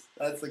hilarious.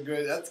 That's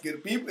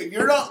good. People, if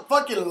you're not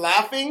fucking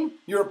laughing,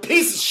 you're a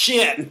piece of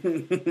shit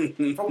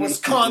from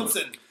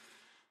Wisconsin.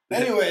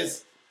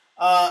 Anyways,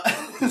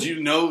 did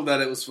you know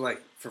that it was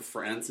like for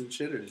friends and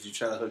shit, or did you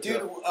try to hook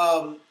it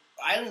up?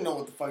 I didn't know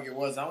what the fuck it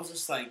was. I was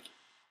just like,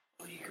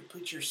 oh, you could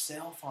put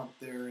yourself out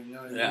there, you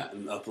know what I mean? Yeah,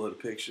 and upload a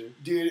picture.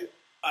 Dude,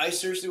 I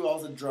seriously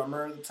was a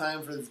drummer at the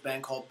time for this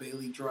band called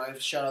Bailey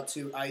Drive. Shout out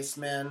to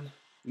Iceman.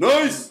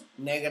 Nice!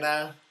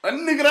 Negra. A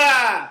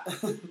negra!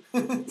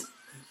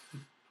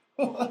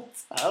 What?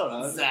 I don't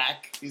know.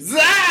 Zach.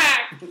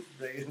 Zach!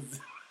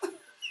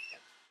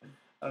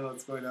 I don't know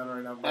what's going on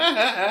right now, but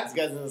this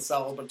guy's in a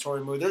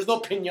celebratory mood. There's no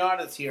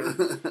piñatas here,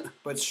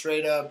 but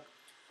straight up,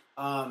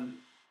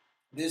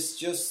 this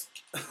just...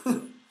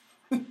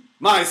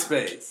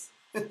 MySpace.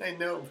 I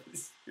know, but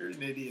you're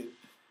an idiot.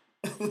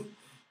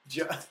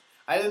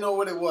 I didn't know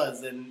what it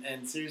was,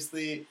 and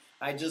seriously,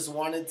 I just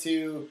wanted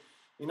to,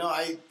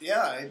 I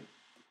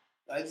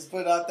just put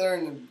it out there,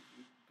 and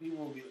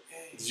people will be like,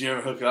 hey. Did you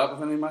ever hook up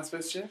with any of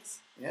MySpace chicks?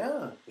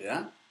 Yeah.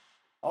 Yeah?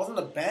 I was in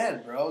a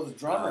band, bro. I was a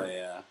drummer. Oh,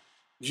 yeah.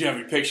 Did you have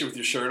your picture with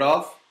your shirt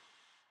off?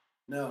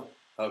 No.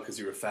 Oh, because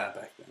you were fat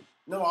back then.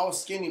 No, I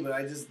was skinny, but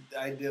I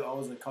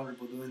wasn't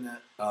comfortable doing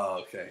that.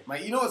 Oh, okay.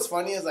 You know what's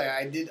funny is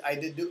I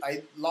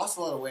lost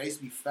a lot of weight. I used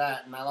to be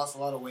fat, and I lost a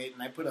lot of weight,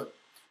 and I put a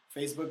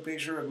Facebook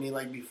picture of me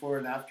like before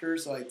and after.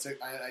 So I took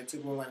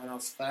one like when I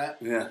was fat.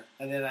 Yeah.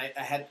 And then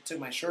I took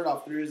my shirt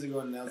off 3 years ago,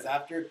 and that was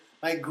after.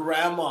 My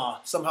grandma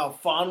somehow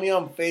found me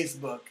on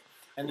Facebook,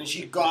 and then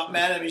she got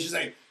mad at me. She's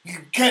like, "You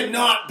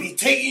cannot be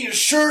taking your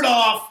shirt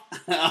off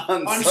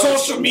on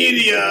social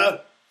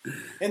media."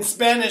 In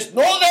Spanish,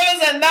 no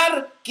debes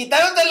andar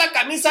quitándote la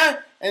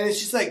camisa. And then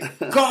she's like,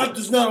 God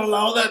does not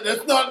allow that.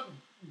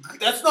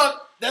 That's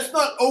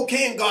not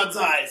okay in God's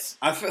eyes.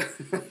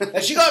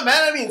 And she got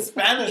mad at me in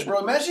Spanish, bro.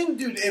 Imagine,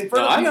 dude, in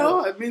front of people. I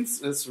know. It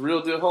means it's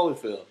real deal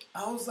Holyfield.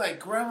 I was like,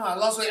 Grandma, I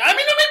lost weight. A mí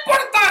no me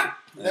importa.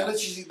 Yeah.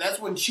 That's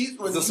when she.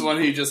 Is this the one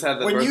who just had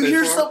the birthday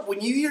when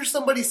you hear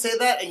somebody say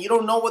that and you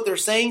don't know what they're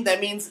saying, that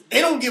means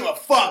they don't give a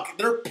fuck.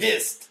 They're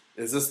pissed.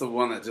 Is this the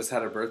one that just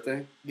had her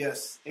birthday?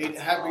 Yes.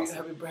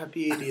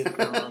 Happy 80th,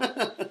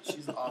 Grandma.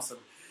 She's awesome.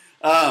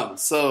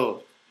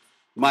 So,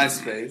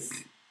 MySpace.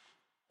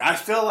 I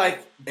feel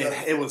like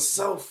it was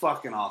so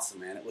fucking awesome,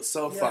 man. It was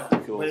so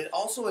fucking cool. But it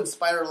also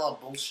inspired a lot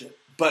of bullshit.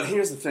 But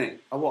here's the thing.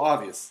 Well,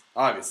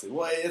 obviously.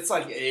 Well, it's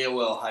like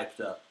AOL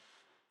hyped up.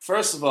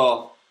 First of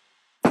all,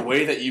 the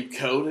way that you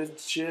coded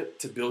shit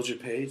to build your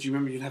page. You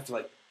remember you'd have to,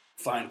 like,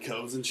 find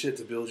codes and shit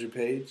to build your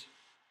page?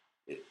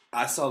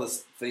 I saw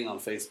this thing on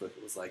Facebook.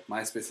 It was like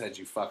MySpace had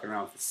you fucking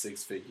around with a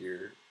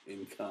 6-figure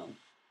income.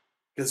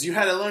 Because you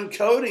had to learn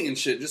coding and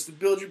shit just to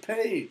build your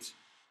page.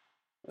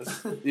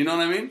 You know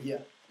what I mean?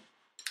 Yeah.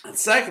 And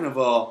second of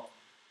all,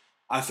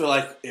 I feel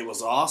like it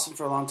was awesome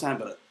for a long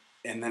time,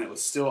 and then it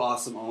was still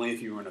awesome only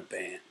if you were in a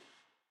band.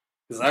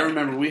 Because I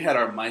remember we had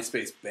our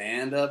MySpace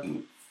band up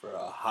for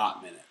a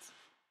hot minute.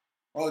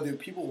 Oh, dude,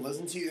 people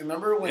listen to you.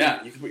 Remember when?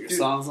 Yeah, you could put your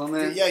songs on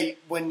there. Yeah,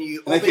 when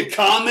you they could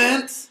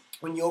comment.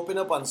 When you open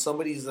up on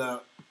somebody's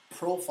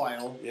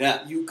profile,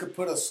 you could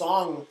put a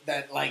song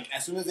that, like,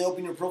 as soon as they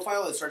open your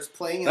profile, it starts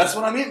playing. That's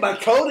what I mean by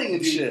coding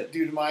and shit.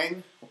 Dude,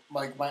 mine,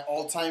 like, my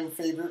all-time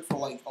favorite for,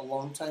 like, a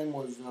long time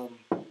was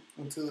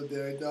Until the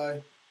Day I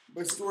Die.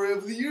 My story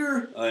of the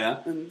year. Oh,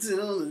 yeah?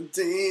 Until the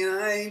day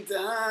I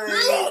die.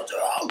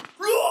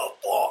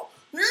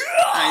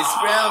 I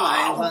spread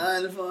my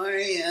blood for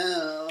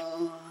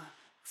you.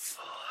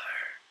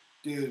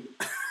 Dude.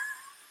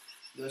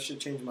 That shit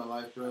changed my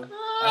life, bro.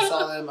 I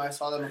saw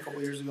them a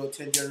couple years ago,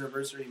 10th year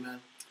anniversary,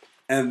 man.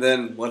 And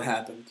then what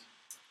happened?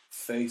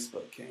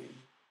 Facebook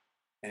came.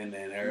 And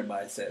then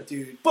everybody said,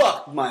 dude,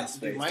 fuck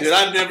MySpace. Dude,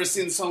 I've never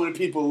seen so many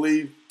people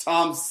leave.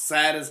 Tom's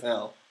sad as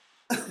hell.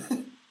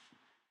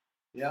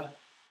 Yeah.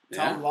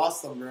 Tom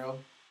lost them, bro.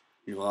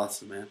 He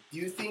lost them, man. Do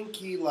you think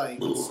he,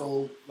 like,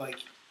 sold, like,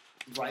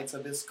 rights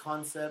of this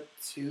concept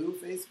to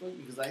Facebook?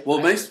 Because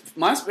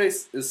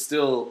MySpace is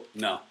still...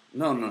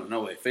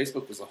 No way.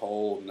 Facebook was a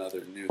whole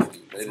nother new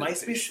thing. Is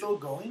MySpace still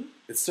going?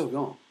 It's still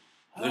going.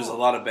 Oh. There's a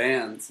lot of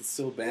bands. It's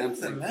still band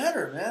thing. It doesn't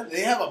matter, man.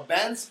 They have a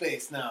band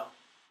space now.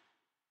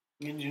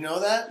 Did you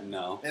know that?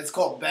 No. It's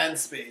called band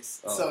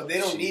space. Oh, so they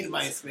don't need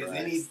MySpace. Christ.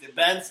 They need the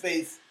band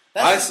space.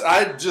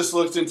 I just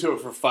looked into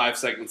it for 5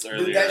 seconds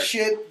earlier. Dude,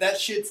 that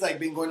shit's like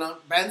been going on.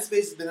 Band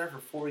space has been there for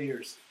 4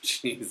 years.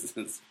 Jesus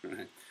Christ.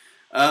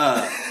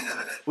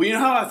 Well, you know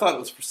how I thought it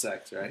was for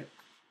sex, right?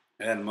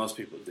 And most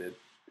people did.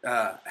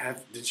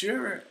 Did you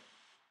ever?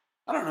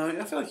 I don't know.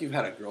 I feel like you've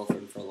had a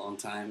girlfriend for a long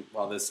time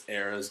while this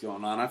era is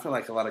going on. I feel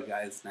like a lot of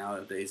guys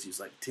nowadays use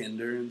like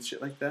Tinder and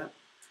shit like that.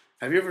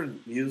 Have you ever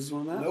used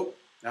one of that? Nope.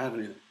 I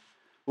haven't either.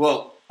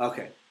 Well,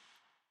 okay.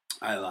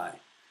 I lie.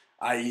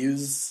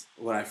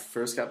 When I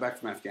first got back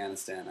from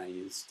Afghanistan, I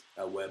used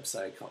a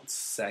website called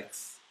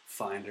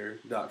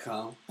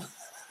sexfinder.com.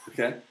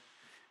 Okay?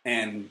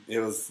 And it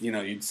was,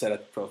 you'd set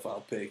up a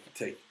profile pic,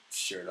 take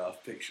shirt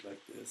off picture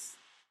like this.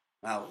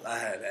 I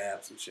had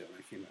abs and shit when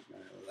I came up. I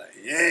was like,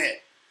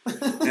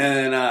 yeah.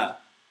 And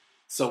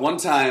so one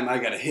time I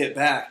got a hit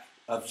back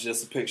of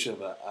just a picture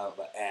of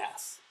an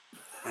ass.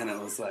 And it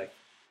was like,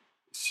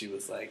 she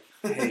was like,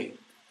 hey,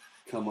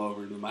 come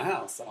over to my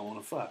house. I want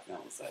to fuck. And I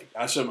was like,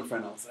 I showed my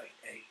friend. I was like,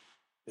 hey,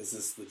 is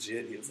this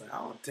legit? He was like,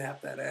 I'll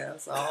tap that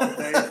ass all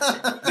day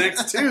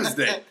next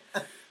Tuesday.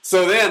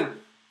 So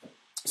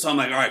I'm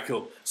like, all right,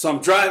 cool. So I'm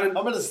driving.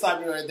 I'm going to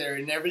stop you right there.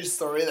 In every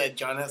story that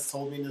John has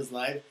told me in his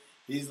life,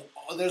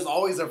 there's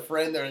always a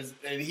friend there. Of course,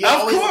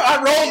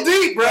 I roll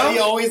deep, bro. He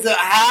always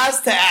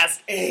has to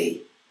ask,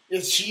 hey,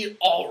 is she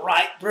all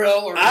right,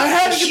 bro? Or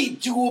is she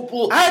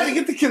doable? I had to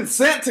get the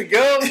consent to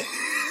go.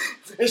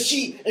 Is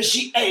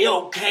she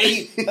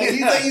A-okay?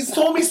 Like, he's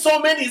told me so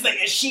many. He's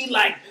like, is she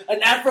like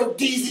an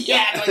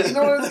aphrodisiac? Like, you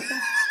know what I mean?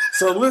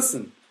 So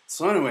listen.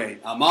 So anyway,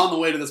 I'm on the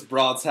way to this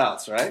broad's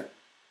house, right?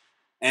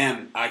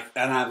 And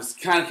I was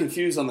kind of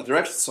confused on the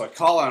directions, so I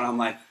call her and I'm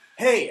like,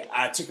 hey,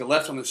 I took a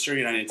left on the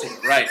street, I need to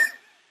take a right.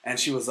 And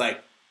she was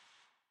like,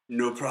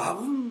 no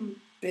problem,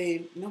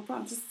 babe, no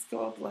problem, just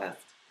go up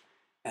left.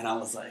 And I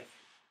was like,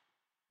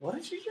 what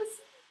did you just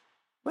say?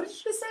 What did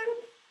you just say to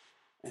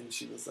me? And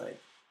she was like,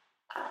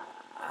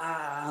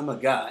 I'm a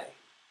guy.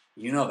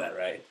 You know that,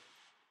 right?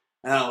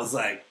 And I was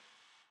like,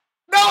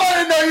 no, I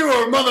didn't know you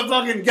were a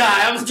motherfucking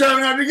guy. I was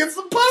driving out to get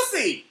some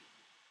pussy.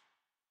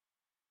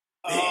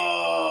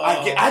 Oh.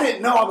 I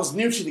didn't know. I was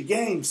new to the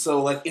game.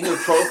 So, like, in their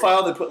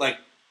profile, they put, like,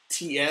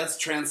 TS,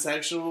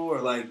 transsexual, or,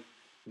 like,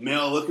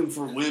 male looking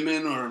for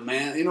women, or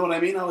man. You know what I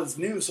mean? I was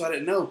new, so I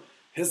didn't know.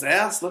 His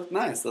ass looked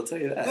nice, I'll tell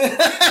you that.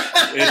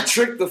 It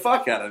tricked the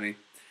fuck out of me.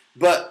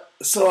 But,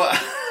 so I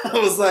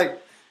was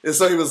like, and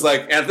so he was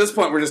like, at this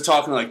point, we're just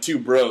talking like two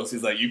bros.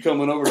 He's like, you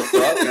coming over to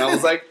fuck? And I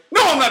was like,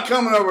 no, I'm not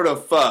coming over to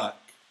fuck.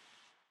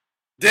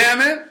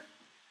 Damn it.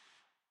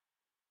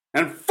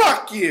 And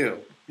fuck you.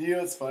 You know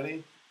what's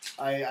funny?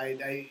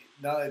 I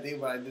now that I think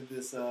about it, I did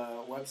this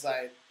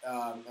website,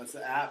 it's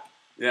an app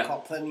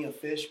called Plenty of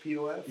Fish,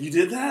 POF. You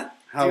did that?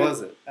 How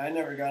was it? I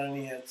never got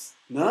any hits.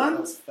 None? I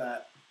was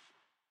fat.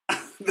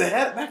 They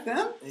had it back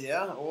then?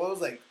 Yeah. Well, it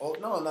was like,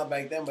 no, not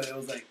back then, but it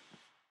was like,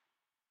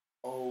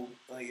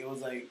 it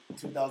was like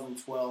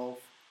 2012.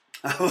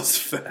 I was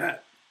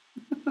fat.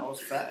 I was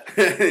fat.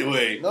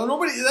 Anyway. No,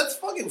 nobody, that's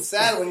fucking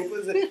sad when you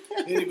put it,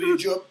 anybody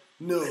jump.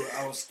 No,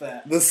 I was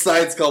fat. The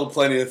site's called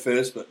Plenty of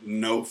Fish, but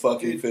no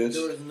fucking fish.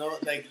 There was no,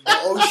 like, the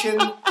ocean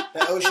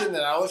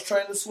that I was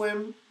trying to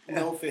swim,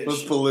 no fish. It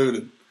was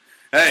polluted.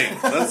 Hey,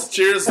 let's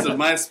cheers to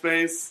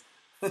MySpace.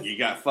 You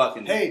got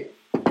fucking... Hey.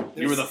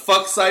 You were the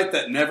fuck site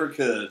that never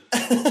could.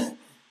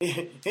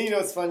 You know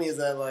what's funny is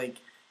that, like,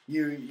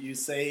 you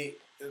say,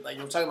 like,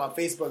 you're talking about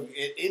Facebook,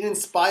 it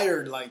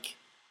inspired, like,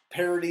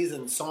 parodies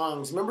and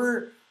songs.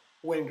 Remember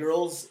when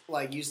girls,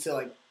 like, used to,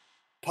 like,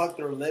 puck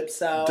their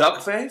lips out?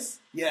 Duck face?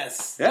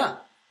 Yes. Yeah.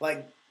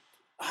 Like,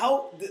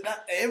 how,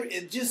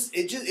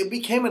 it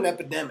became an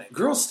epidemic.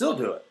 Girls still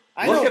do it.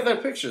 I Look know. at their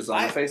pictures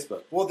on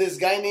Facebook. Well, this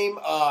guy named,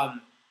 I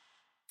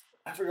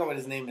forgot what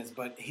his name is,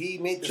 but he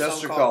made the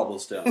Chester song called...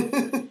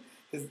 Cobblestone.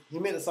 He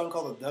made a song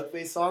called the Duck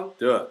Face song.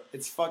 Do it.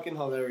 It's fucking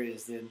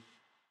hilarious, dude.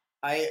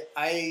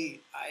 I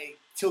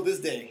till this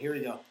day, here we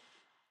go.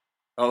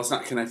 Oh, it's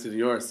not connected to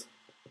yours.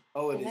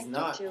 Oh, it is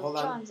not. Hold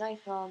on. John's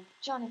iPhone.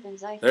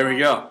 Jonathan's iPhone. There we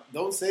go.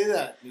 Don't say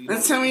that.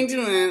 That's how we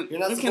do it. You're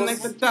not you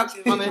supposed connect the to ducks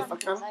on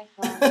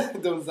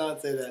it. Don't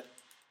not say that.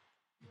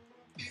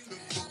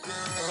 Beautiful girl,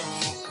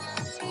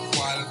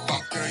 why the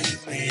fuck are you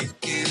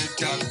making a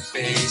duck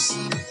face?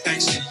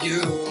 Thanks to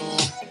you,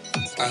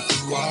 I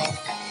threw up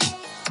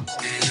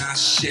and I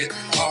shit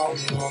all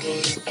over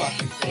the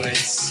fucking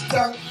place.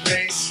 Duck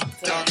face,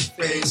 duck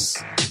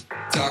face,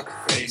 duck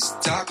face,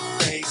 duck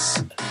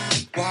face.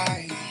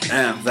 Why?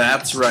 And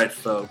that's right,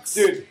 folks.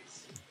 Dude.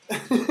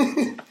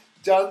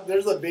 John,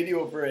 there's a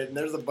video for it, and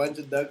there's a bunch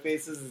of duck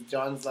faces, and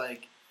John's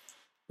like,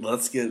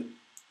 Let's get it.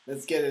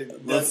 Let's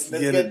get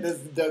this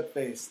duck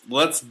face.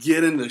 Let's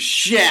get into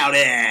shout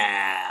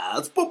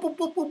outs.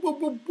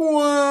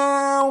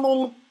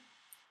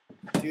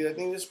 Dude, I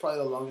think this is probably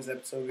the longest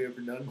episode we've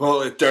ever done.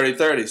 Well, it's Dirty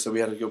 30, so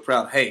we had to go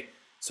proud. Hey,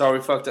 sorry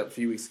we fucked up a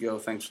few weeks ago.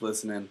 Thanks for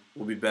listening.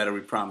 We'll be better,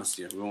 we promised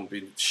you. We won't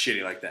be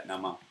shitty like that no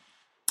more.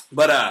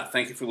 But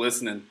thank you for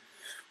listening.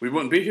 We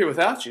wouldn't be here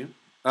without you.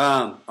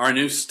 Our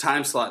new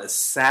time slot is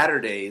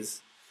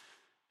Saturdays.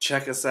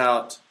 Check us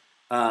out.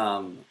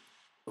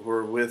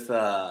 We're with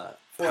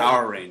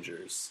Power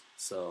Rangers.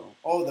 So.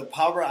 Oh, the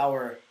Power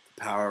Hour.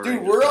 Power Dude,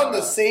 Rangers. we're on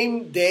the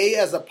same day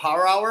as a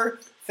Power Hour.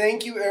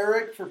 Thank you,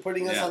 Eric, for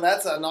putting us on.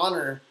 That's an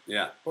honor.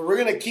 Yeah. But we're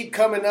going to keep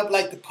coming up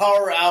like the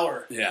Power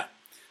Hour. Yeah.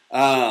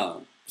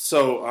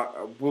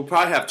 So we'll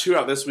probably have 2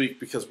 out this week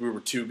because we were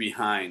 2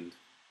 behind.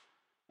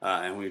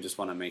 And we just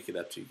want to make it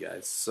up to you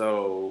guys.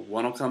 So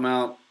one will come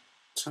out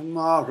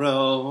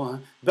tomorrow.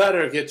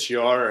 Better get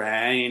your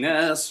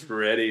anus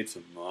ready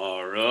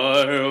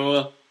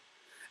tomorrow.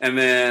 And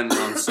then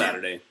on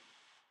Saturday.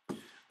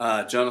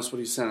 Jonas, what are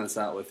you sending us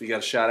out with? You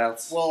got shout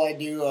outs? Well, I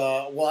do.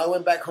 I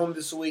went back home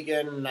this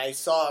weekend and I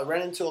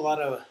ran into a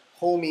lot of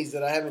homies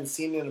that I haven't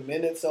seen in a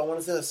minute. So I want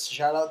to send a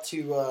shout out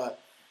to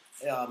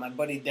my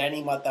buddy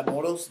Daniel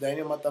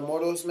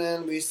Matamoros,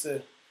 man. We used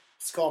to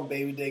just call him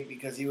Baby Dick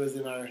because he was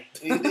in our.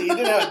 He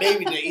didn't have a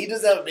baby dick. He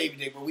does have a baby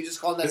dick, but we just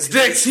call him that. His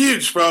dick's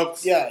huge,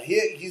 folks. Yeah,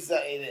 he's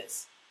it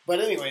is. But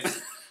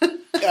anyways,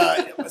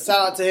 shout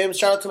out to him.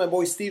 Shout out to my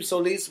boy Steve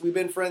Solis. We've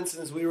been friends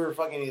since we were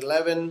fucking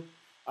 11.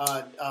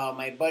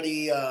 My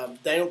buddy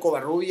Daniel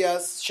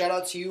Covarrubias. Shout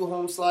out to you,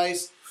 Home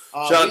Slice.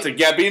 Shout out to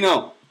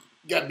Gabino.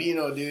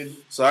 Gabino, dude.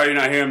 Sorry you're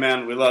not here,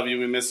 man. We love you.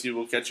 We miss you.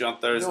 We'll catch you on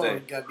Thursday.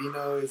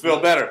 Gabino is feel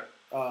better.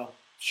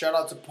 Shout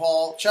out to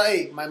Paul.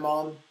 Hey, my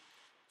mom.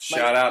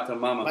 Shout out to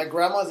Mama. My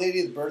grandma's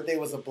 80th birthday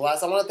was a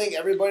blast. I want to thank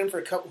everybody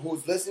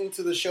who's listening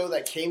to the show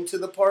that came to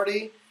the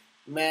party.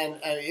 Man,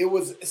 it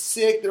was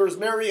sick. There was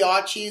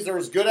mariachis. There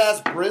was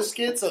good-ass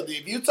brisket. So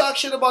if you talk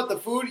shit about the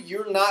food,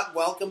 you're not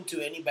welcome to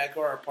any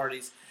backyard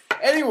parties.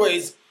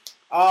 Anyways,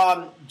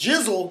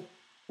 Jizzle,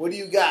 what do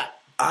you got?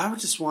 I would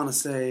just want to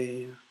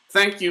say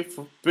thank you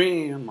for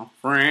being my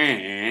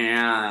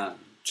friend.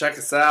 Check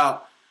us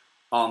out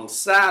on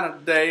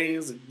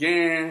Saturdays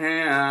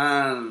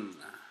again.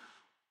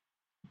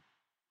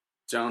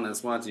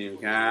 Jonas, what do you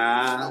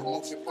got? Slow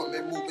motion for me,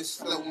 moving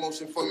slow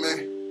motion for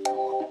me.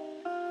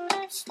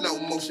 Slow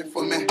motion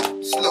for me,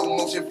 slow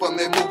motion for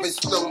me, moving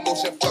slow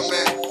motion for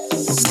me.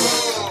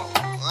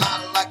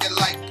 I like it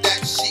like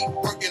that, she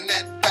working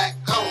that back.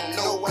 I don't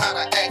know how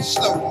to act,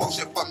 slow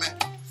motion for me.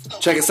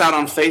 Check us out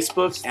on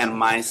Facebook and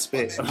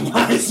MySpace.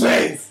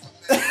 MySpace!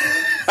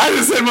 I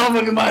just said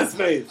motherfucking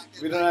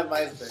MySpace. We don't have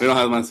MySpace. We don't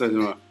have MySpace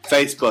anymore.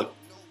 Facebook,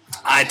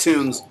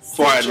 iTunes,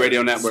 4-Eyed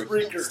Radio Network,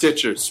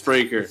 Stitcher,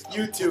 Spreaker,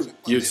 YouTube.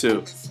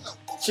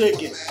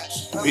 Chicken.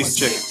 Piece of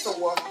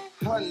chicken.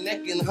 Her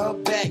neck and her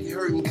back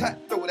hurting.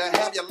 Cut through to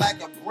have you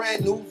like a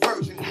brand new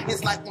version.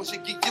 It's like once you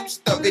get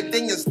used to it,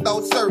 then you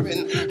start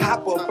serving.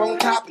 Hop up on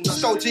top and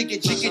so jiggy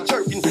jerking.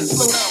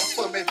 Slow down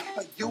for me.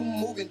 You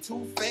moving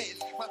too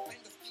fast. My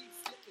fingers